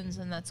happens,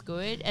 then that's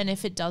good. And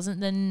if it doesn't,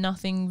 then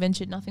nothing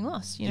ventured, nothing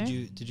lost. You know?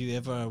 Did you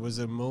ever? Was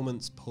there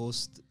moments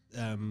post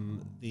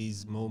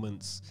these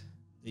moments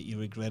that you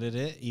regretted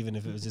it, even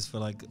if it was just for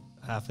like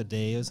half a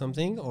day or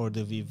something, or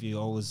have you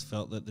always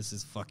felt that this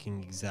is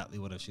fucking exactly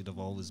what I should have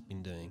always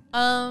been doing?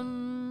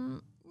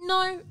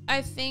 No,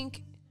 I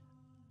think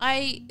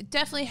I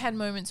definitely had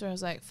moments where I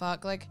was like,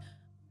 fuck, like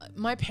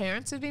my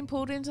parents have been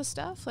pulled into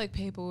stuff. Like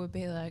people would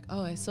be like,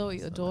 oh, I saw what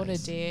your daughter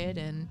did,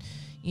 and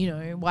you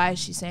know, why is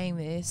she saying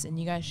this? And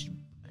you guys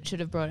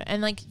should have brought it.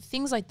 And like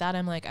things like that,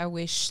 I'm like, I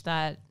wish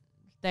that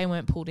they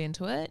weren't pulled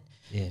into it.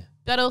 Yeah.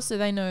 But also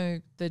they know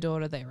the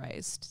daughter they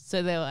raised.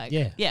 So they're like,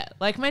 yeah.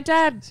 Like my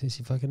dad. So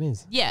she fucking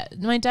is. Yeah.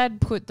 My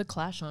dad put the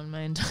Clash on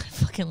my entire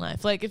fucking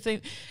life. Like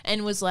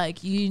and was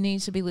like, you need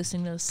to be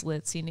listening to the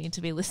Slits. You need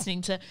to be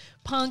listening to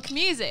punk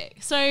music.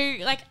 So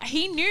like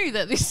he knew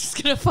that this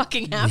was going to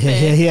fucking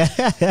happen. Yeah.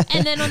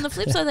 And then on the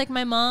flip side, like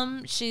my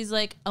mom, she's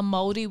like a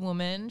moldy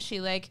woman. She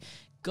like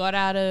got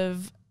out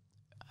of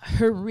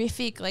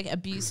horrific like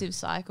abusive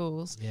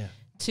cycles. Yeah.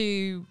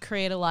 To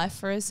create a life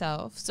for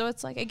herself. So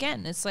it's like,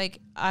 again, it's like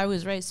I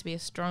was raised to be a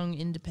strong,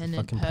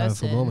 independent fucking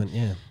person powerful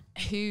woman,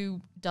 who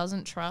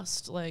doesn't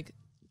trust like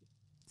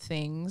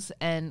things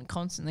and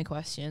constantly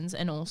questions,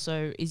 and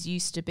also is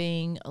used to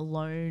being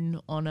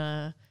alone on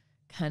a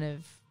kind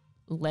of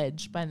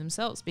ledge by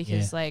themselves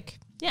because like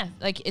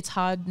it's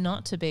hard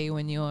not to be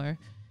when you're,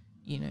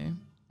 you know,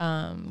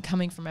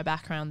 coming from a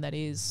background that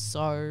is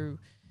so,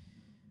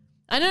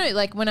 I don't know,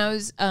 like when I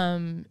was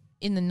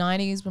in the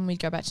 90s when we'd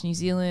go back to New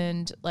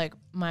Zealand, like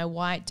my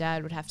white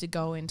dad would have to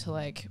go into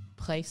like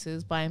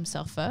places by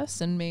himself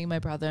first, and me, my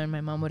brother and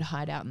my mum would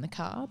hide out in the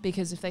car,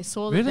 because if they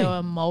saw that there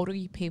were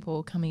multiple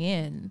people coming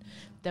in,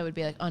 they would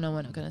be like, oh no,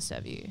 we're not going to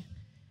serve you.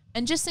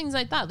 And just things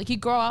like that. Like you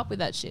grow up with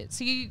that shit.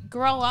 So you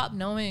grow up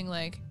knowing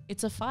like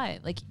it's a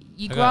fight. Like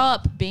you grow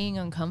up being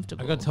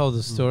uncomfortable. I got told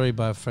a story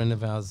by a friend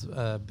of ours,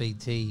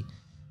 BT,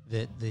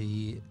 that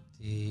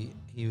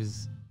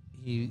he's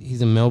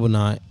a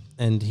Melbourneite,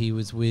 and he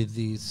was with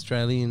the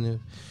Australian.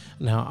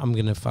 Now I'm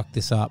gonna fuck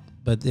this up,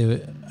 but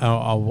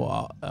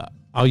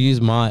I'll use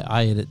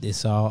I edit this.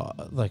 So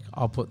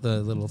I'll put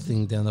the little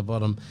thing down the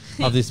bottom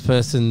of this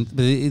person.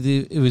 But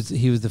he was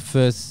the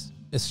first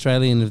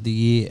Australian of the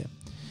year,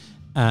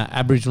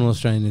 Aboriginal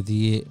Australian of the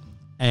year,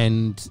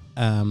 and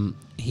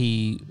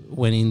he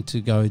went in to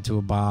go to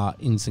a bar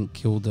in St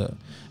Kilda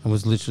and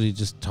was literally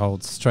just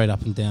told straight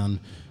up and down,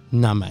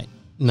 "Nah, mate,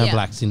 no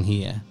blacks in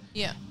here."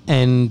 Yeah,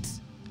 and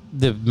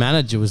the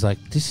manager was like,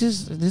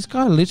 this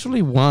guy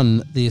literally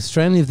won the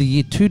Australian of the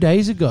Year 2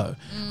 days ago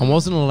and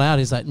wasn't allowed.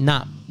 He's like,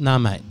 nah,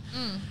 mate.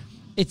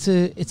 It's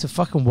a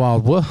fucking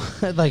wild world.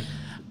 But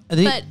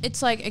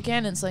it's like,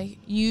 again, it's like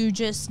you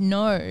just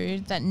know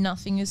that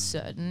nothing is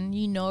certain.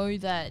 You know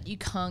that you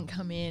can't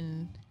come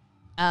in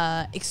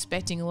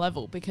expecting a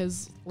level,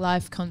 because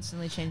life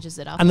constantly changes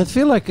it up. And I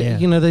feel like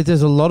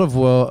there's a lot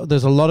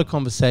of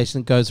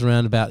conversation that goes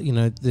around about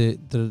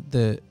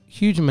the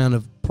huge amount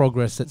of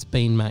progress that's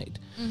been made.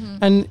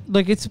 And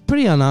like it's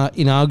pretty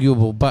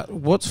inarguable, but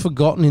what's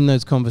forgotten in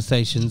those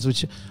conversations,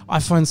 which I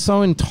find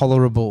so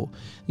intolerable,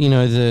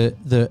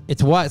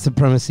 it's white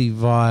supremacy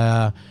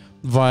via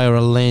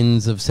a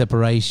lens of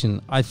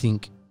separation. I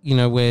think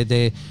where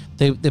they're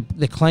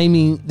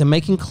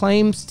making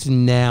claims to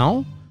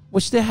now,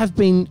 which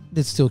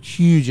there's still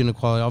huge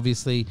inequality,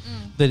 obviously,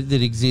 that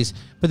exists,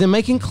 but they're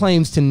making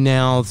claims to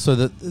now, so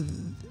that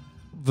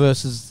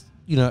versus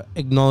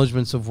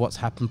acknowledgements of what's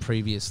happened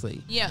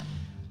previously. Yeah.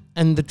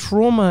 And the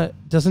trauma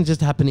doesn't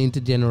just happen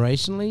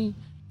intergenerationally.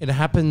 It's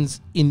happened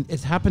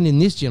in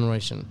this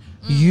generation.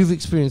 You've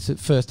experienced it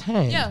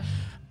firsthand. Yeah.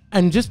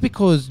 And just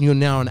because you're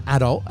now an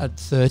adult at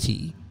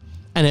 30,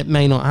 and it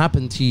may not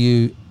happen to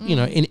you,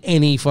 in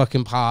any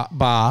fucking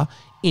bar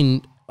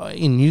in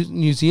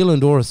New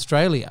Zealand or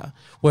Australia,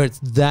 where it's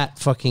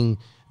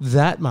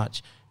that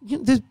much.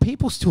 There's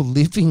people still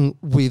living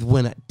with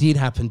when it did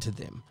happen to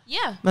them.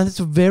 Yeah. And it's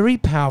a very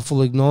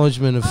powerful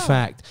acknowledgement of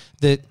fact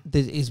that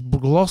is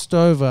glossed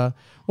over.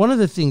 One of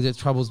the things that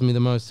troubles me the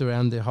most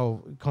around the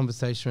whole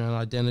conversation around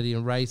identity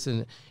and race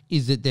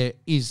is that there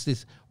is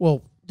this,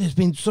 there's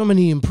been so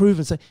many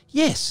improvements.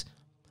 Yes,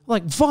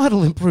 like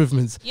vital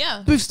improvements.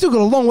 Yeah. But we've still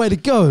got a long way to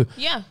go.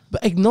 Yeah.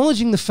 But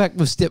acknowledging the fact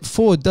we've stepped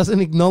forward doesn't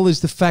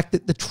acknowledge the fact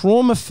that the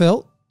trauma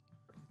felt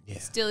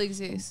still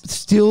exists.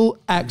 Still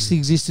actually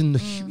exists in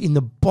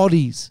the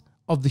bodies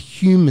of the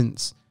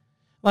humans.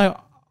 Like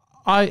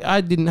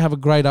I didn't have a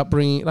great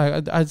upbringing.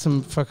 Like I had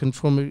some fucking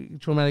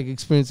traumatic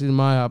experiences in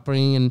my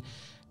upbringing, and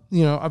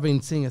I've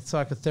been seeing a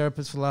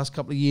psychotherapist for the last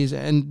couple of years,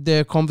 and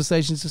their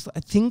conversations just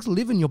like things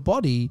live in your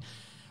body,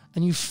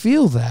 and you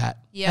feel that.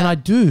 Yeah. And I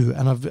do,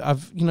 and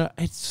I've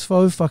it's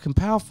so fucking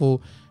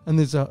powerful, and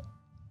it's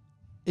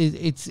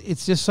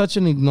just such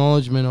an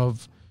acknowledgement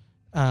of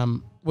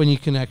when you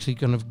can actually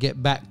kind of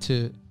get back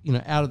to,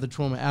 out of the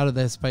trauma, out of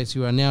that space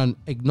you are now, and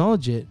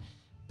acknowledge it.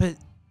 But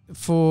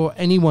for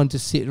anyone to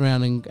sit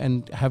around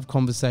and have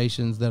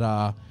conversations that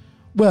are,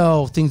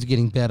 things are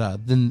getting better,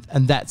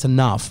 and that's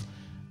enough.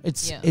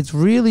 It's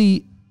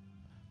really,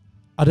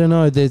 I don't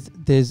know,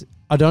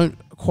 I don't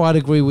quite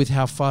agree with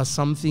how far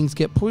some things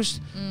get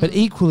pushed, but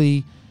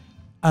equally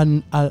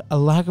a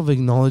lack of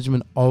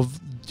acknowledgement of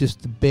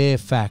just the bare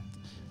fact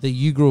that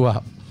you grew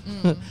up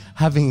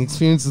having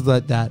experiences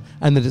like that,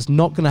 and that it's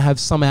not going to have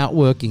some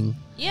outworking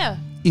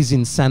is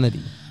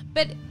insanity.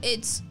 But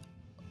it's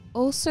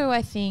also,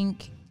 I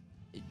think,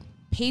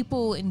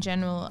 people in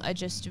general are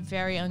just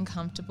very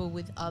uncomfortable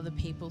with other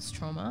people's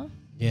trauma.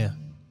 Yeah.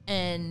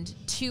 And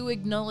to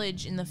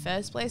acknowledge in the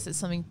first place that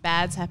something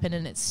bad's happened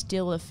and it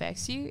still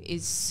affects you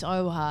is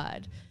so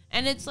hard.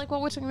 And it's like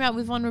what we're talking about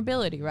with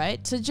vulnerability,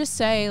 right? To just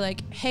say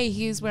like, hey,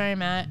 here's where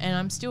I'm at and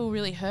I'm still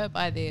really hurt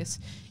by this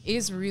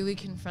is really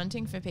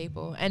confronting for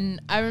people.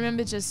 And I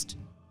remember just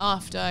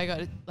after I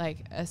got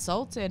like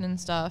assaulted and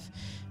stuff,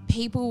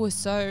 people were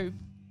so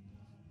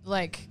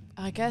like,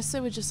 I guess they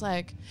were just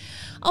like,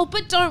 oh,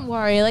 but don't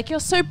worry, like you're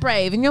so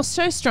brave and you're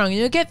so strong and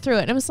you'll get through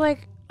it. And I was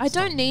like, I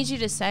don't need you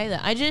to say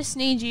that. I just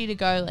need you to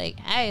go like,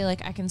 hey,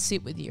 like I can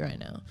sit with you right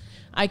now.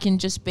 I can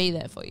just be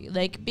there for you.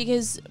 Like,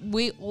 because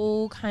we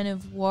all kind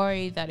of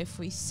worry that if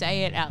we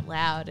say it out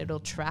loud,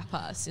 it'll trap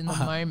us in the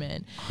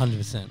moment.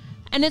 100%.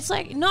 And it's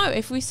like, no,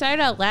 if we say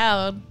it out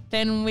loud,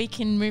 then we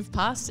can move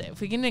past it.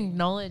 If we can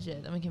acknowledge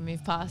it, then we can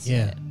move past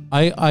it.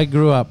 I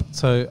grew up,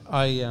 so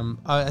I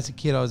as a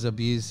kid I was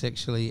abused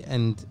sexually,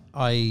 and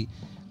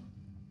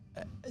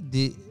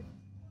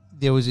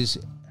there was this,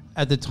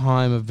 at the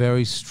time, a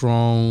very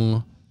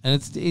strong, and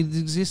it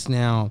exists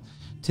now,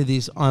 to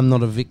this I'm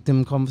not a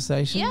victim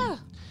conversation. Yeah.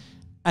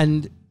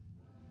 And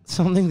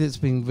something that's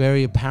been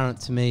very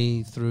apparent to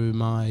me through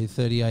my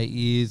 38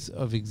 years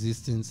of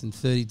existence and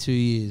 32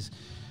 years,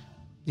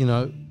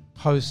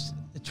 post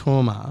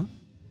trauma,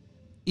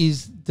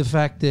 is the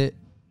fact that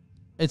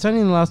it's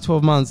only in the last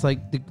 12 months, like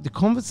the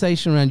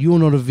conversation around you're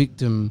not a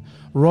victim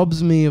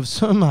robs me of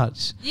so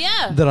much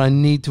that I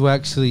need to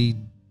actually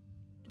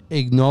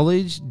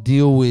acknowledge,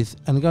 deal with,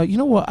 and go, you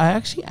know what, I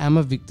actually am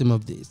a victim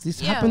of this. This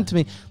happened to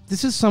me.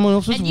 This is someone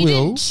else's and will. you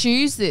didn't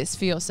choose this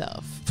for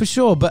yourself. For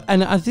sure.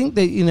 And I think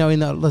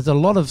that, there's a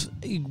lot of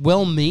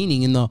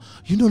well-meaning in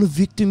you're not a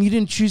victim, you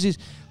didn't choose this.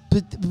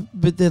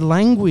 But the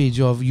language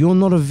of you're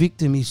not a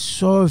victim is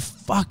so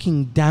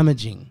fucking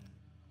damaging.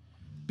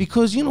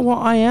 Because you know what,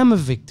 I am a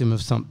victim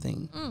of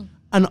something.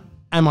 And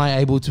am I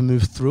able to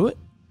move through it?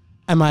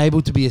 Am I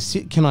able to be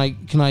can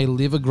I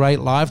live a great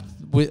life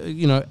with,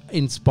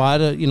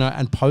 inspired,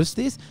 and post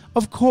this?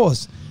 Of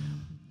course.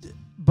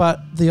 But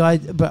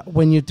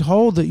when you're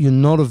told that you're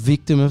not a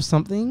victim of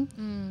something,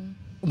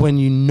 when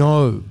you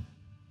know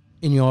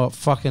in your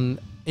fucking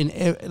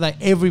like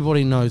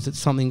everybody knows that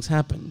something's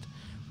happened,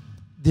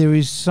 there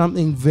is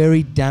something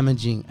very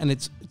damaging, and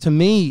it's, to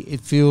me,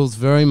 it feels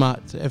very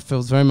much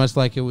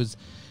like it was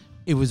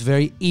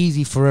very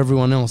easy for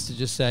everyone else to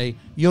just say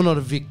you're not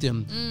a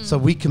victim, so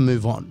we can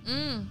move on,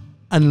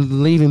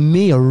 and leaving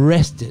me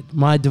arrested,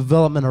 my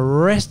development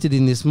arrested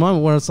in this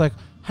moment where it's like,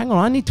 hang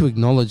on, I need to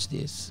acknowledge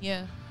this.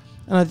 Yeah.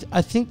 And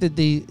I think that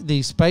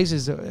these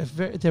spaces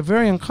they're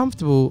very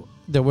uncomfortable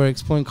that we're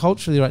exploring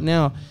culturally right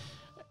now.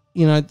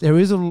 There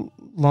is a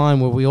line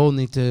where we all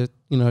need to,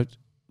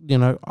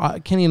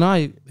 Kenny and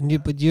I.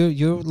 But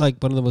you're like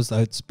one of the most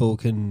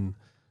outspoken.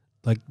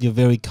 Like, you're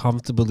very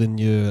comfortable in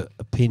your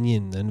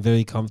opinion and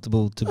very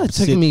comfortable to It's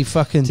taking me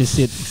fucking to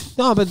sit.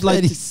 No, but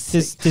like to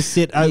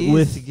sit out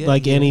with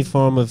like any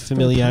form of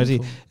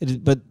familiarity.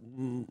 But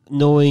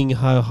knowing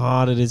how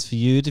hard it is for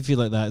you to feel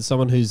like that,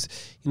 someone who's,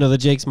 the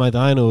Jake's my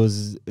dino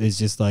is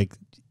just like,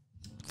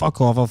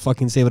 fuck off, I'll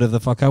fucking say whatever the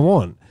fuck I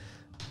want.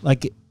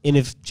 Like, and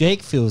if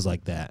Jake feels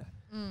like that,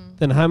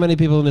 then how many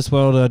people in this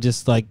world are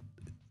just like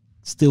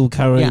still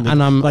cowering? Yeah,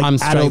 and I'm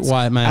adults, straight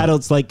white male.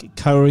 Adults like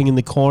cowering in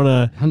the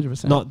corner,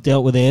 100%. not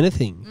dealt with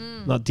anything,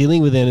 not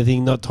dealing with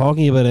anything, not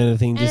talking about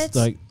anything, And just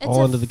like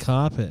all under the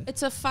carpet.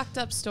 It's a fucked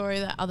up story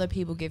that other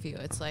people give you.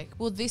 It's like,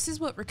 well, this is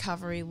what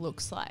recovery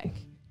looks like.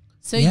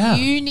 So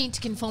you need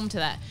to conform to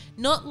that.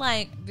 Not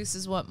like, this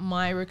is what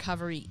my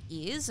recovery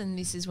is and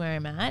this is where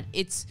I'm at.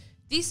 This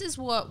is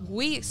what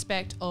we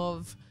expect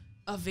of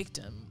a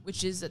victim,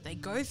 which is that they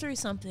go through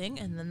something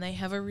and then they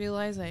have a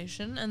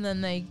realization and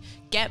then they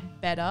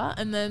get better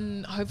and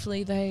then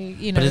hopefully they,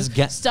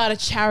 start a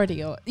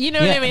charity or, what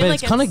I mean? But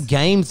Like, it's kind of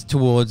games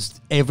towards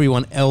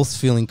everyone else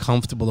feeling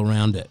comfortable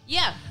around it.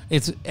 Yeah.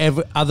 It's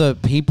other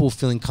people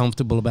feeling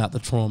comfortable about the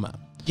trauma.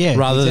 Yeah,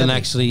 rather than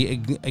exactly.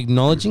 actually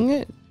acknowledging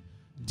it,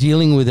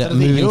 dealing with it, and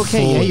moving you're okay.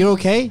 forward. Yeah, you're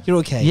okay. You're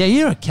okay. Yeah,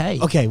 you're okay.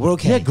 Okay, we're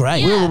okay. Yeah,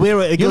 great. Yeah.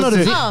 It You're goes not a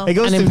to- victim. it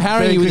goes And to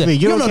empowering very you with quickly.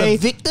 it. You're Not okay. a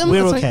victim.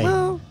 We're It's okay.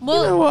 Like,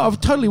 well, you know what? I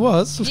totally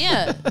was.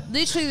 Yeah.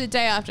 Literally the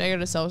day after I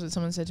got assaulted,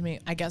 someone said to me,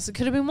 I guess it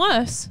could have been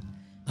worse.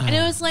 And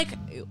it was like,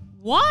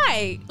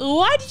 why?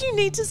 Why did you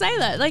need to say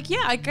that? Like,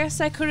 yeah, I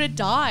guess I could have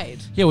died.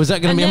 Yeah, was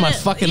that going to be on my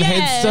fucking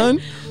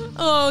headstone?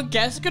 Oh,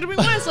 guess it could have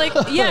been worse. Like,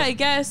 yeah, I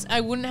guess I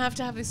wouldn't have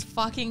to have this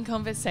fucking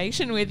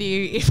conversation with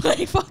you if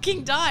I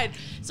fucking died.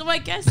 So I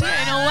guess,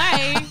 yeah, in a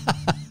way,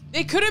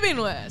 it could have been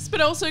worse, but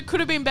also it could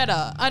have been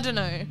better. I don't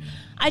know.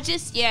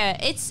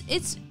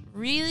 It's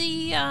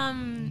really,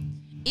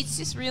 it's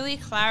just really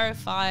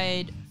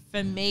clarified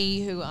for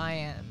me who I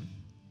am.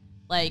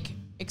 Like,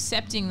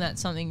 accepting that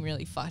something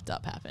really fucked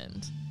up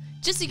happened.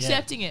 Just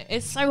accepting it.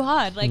 It's so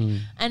hard. Like,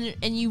 and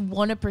you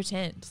want to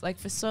pretend. Like,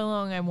 for so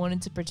long, I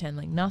wanted to pretend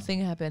like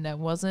nothing happened. I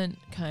wasn't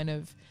kind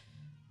of,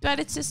 but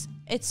it's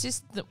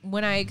just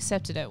when I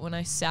accepted it, when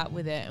I sat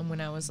with it, and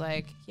when I was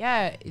like,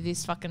 yeah,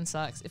 this fucking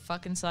sucks. It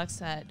fucking sucks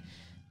that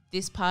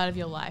this part of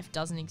your life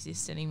doesn't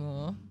exist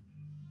anymore.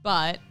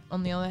 But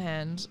on the other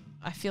hand,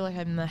 I feel like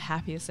I'm the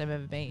happiest I've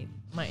ever been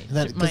my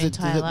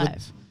entire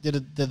life.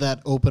 Did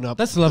that open up?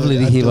 That's lovely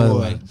to hear, by the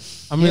way.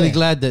 I'm really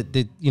glad that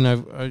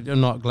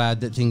I'm not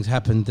glad that things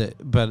happened,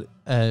 but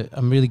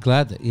I'm really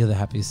glad that you're the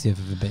happiest you've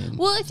ever been.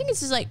 Well, I think it's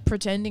just like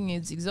pretending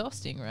is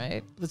exhausting,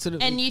 right?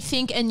 And you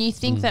think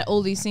that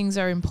all these things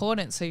are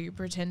important, so you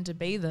pretend to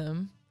be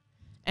them,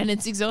 and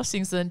it's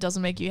exhausting, so then it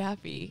doesn't make you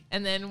happy.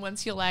 And then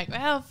once you're like,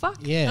 well,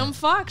 fuck, I'm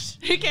fucked.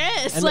 Who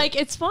cares? And like,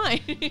 it's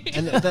fine.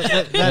 And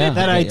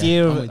that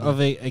idea of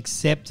a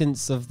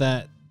acceptance of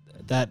that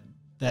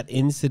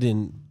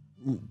incident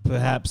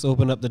perhaps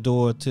open up the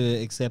door to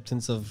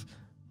acceptance of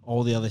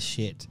all the other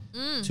shit.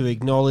 To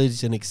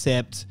acknowledge and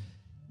accept,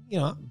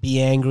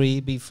 be angry,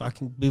 be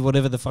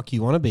whatever the fuck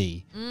you want to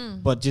be.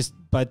 But just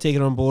by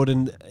taking it on board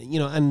and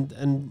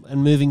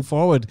moving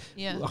forward,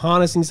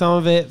 harnessing some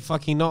of it,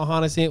 fucking not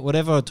harnessing it,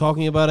 whatever,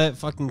 talking about it,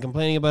 fucking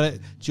complaining about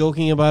it,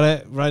 joking about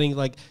it, writing,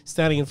 like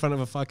standing in front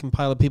of a fucking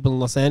pile of people in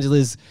Los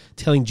Angeles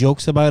telling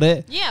jokes about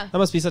it. Yeah. That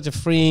must be such a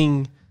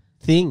freeing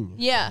thing.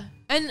 Yeah.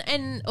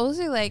 And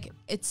also, like,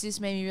 it's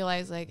just made me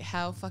realize, like,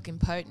 how fucking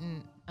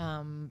potent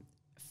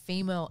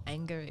female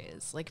anger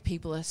is. Like,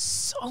 people are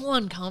so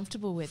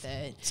uncomfortable with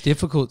it. It's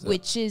difficult.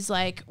 Which is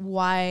like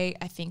why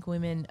I think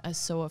women are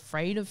so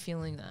afraid of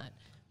feeling that.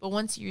 But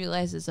once you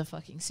realize it's a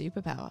fucking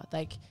superpower,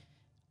 like,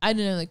 I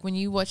don't know, like when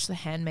you watch The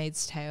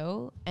Handmaid's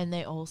Tale and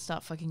they all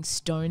start fucking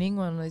stoning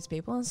one of those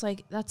people, it's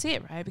like, that's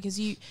it, right? Because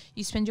you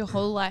spend your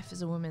whole life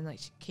as a woman like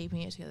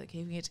keeping it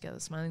together,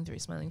 smiling through,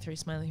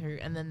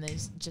 and then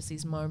there's just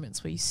these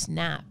moments where you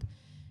snap.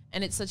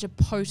 And it's such a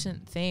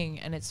potent thing,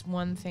 and it's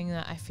one thing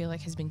that I feel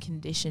like has been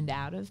conditioned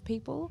out of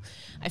people.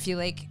 I feel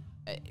like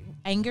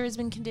anger has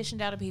been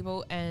conditioned out of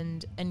people,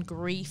 and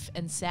grief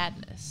and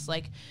sadness.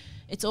 Like,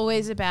 it's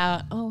always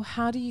about, oh,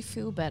 how do you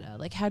feel better?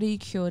 Like, how do you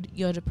cure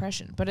your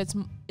depression? But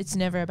it's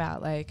never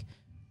about, like,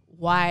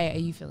 why are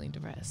you feeling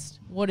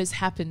depressed? What has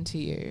happened to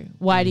you?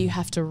 Why do you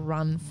have to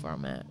run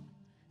from it?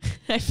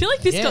 I feel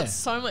like this got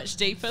so much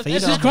deeper.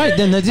 This is great.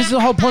 Then this is the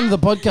whole point of the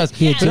podcast.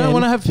 We don't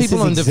want to have people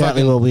on the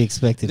exactly what we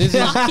expected. This is,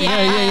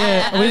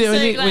 yeah.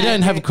 We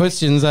don't have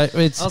questions.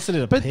 It's, I'll send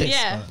it a but pic.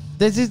 Yeah.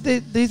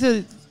 These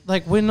are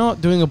like, we're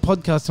not doing a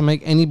podcast to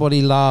make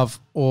anybody laugh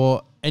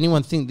or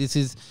anyone think. This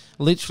is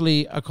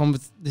literally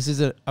this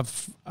is a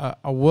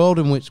world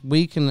in which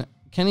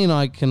Kenny and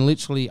I can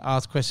literally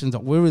ask questions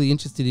that we're really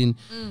interested in,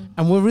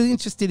 and we're really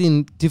interested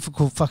in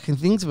difficult fucking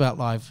things about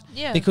life.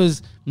 Yeah.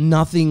 Because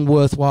nothing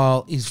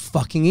worthwhile is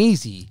fucking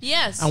easy.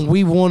 Yes. And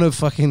we want to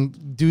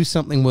fucking do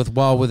something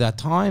worthwhile with our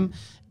time,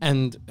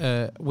 and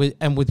with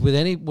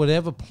any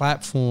whatever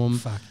platform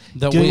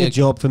that Doing we're a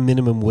job for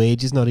minimum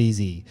wage is not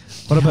easy.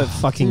 What about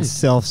fucking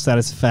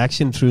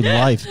self-satisfaction through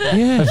life?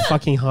 Yeah. How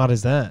fucking hard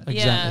is that? Exactly.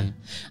 Yeah.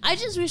 I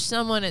just wish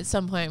someone at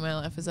some point in my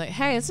life was like,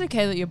 hey, it's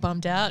okay that you're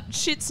bummed out.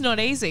 Shit's not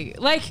easy.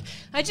 Like,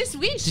 I just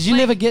wish. Did you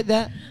never get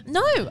that?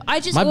 No, I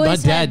just My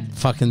always dad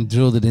fucking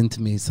drilled it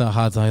into me so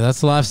hard. It's like,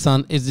 that's life,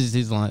 son.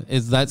 Is life.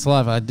 That's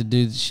life. I had to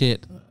do the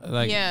shit.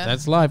 Like,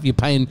 that's life. You're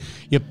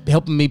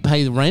helping me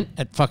pay the rent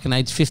at fucking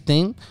age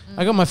 15.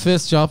 I got my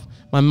first job.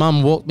 My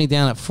mum walked me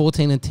down at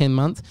 14 and 10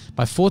 months.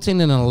 By 14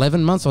 and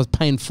 11 months, I was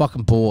paying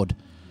fucking board.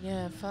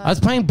 Yeah, fuck. I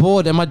was paying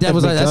board, and my dad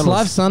was like, "That's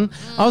life, son."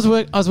 I was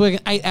working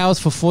 8 hours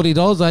for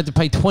 $40. I had to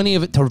pay 20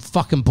 of it to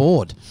fucking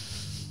board.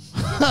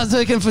 I was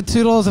working for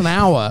 $2 an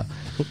hour.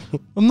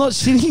 I'm not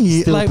shitting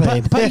you. Still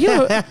paid. But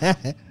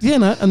you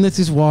know, and this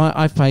is why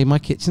I pay my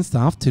kitchen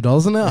staff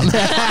 $2 an hour.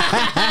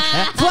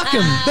 Fuck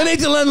them. They need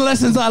to learn the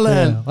lessons I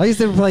learned. Yeah. I used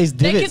to replace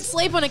They divots. could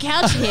sleep on a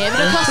couch here, but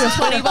it costs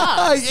them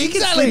 $20. You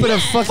can sleep in a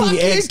fucking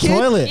ex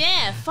toilet.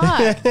 Yeah,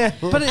 fuck.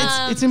 But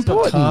it's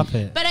important.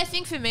 Carpet. But I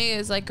think for me,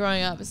 it's like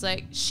growing up, it's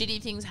like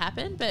shitty things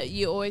happen, but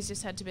you always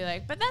just had to be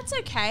like, but that's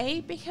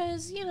okay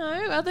because, you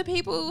know, other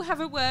people have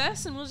it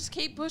worse, and we'll just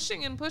keep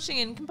pushing and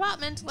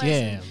compartmentalize.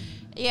 Yeah.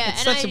 Yeah.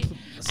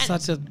 It's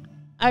such a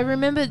I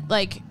remember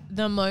like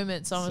the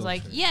moments I was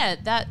like, yeah,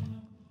 that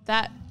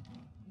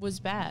was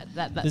bad.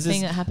 That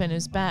thing that happened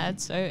is bad.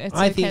 So it's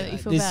okay that you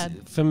feel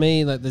bad. For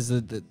me, like as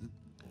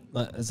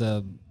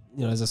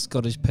a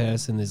Scottish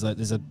person, there's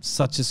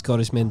such a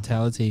Scottish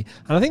mentality,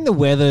 and I think the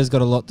weather has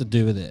got a lot to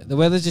do with it. The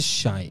weather's just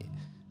shite.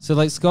 So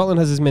like Scotland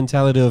has this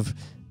mentality of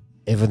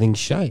everything's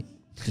shite.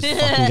 Just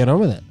fucking get on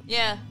with it.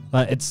 Yeah.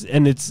 I'm interested.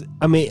 And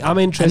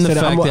the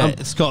fact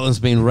that Scotland's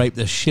been raped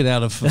the shit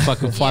out of for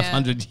fucking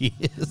 500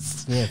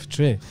 years. Yeah,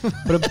 true.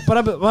 but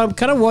I'm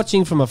kind of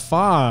watching from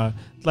afar,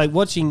 like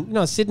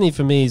watching. Sydney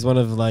for me is one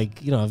of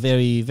a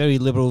very very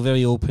liberal,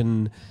 very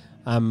open.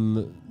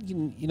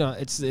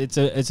 It's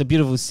a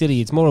beautiful city.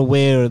 It's more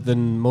aware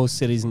than most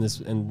cities in this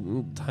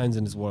and towns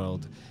in this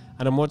world.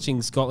 And I'm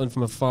watching Scotland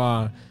from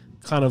afar,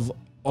 kind of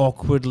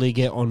awkwardly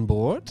get on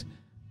board.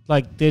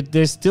 Like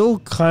they're still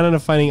kind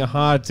of finding it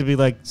hard to be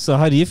like, so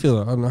how do you feel?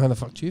 I don't know, how the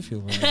fuck do you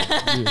feel?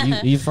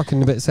 you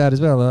fucking a bit sad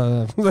as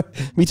well.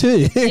 Me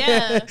too.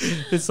 Yeah.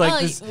 It's like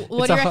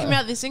what do you reckon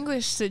about this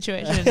English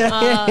situation?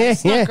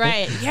 It's not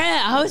great.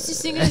 Yeah, I was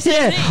just thinking the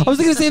same thing. I was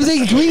thinking the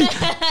same thing.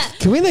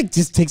 Can we like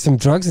just take some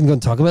drugs and go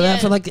and talk about that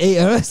for like 8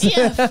 hours?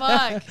 Yeah,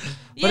 fuck.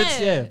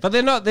 But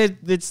they're not. They're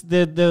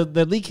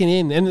leaking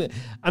in,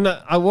 and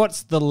I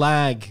watched the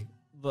lag.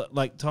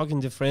 Like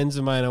talking to friends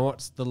of mine, I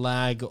watched the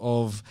lag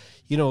of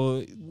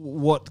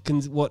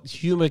what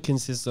humor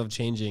consists of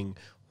changing,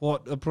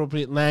 what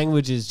appropriate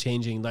language is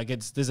changing. Like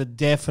there's a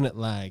definite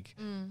lag,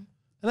 and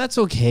that's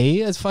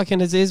okay.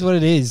 It is what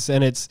it is,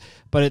 and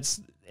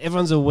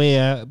everyone's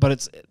aware,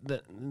 but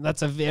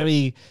that's a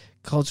very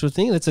cultural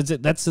thing.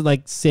 That's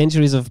like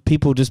centuries of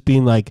people just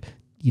being like,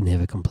 you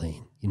never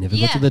complain, you never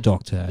go to the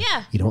doctor,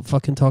 you don't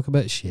fucking talk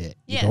about shit,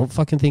 you don't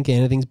fucking think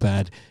anything's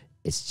bad.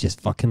 It's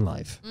just fucking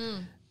life.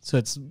 So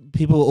it's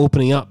people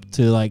opening up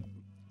to like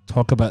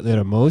talk about their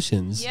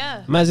emotions.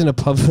 Yeah. Imagine a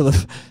pub full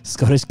of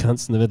Scottish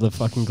cunts in the middle of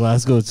fucking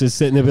Glasgow just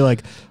sitting there be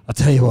like, I'll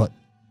tell you what,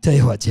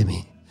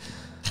 Jimmy.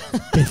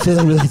 Been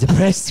feeling really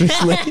depressed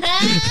recently.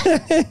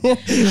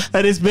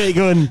 And his mate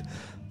going,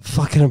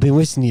 fucking, I've been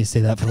wishing you to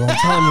say that for a long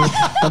time.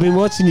 I've been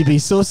watching you be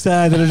so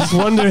sad and I'm just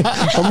wondering,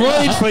 I'm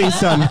worried for you,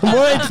 son. I'm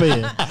worried for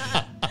you.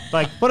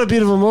 Like, what a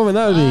beautiful moment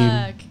that would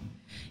be.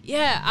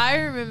 Yeah, I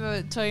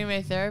remember talking to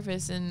my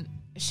therapist and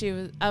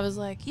I was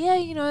like, yeah,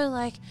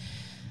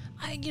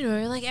 you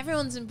know, like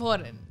everyone's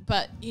important,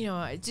 but you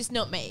know, it's just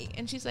not me.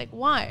 And she's like,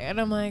 why? And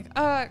I'm like,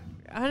 I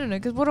don't know,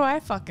 because what do I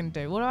fucking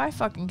do? What do I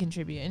fucking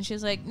contribute? And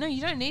she's like, no,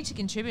 you don't need to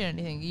contribute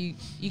anything.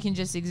 You can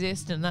just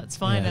exist, and that's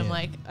fine. Yeah, I'm yeah.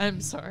 like,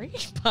 I'm sorry,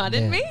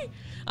 pardon Yeah. me.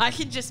 I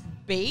can just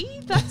be.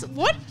 That's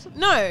what?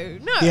 No.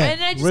 Yeah,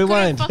 And I just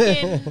rewind.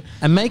 couldn't fucking.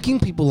 And making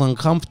people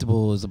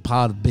uncomfortable is a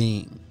part of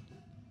being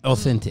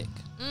authentic.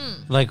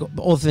 Like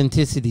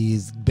authenticity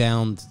is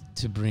bound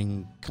to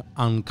bring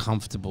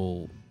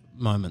uncomfortable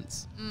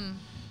moments.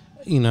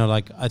 You know,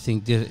 like I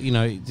think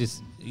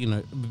just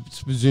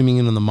zooming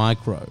in on the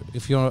micro.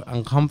 If you're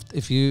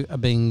if you are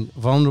being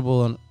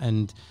vulnerable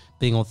and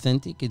being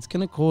authentic, it's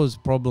going to cause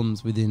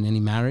problems within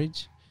any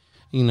marriage.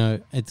 You know,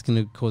 it's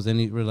going to cause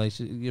any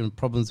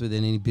problems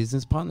within any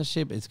business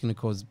partnership. It's going to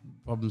cause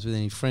problems with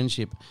any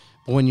friendship.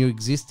 But when you're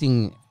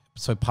existing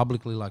so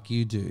publicly like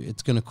you do,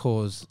 it's going to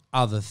cause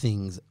other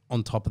things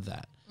on top of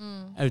that.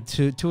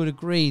 To a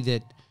degree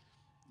that,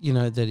 you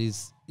know, that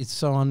is it's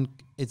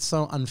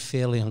so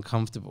unfairly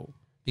uncomfortable,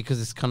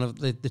 because it's kind of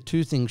the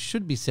two things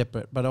should be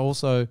separate, but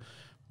also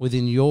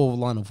within your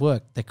line of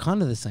work, they're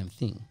kind of the same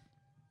thing.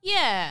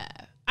 Yeah.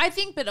 I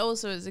think, but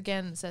also it's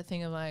that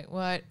thing of like,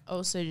 well, I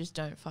also just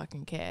don't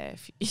fucking care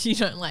if you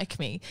don't like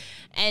me.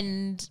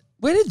 And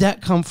Where did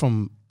that come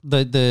from?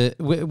 Where did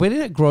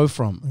it grow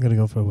from? I'm gonna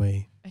go for a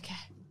wee. okay,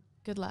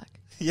 good luck.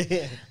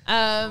 Yeah.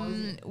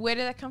 Where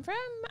did that come from?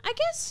 I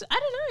guess, I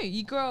don't know.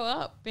 You grow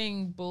up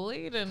being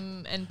bullied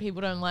and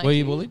people don't like Were you.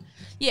 you bullied?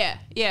 Yeah,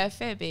 a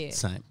fair bit.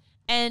 Same.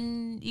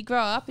 And you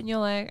grow up and you're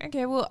like,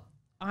 okay, well,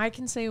 I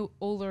can see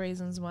all the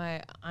reasons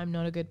why I'm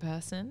not a good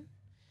person.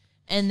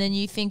 And then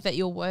you think that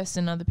you're worse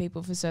than other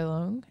people for so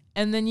long.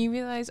 And then you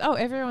realize, oh,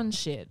 everyone's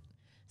shit.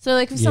 So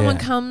like if someone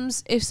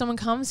comes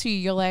to you,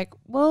 you're like,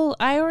 well,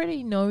 I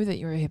already know that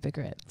you're a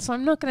hypocrite. So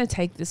I'm not going to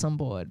take this on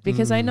board,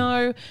 because I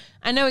know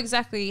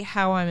exactly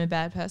how I'm a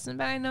bad person,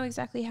 but I know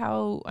exactly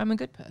how I'm a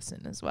good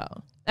person as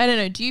well. I don't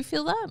know. Do you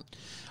feel that?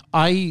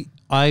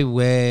 I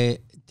wear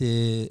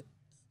the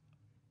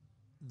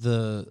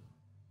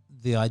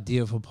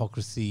idea of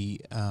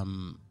hypocrisy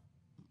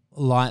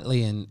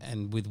lightly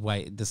and with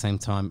weight at the same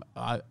time.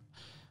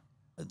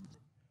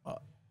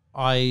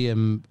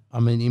 I'm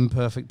an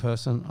imperfect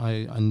person.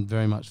 I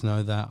very much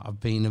know that. I've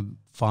been a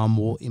far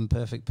more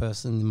imperfect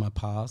person in my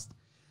past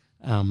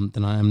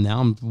than I am now.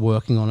 I'm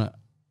working on it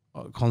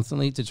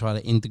constantly to try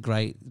to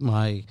integrate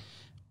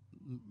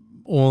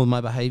all of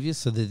my behaviors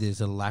so that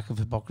there's a lack of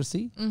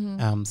hypocrisy,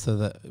 so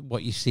that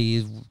what you see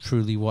is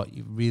truly what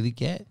you really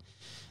get.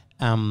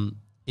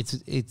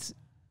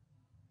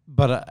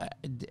 But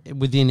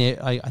within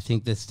it, I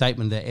think the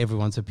statement that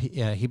everyone's a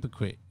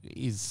hypocrite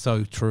is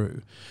so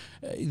true.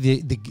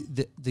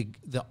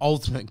 The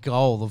ultimate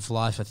goal of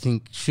life, I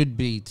think, should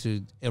be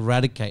to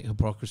eradicate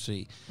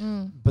hypocrisy.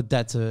 But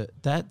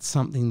that's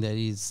something that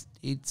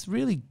it's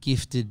really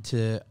gifted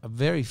to a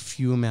very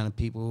few amount of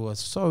people who are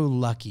so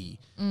lucky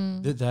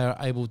that they're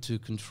able to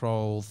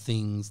control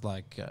things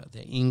like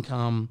their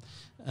income,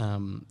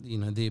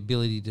 the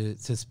ability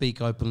to speak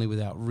openly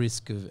without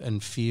risk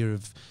and fear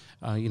of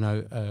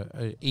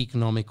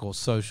economic or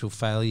social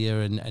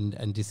failure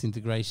and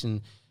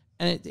disintegration.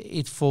 And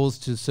it falls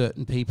to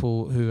certain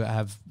people who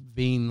have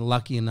been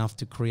lucky enough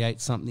to create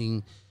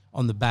something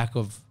on the back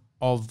of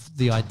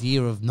the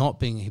idea of not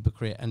being a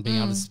hypocrite and being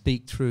able to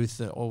speak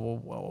truth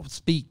or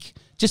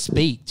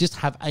just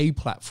have a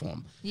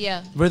platform.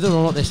 Yeah. Whether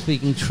or not they're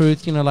speaking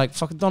truth, like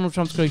fucking Donald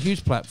Trump's got a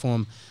huge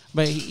platform,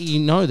 but you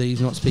know that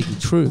he's not speaking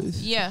truth.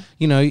 Yeah.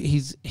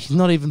 He's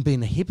not even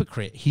being a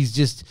hypocrite. He's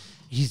just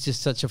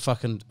such a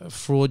fucking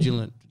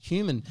fraudulent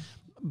human.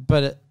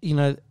 But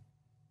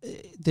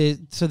there's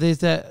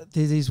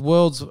these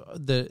worlds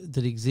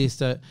that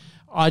exist.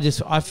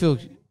 I feel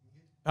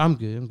I'm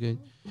good.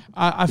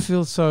 I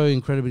feel so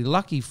incredibly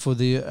lucky for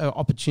the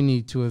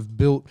opportunity to have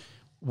built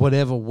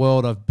whatever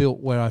world I've built,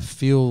 where I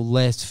feel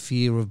less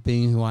fear of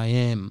being who I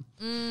am.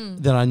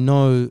 That I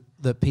know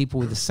that people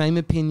with the same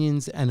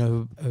opinions and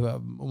who are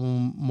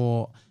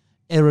more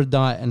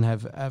erudite and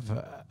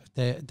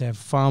they're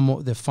far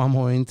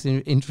more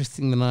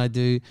interesting than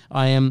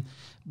I am,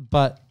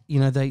 but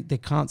they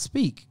can't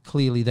speak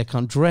clearly. They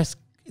can't dress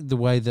the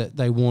way that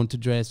they want to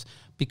dress,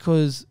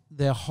 because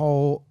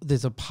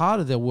there's a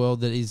part of their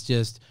world that is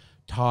just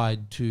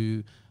tied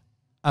to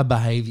a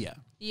behavior.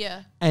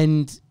 Yeah.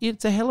 And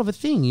it's a hell of a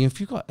thing.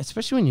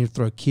 Especially when you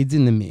throw kids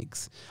in the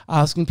mix,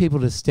 asking people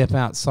to step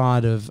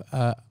outside of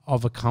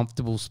a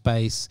comfortable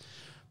space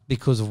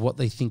because of what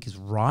they think is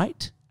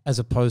right, as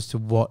opposed to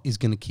what is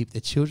going to keep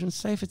their children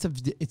safe. It's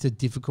a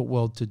difficult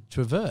world to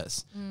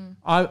traverse.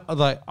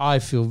 I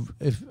feel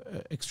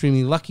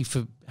extremely lucky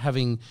for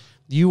having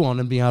you on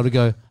and being able to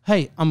go,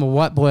 hey, I'm a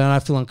white boy and I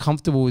feel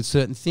uncomfortable with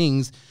certain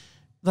things.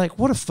 Like,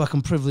 what a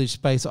fucking privileged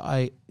space.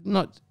 To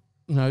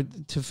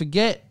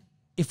forget,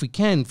 if we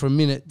can, for a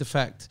minute, the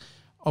fact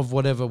of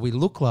whatever we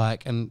look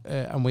like and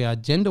we are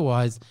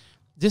gender-wise.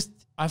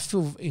 I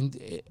feel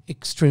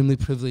extremely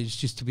privileged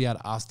just to be able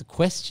to ask the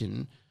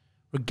question,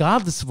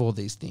 regardless of all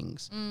these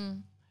things,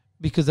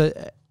 because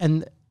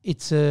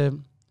it's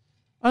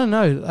I don't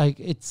know, like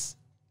it's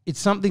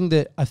something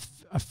that I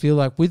feel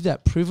like with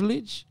that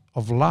privilege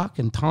of luck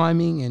and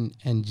timing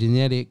and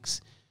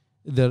genetics,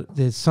 that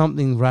there's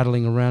something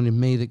rattling around in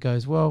me that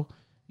goes, well,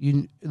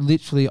 you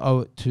literally owe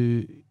it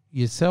to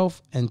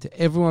yourself and to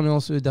everyone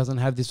else who doesn't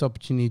have this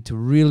opportunity to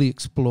really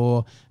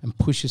explore and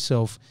push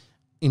yourself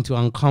into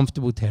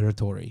uncomfortable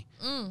territory.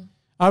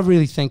 I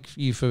really thank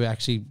you for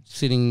actually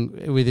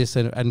sitting with us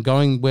and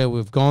going where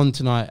we've gone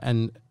tonight,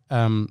 and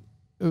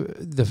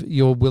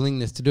your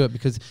willingness to do it,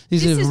 because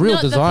this is a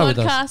real desire with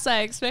us. This is not the podcast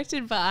I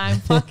expected, but I'm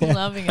fucking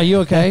loving it. Are you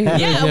okay?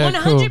 Yeah,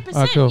 100%. Cool.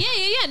 Oh, cool.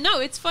 Yeah.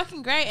 No, it's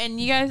fucking great. And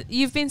you guys,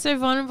 you've been so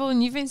vulnerable,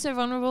 and yeah,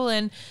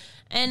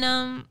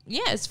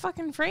 it's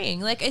fucking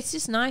freeing. Like, it's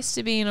just nice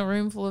to be in a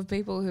room full of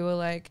people who are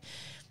like,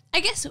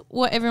 I guess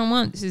what everyone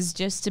wants is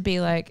just to be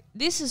like,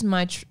 this is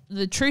my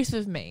the truth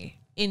of me,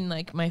 in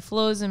like my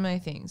flaws and my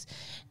things.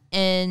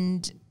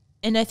 And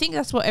I think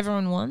that's what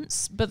everyone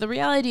wants. But the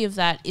reality of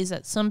that is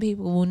that some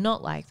people will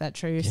not like that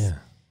truth. Yeah.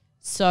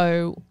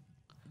 So,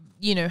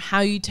 you know, how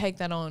you take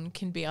that on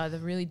can be either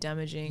really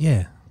damaging.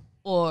 Yeah.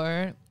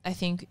 Or I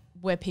think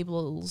where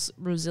people's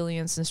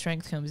resilience and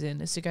strength comes in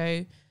is to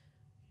go,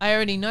 I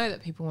already know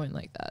that people won't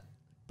like that,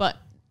 but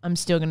I'm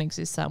still going to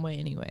exist that way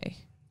anyway.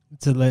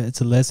 It's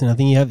a lesson. I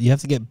think you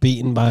have to get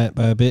beaten by it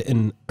by a bit,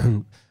 and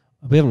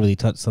we haven't really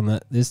touched on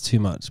that this too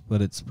much,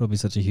 but it's probably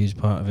such a huge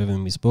part of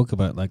everything we spoke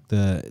about, like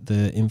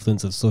the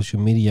influence of social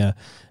media.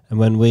 And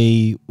when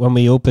we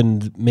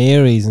opened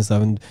Mary's and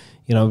stuff, and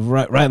you know,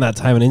 right in that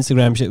time on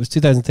Instagram shit, it was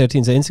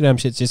 2013, so Instagram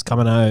shit's just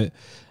coming out.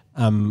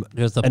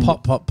 There's the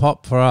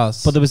pop for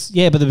us, but it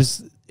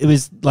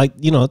was like,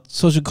 you know,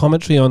 social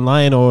commentary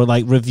online, or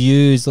like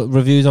reviews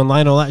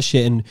online, all that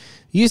shit. And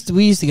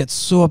we used to get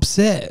so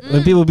upset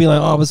when people would be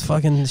like, oh, it was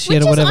fucking shit.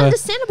 Which or whatever. Which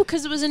is understandable,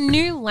 because it was a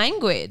new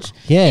language.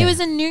 Yeah. It was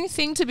a new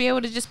thing to be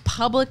able to just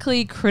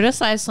publicly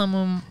criticize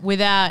someone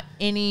without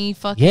any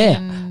fucking... Yeah.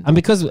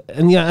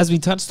 And yeah, as we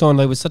touched on,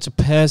 like, it was such a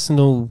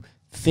personal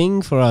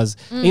thing for us.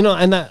 You know,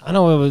 and I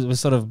know I was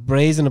sort of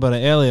brazen about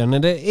it earlier, and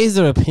it is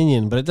their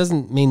opinion, but it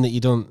doesn't mean that you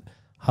don't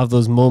have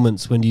those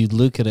moments when you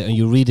look at it and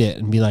you read it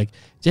and be like,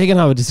 Jake and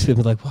I would just be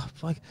like,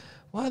 what?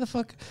 Why the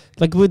fuck?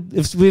 Like,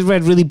 if we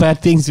read really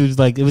bad things, it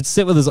would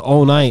sit with us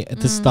all night at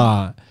the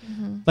start.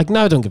 Like,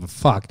 now I don't give a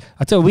fuck.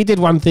 I tell you, we did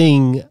one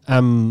thing,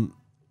 and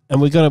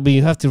we're gonna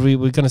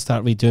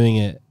start redoing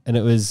it, and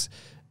it was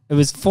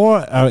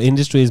for our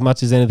industry as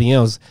much as anything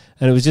else,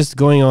 and it was just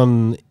going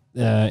on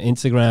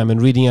Instagram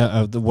and reading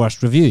out the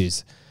worst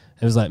reviews.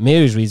 It was like,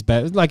 Mary's reads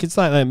bad. Like, it's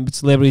like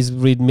celebrities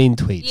read mean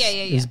tweets. Yeah.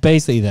 It's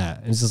basically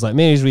that. It's just like,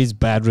 Mary's reads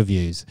bad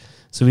reviews.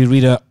 So we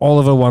read out all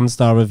of her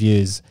 1-star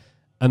reviews,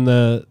 and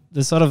the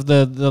sort of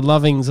the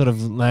loving sort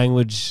of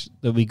language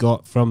that we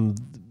got from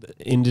the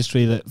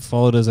industry that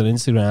followed us on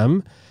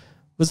Instagram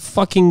was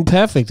fucking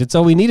perfect. It's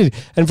all we needed.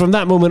 And from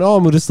that moment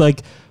on, we're just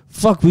like,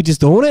 fuck, we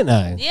just own it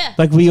now. Yeah.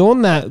 Like, we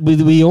own that.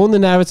 We own the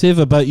narrative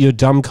about your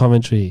dumb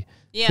commentary.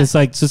 Yeah. It's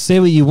like, so say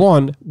what you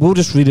want, we'll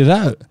just read it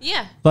out.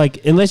 Yeah.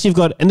 Like, unless you've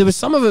got, and there was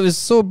some of it was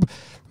so, I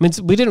mean,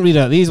 we didn't read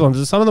out these ones,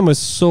 but some of them were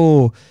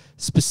so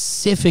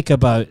specific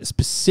about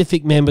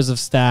specific members of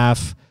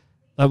staff.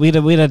 Like, we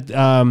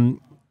had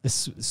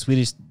this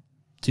Swedish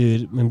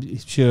dude, I'm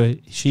sure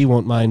she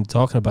won't mind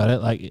talking about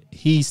it. Like,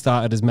 he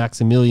started as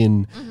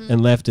Maximilian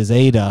and left as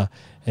Ada,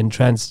 and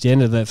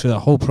transgendered that through that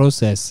whole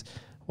process.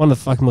 One of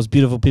the fucking most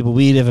beautiful people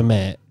we'd ever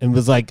met. And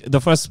was like, the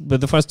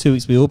first 2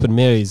 weeks we opened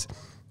Mary's,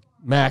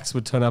 Max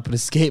would turn up on a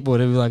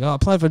skateboard and be like, oh,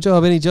 apply for a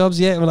job, any jobs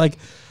yet? And we're like,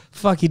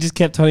 fuck, he just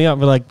kept turning up.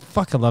 We're like,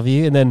 fuck, I love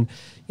you. And then,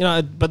 you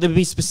know, but there'd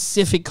be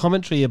specific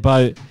commentary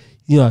about,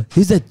 you know,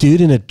 who's that dude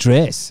in a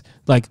dress?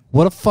 Like,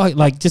 what a fuck,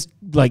 like, just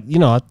like, you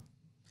know,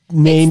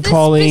 name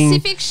calling.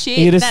 Specific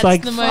shit that's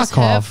like, the most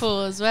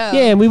hurtful as well.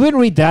 Yeah, and we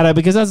wouldn't read that out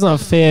because that's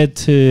not fair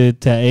to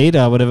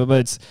Ada or whatever,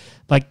 but it's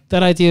like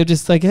that idea of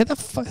just like, who the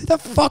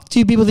fuck do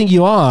you people think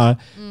you are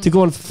to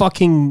go on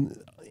fucking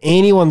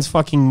anyone's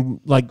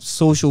fucking like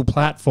social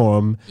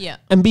platform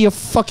and be a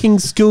fucking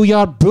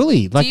schoolyard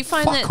bully? Like, do you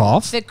find fuck that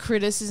off. The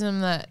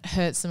criticism that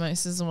hurts the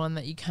most is the one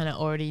that you kind of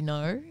already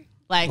know?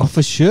 Like, oh,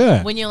 for sure.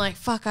 When you're like,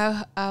 fuck,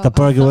 the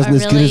burger wasn't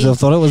as good as I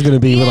thought it was going to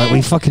be. We're like,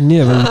 we fucking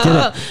knew it when we did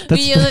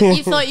it.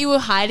 You thought you were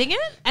hiding it,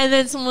 and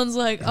then someone's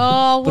like,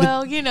 oh,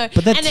 well, you know.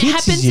 But that and teaches it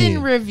happens you.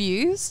 in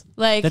reviews.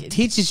 Like, that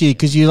teaches you,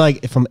 because you're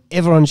like, if I'm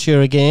ever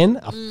unsure again,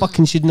 I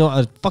fucking should know.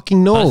 I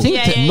fucking know. I think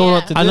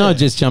I know I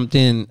just jumped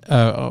in,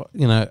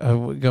 you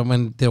know,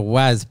 when there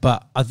was,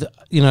 but,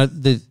 you know,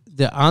 the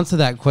answer to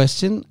that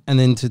question and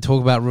then to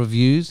talk about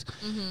reviews,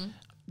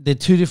 they're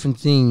two different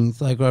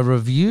things. Like, a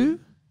review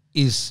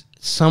is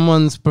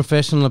someone's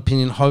professional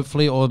opinion,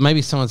 hopefully, or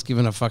maybe someone's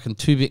given a fucking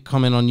 2-bit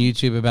comment on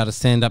YouTube about a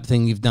stand-up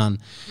thing you've done.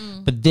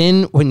 But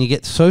then when you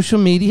get social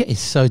media, it's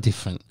so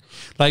different.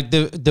 Like,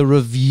 the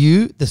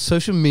review, the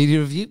social media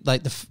review,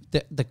 like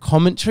the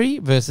commentary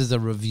versus a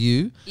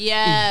review.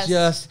 Yes. Is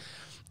just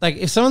like,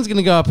 if someone's going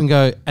to go up and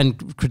go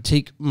and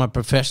critique my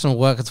professional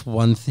work, it's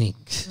one thing.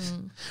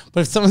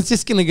 But if someone's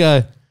just going to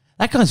go,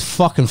 that guy's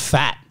fucking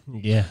fat.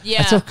 Yeah.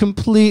 That's a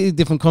completely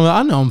different comment.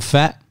 I know I'm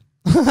fat.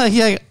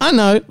 Yeah, I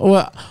know.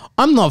 Well,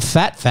 I'm not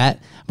fat,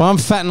 but I'm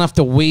fat enough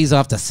to wheeze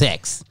after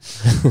sex.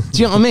 Do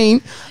you know what I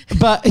mean?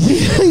 But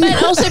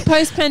also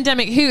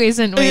post-pandemic, who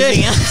isn't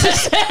wheezing after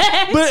sex?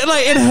 But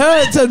like it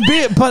hurts a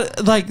bit.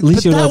 But like At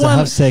least you're allowed to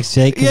have sex,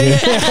 Jake.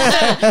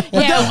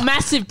 Yeah,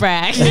 massive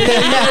brag.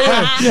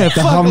 The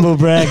humble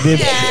brag. The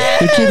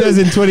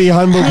 2020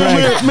 humble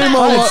brag.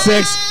 I had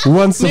sex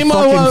once a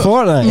fucking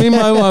fortnight. Me and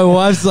my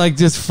wife's like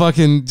just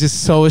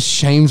so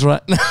ashamed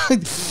right now.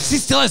 She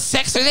still has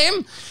sex with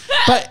him,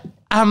 but.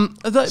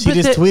 She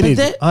just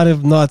tweeted, I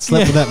have not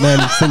slept with that man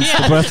since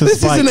the birth of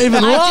this Spike. isn't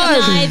even I right.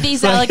 deny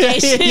these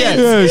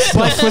allegations.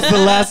 Spike was the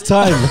last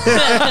time.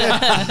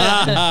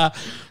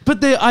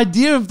 But the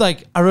idea of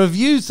like a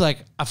review's like,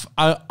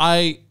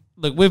 I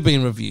look, we've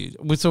been reviewed.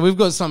 So we've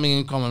got something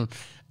in common.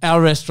 Our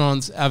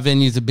restaurants, our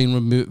venues have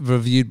been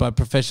reviewed by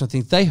professional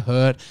things. They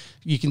hurt.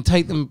 You can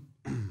take them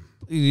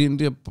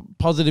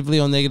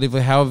positively or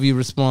negatively, however you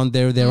respond.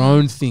 They're their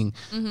own thing.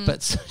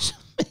 But social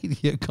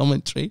media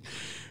commentary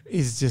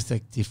is just a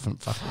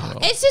different fucking world.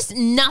 It's just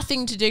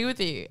nothing to do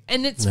with you.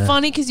 And it's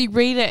funny because you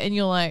read it and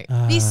you're like,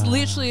 this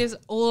literally is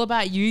all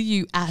about you,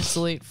 you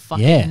absolute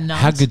fucking nut.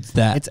 How good's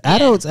that? It's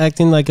adults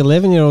acting like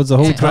 11-year-olds the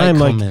whole time.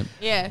 Like,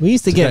 we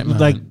used to get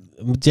like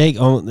Jake.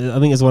 I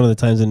think it's one of the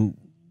times in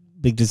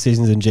big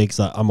decisions, and Jake's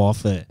like, I'm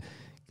off it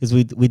because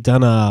we'd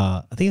done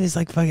I think it was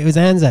like it was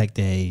Anzac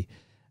Day,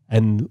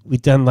 and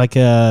we'd done like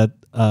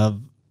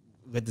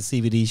we had the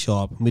CBD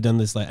shop, and we done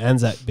this like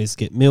Anzac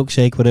biscuit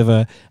milkshake,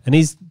 whatever. And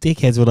these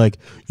dickheads were like,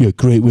 "Yeah,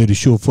 great way to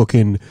show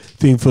fucking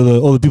thing for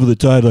all the people that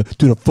died, like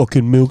doing a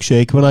fucking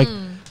milkshake." We're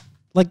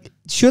like,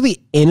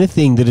 surely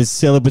anything that is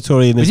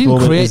celebratory in this we didn't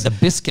moment create is the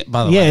biscuit,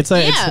 by the way. yeah. It's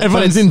like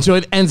everyone's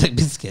enjoyed Anzac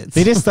biscuits.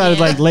 they just started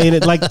like laying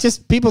it like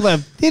just people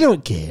that they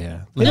don't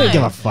care. They don't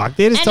give a fuck.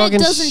 They're just talking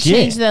it doesn't shit.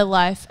 change their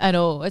life at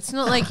all. It's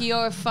not like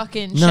your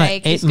fucking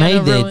shake is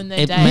going to ruin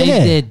their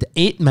day.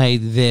 It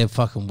made their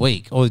fucking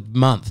week or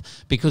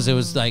month because it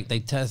was like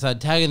they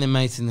started tagging their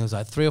mates, and there was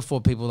like 3 or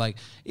 4 people like,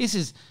 this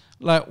is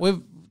like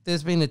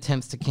there's been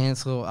attempts to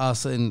cancel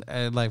us and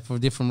like for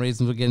different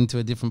reasons. We'll get into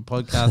a different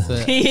podcast.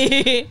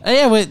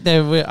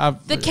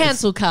 The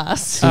cancel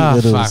cast.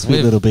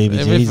 Sweet little baby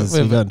Jesus.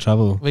 We got in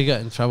trouble. We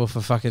got in trouble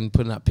for fucking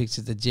putting up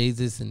pictures of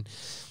Jesus and,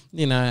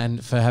 you know,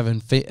 and for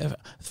having,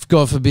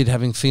 God forbid,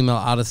 having female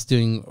artists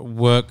doing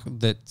work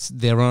that's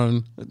their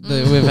own.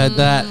 We've had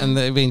that, and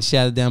they've been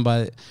shouted down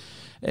by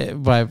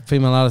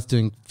female artists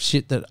doing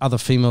shit that other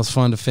females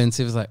find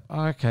offensive. It's like,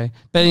 oh, okay.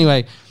 But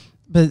anyway,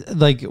 but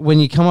like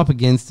when you come up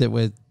against it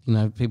with, you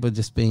know, people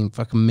just being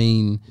fucking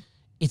mean,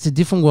 it's a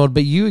different world,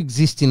 but you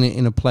exist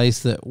in a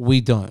place that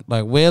we don't.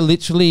 Like we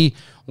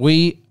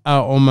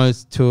are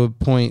almost to a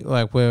point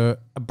like we're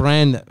a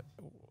brand that,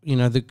 you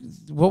know,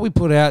 what we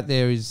put out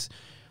there is,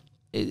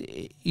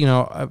 you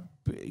know,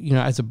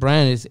 as a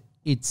brand is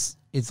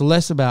it's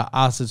less about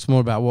us. It's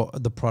more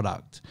about the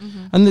product.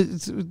 And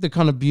the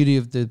kind of beauty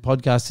of the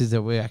podcast is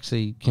that we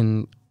actually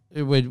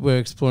we're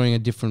exploring a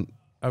different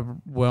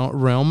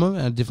realm of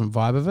it, a different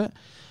vibe of it.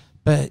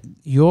 But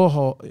your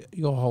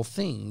whole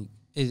thing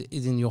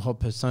is in your whole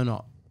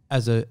persona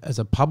as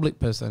a public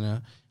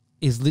persona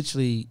is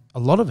literally a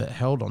lot of it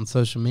held on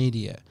social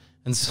media,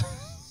 and so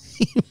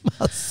you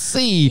must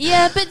see,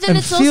 but then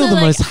it's feel also the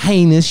like, most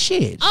heinous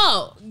shit.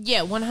 Oh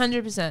yeah,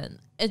 100%.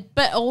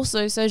 But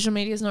also, social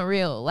media is not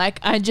real. Like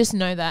I just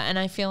know that, and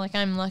I feel like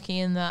I'm lucky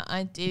in that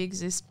I did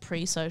exist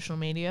pre-social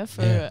media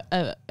for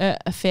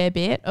a fair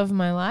bit of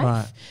my life.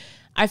 Right.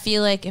 I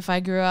feel like if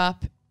I grew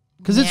up,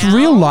 because it's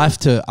real life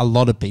to a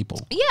lot of people.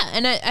 Yeah,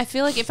 and I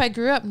feel like if I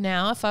grew up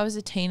now, if I was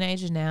a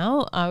teenager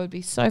now, I would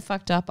be so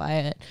fucked up by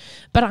it.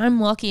 But I'm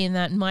lucky in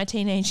that my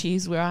teenage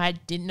years where I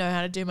didn't know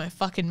how to do my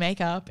fucking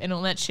makeup and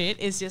all that shit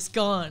is just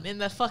gone in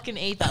the fucking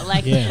ether.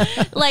 Like,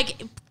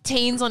 like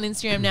teens on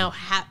Instagram now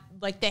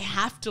they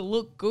have to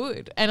look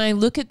good, and I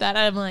look at that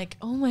and I'm like,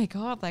 oh my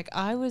god, like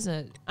I was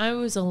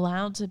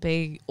allowed to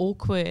be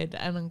awkward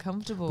and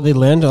uncomfortable. They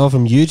learned it all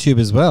from YouTube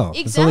as well.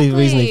 Exactly. That's the only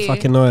reason they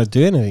fucking know how to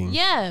do anything.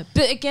 Yeah,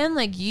 but again,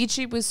 like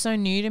YouTube was so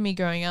new to me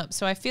growing up,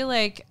 so I feel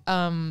like,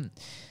 I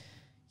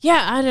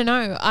don't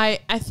know. I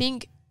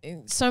think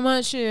so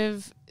much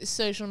of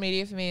social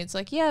media for me, it's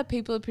like, yeah,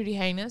 people are pretty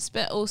heinous,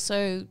 but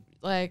also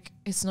like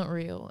it's not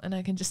real, and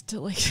I can just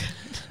delete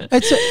it.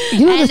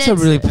 That's a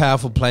really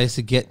powerful place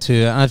to get to,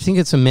 and I think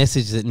it's a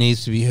message that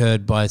needs to be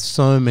heard by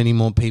so many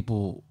more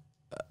people.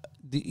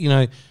 You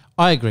know,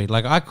 I agree.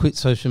 Like I quit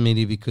social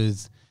media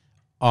because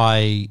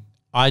I'm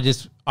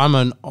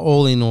an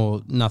all in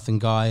or nothing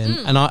guy,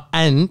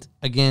 and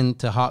again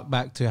to hark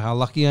back to how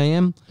lucky I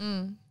am,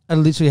 I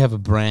literally have a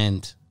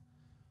brand.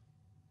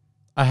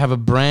 I have a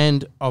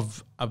brand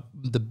of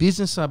the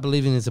business I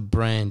believe in is a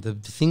brand. The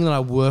thing that I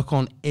work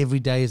on every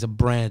day is a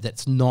brand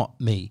that's not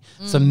me.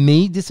 So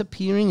me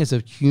disappearing as a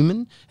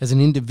human, as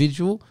an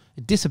individual,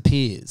 it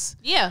disappears.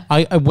 Yeah.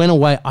 I went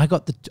away. I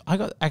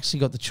actually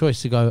got the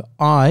choice to go,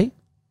 I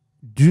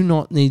do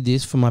not need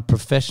this for my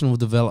professional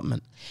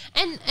development.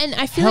 And And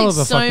I feel Hell like of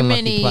a so fucking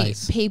lucky many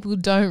place. people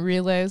don't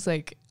realize,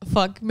 like,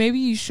 fuck, maybe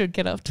you should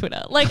get off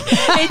Twitter. Like, it's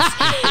and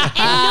not in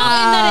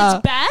that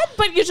it's bad,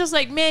 but you're just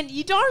like, man,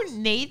 you don't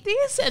need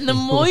this. And the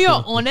more you're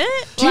on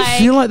it, Do you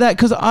feel like that?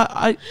 Because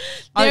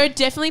there are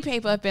definitely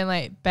people I've been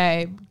like,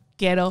 babe,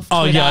 get off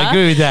Twitter. Oh yeah, I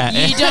agree with that.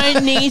 You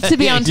don't need to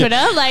be on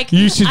Twitter. Like,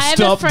 you should I have a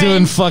stop friend-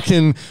 doing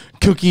fucking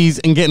cookies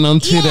and getting on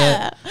Twitter.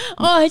 Yeah.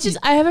 Oh,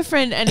 I have a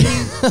friend and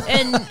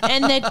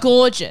and they're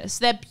gorgeous.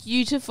 They're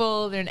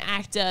beautiful. They're an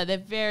actor. They're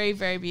very,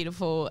 very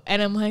beautiful.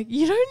 And I'm like,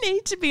 you don't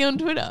need to be on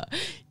Twitter.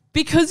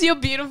 Because you're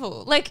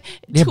beautiful. Like,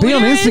 Yeah, be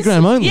on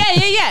Instagram only.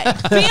 Yeah.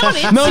 Be on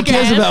Instagram. No one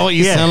cares about what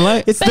you sound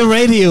like. It's the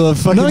radio of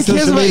fucking No one cares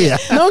social about media.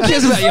 no one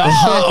cares about your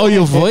heart or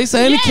your voice.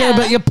 They only care Yeah.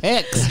 about your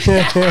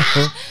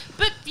pecs.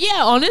 But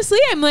yeah, honestly,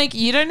 I'm like,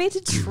 you don't need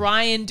to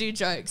try and do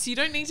jokes. You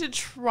don't need to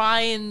try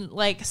and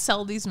like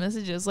sell these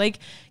messages. Like,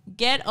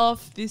 get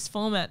off this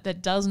format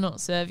that does not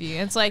serve you.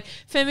 And it's like,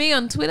 for me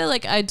on Twitter,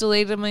 like I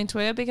deleted my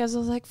Twitter because I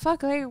was like,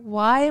 fuck, like,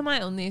 why am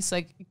I on this?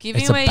 Like,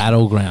 giving It's away. a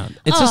battleground.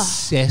 It's a Oh.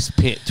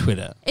 cesspit.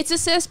 Twitter. It's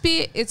a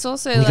cesspit. It's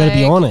also You like. got to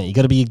be on it. You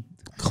got to be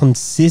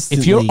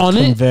consistently If you're on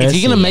it, if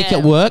you're gonna make Yeah.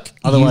 it work,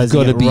 Otherwise you've got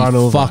you to get be run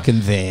over.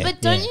 fucking there.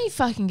 But don't you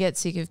fucking get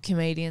sick of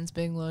comedians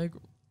being like,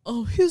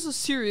 oh, here's a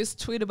serious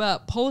tweet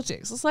about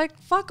politics? It's like,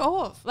 fuck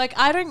off. Like,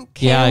 I don't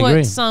care Yeah, I agree.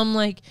 what some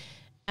like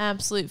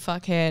absolute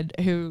fuckhead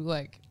who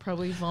like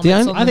probably vomits The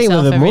on only- I think with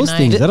themselves the every most night.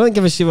 things, I don't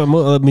give a shit what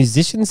a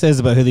musician says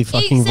about who they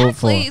fucking vote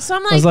for. Exactly. So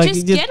I'm I was like,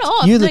 just you- get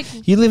off. You,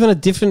 Like- you live in a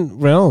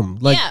different realm.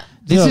 Like,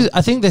 Yeah.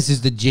 I think this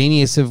is the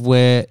genius of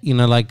where,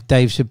 like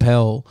Dave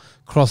Chappelle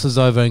crosses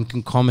over and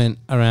can comment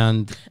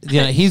around,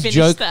 his Finish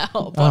joke. that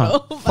whole bottle.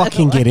 by the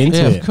fucking way. get into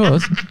Yeah, it. of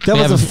course. That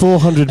was a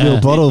 400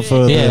 ml bottle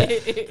for Yeah.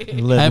 the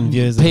 11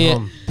 viewers at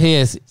home.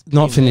 P.S.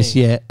 Not finished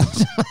yet.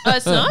 Oh,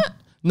 it's not?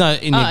 No,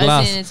 in your Oh,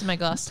 glass. it's in my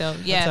glass still.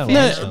 Yeah. That's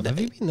fair. how it is. Have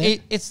you been there?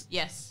 It's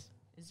Yes.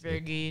 It's very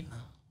good.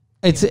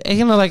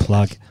 like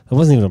Plug. It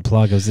wasn't even a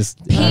plug. It was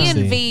just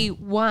P&V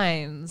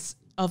wines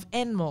of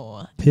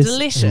Enmore. piss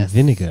Delicious. and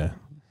vinegar.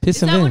 piss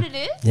Is and that vin. what it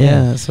is?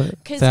 Yeah, that's what.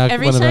 Because it's our-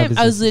 every one of our time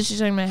I was businesses. literally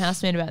telling my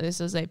housemate about this,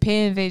 I was like,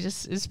 P&V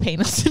just is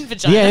penis and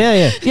vagina.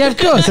 Yeah. Yeah, of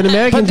course. It's an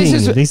American But this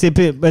thing. is- They say,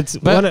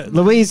 but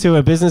Louise, who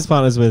we're business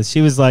partners with,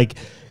 she was like,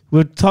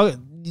 we're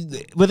talking.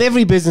 With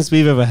every business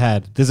we've ever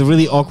had, there's a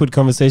really awkward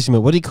conversation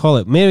about what do you call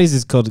it? Mary's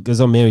is called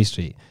goes on Mary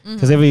Street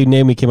because every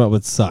name we came up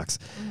with sucks.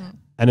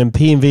 And then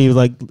P&V,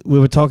 like we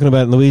were talking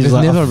about, and Louise We've was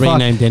like, never oh, fuck.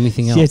 renamed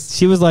anything else. Yes,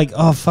 she was like,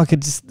 "Oh fuck it,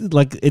 just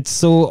like it's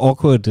so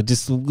awkward. I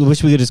just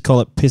wish we could just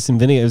call it Piss and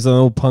Vinegar." It was an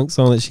old punk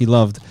song that she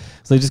loved,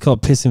 so they just call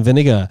it Piss and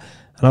Vinegar.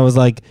 And I was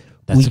like,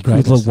 That's a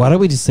great look, song. why don't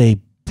we just say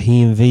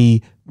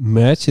P&V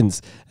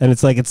Merchants? And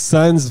it's like it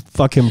sounds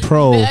fucking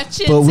pro,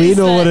 Merchants but we is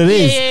know what it the-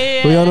 is.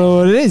 yeah. We all know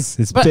what it is.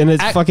 It's But and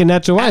it's fucking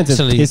natural wines. It's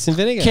Actually, Piss and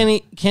Vinegar.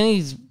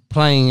 Kenny's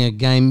playing a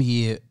game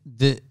here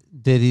that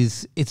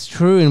is it's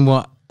true in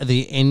what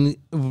the end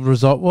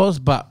result was,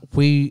 but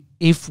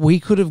if we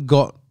could have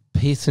got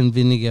Piss and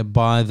Vinegar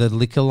by the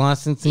liquor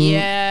licensing,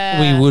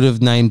 Yeah. we would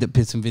have named it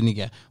Piss and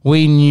Vinegar.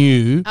 We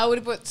knew. I would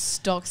have put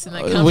stocks in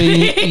that company.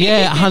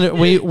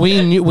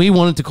 We knew we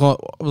wanted to call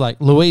it, like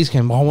Louise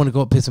came, I want to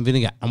call it Piss and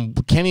Vinegar,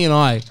 and Kenny and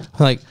I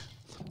like.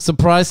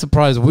 Surprise,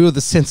 surprise. We were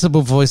the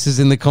sensible voices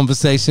in the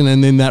conversation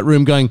and in that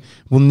room going,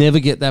 we'll never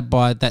get that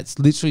by. That's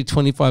literally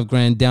 25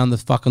 grand down the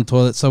fucking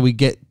toilet. So we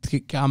get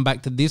to come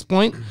back to this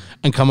point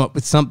and come up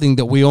with something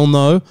that we all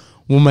know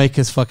will make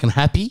us fucking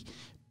happy.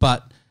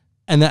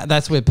 And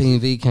that's where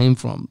P&V came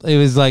from. It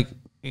was like,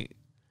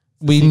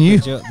 we knew.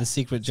 The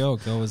secret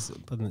joke. I was,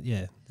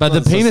 yeah. But the Well,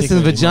 it's so penis and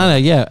secret vagina,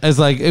 yeah. It was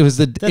like, it was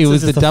the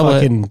just a double.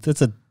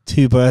 That's a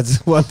two birds,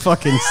 one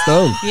fucking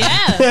stone.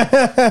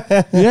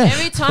 Yeah. Yeah.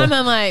 Every time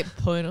I'm like,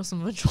 point or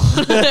some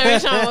vagina.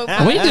 Every time I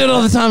And we do it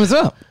all the time as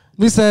well.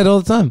 We say it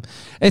all the time.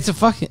 It's a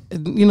fucking,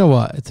 you know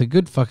what? It's a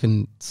good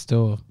fucking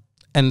store.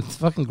 And it's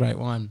fucking great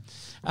wine.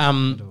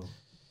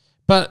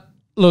 But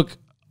look,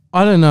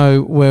 I don't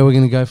know where we're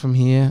going to go from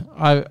here.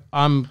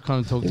 I'm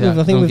kind of talked out.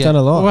 I think we've done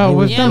a lot. Well,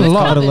 we've done a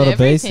lot. Covered a lot of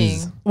everything.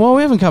 bases. Well,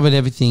 we haven't covered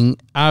everything.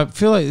 I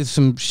feel like there's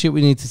some shit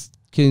we need to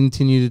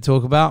continue to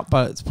talk about,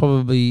 but it's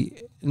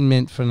probably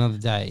meant for another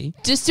day.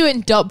 Just do it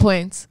in dot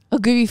points. I'll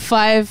give you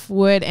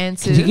 5-word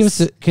answers. Can you give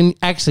us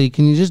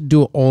can you just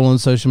do it all on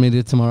social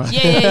media tomorrow?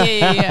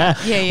 Yeah.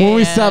 When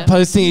we start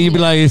posting it, you'll be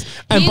like,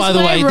 and Here's by the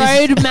way, my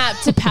this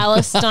roadmap to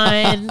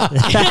Palestine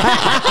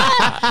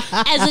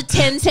as a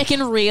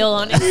 10-second reel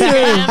on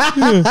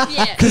Instagram.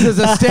 Yeah. because as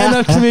a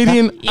stand-up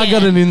comedian, I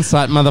got Yeah. an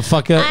insight,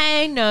 motherfucker.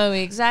 I know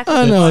exactly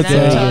I know what it's I'm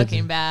very talking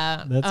good.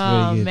 about. That's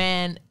very good.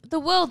 Man, the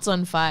world's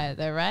on fire,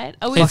 though, right?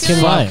 Are we It's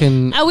feeling?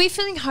 fucking. Are we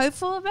feeling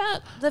hopeful about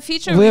the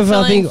future? Are We've, we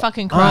I feeling think,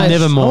 fucking I crushed?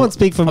 never more. I won't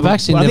speak from. I've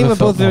actually I think never we're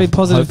felt both very more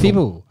positive hopeful.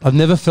 people. I've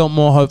never felt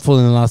more hopeful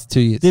in the last 2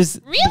 years.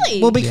 There's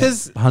Really? well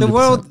because Yeah, the 100%.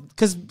 world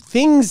because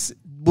things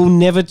will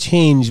never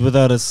change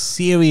without a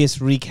serious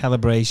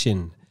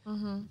recalibration,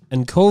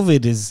 and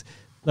COVID is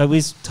like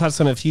we've touched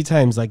on it a few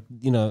times. Like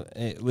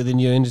within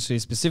your industry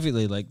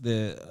specifically, like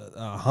the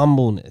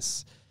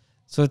humbleness.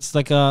 So it's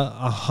like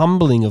a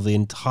humbling of the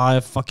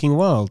entire fucking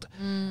world.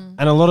 And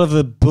a lot of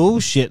the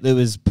bullshit that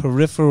was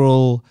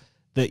peripheral,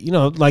 that, you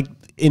know, like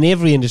in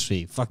every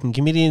industry, fucking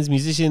comedians,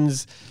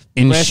 musicians,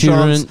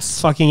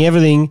 insurance, fucking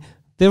everything,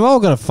 they're all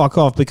going to fuck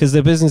off because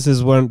their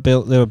businesses weren't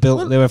built. They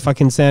were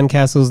fucking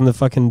sandcastles in the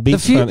fucking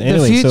beachfront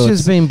anyway. The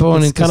future's been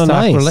born into stark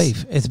nice.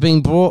 relief. It's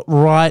been brought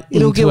right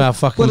into our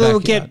fucking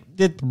backyard.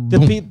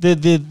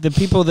 The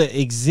people that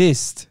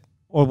exist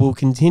or will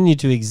continue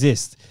to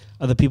exist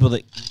are the people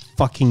that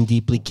fucking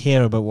deeply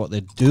care about what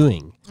they're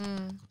doing.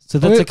 So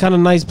that's a kind of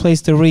nice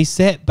place to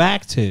reset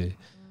back to.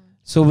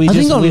 So we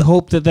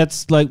hope that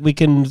that's like we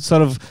can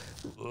sort of.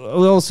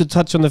 We also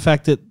touch on the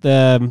fact that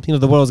you know,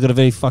 the world's got a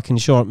very fucking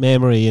short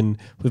memory, and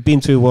we've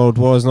been through world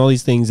wars and all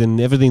these things, and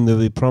everything that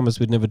we promised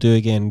we'd never do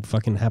again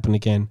fucking happen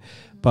again.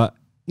 But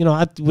you know,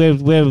 I think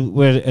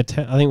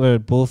we're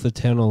both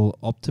eternal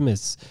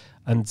optimists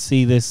and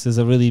see this as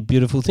a really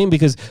beautiful thing,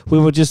 because we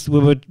were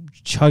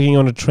chugging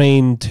on a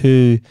train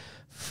to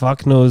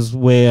fuck knows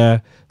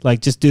where, like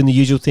just doing the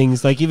usual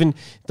things, like even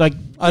like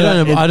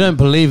I don't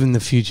believe in the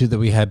future that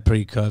we had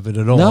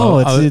pre-COVID at all. No,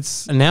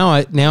 it's now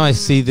I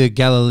see the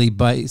Galilee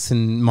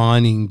Basin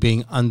mining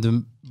being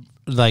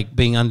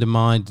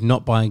undermined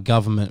not by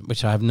government,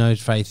 which I have no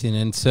faith in,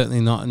 and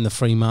certainly not in the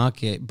free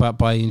market, but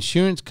by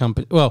insurance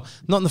company. Well,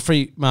 not in the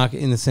free market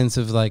in the sense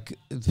of like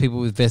people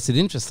with vested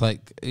interests,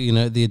 like, you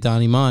know, the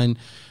Adani mine,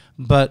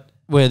 but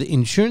where the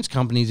insurance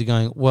companies are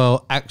going,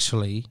 well,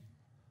 actually,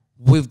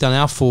 we've done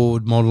our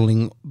forward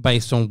modelling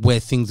based on where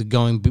things are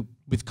going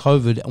with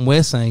COVID, and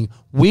we're saying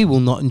we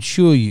will not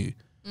insure you.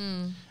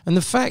 And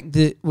the fact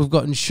that we've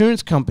got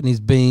insurance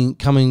companies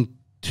coming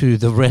to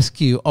the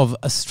rescue of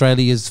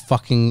Australia's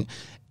fucking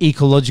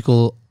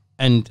ecological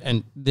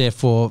and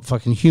therefore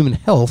fucking human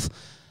health.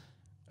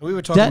 We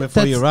were talking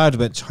before you arrived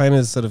about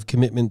China's sort of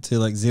commitment to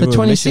like zero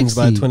emissions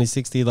by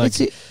 2060. Like,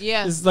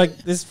 there's like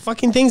there's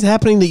fucking things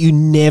happening that you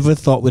never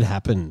thought would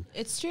happen.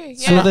 It's true.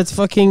 Yeah. So that's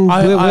fucking.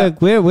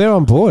 We're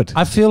on board.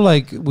 I feel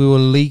like we were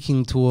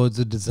leaking towards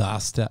a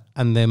disaster,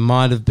 and there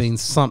might have been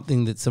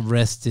something that's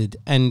arrested.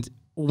 And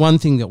one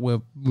thing that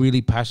we're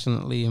really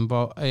passionately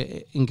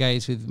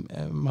engaged with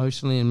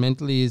emotionally and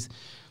mentally is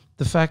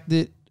the fact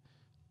that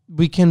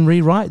we can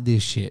rewrite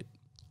this shit.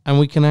 And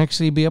we can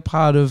actually be a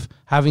part of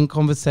having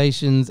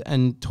conversations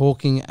and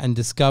talking and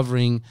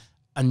discovering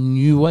a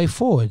new way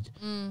forward.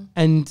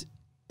 And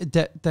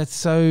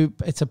it's a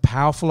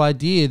powerful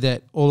idea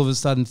that all of a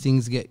sudden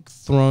things get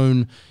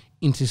thrown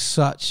into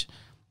such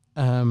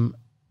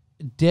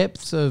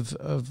depths of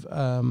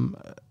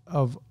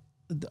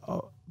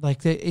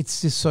like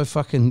it's just so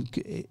fucking,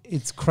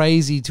 it's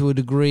crazy to a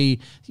degree.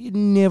 You'd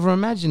never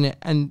imagine it.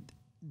 And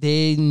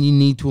then you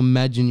need to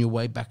imagine your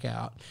way back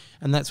out.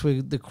 And that's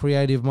where the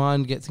creative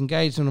mind gets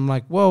engaged. And I'm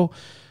like, well,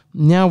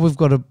 now we've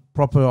got a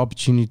proper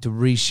opportunity to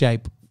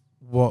reshape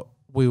what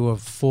we were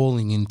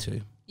falling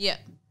into. Yeah.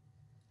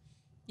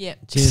 Yeah.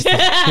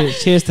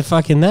 Cheers to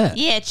fucking that.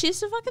 Yeah, cheers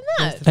to fucking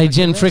that. Hey,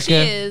 Jen Fricker.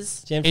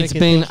 Cheers. Jen Fricker, it's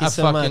been a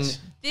fucking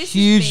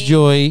huge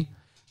joy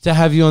to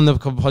have you on the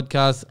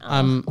podcast.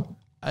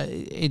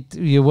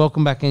 You're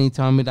welcome back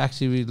anytime. We'd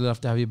actually really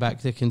love to have you back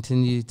to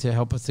continue to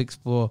help us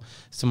explore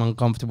some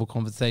uncomfortable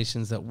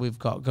conversations that we've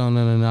got going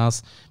on in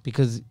us,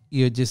 because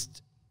you're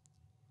just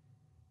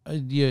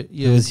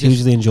it was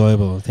hugely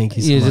enjoyable. Thank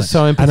you so much. You're just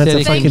so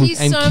empathetic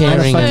and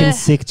caring. And a fucking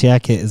sick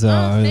jacket as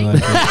well.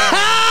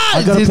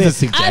 I got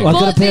I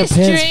bought this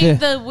during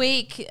the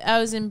week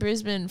I was in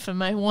Brisbane for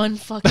my one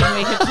fucking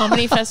week at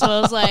comedy festival. I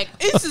was like,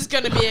 this is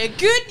going to be a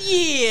good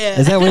year.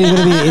 Is that when you're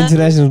going to be an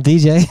international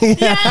DJ?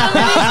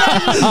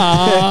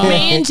 Yeah.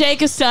 Me and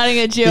Jake are starting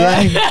a duo.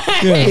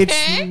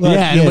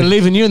 And we're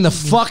leaving you in the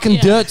fucking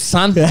dirt,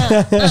 son.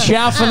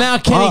 Ciao for now,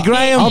 Kenny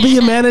Graham. I'll be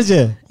your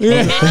manager.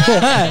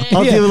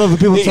 I'll deal with other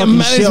people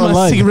talking shit online. Manage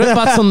my cigarette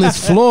butts on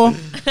this floor.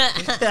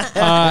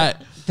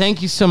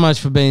 Thank you so much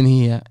for being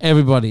here,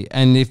 everybody.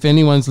 And if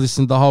anyone's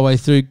listened the whole way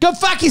through, go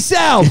fuck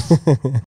yourself.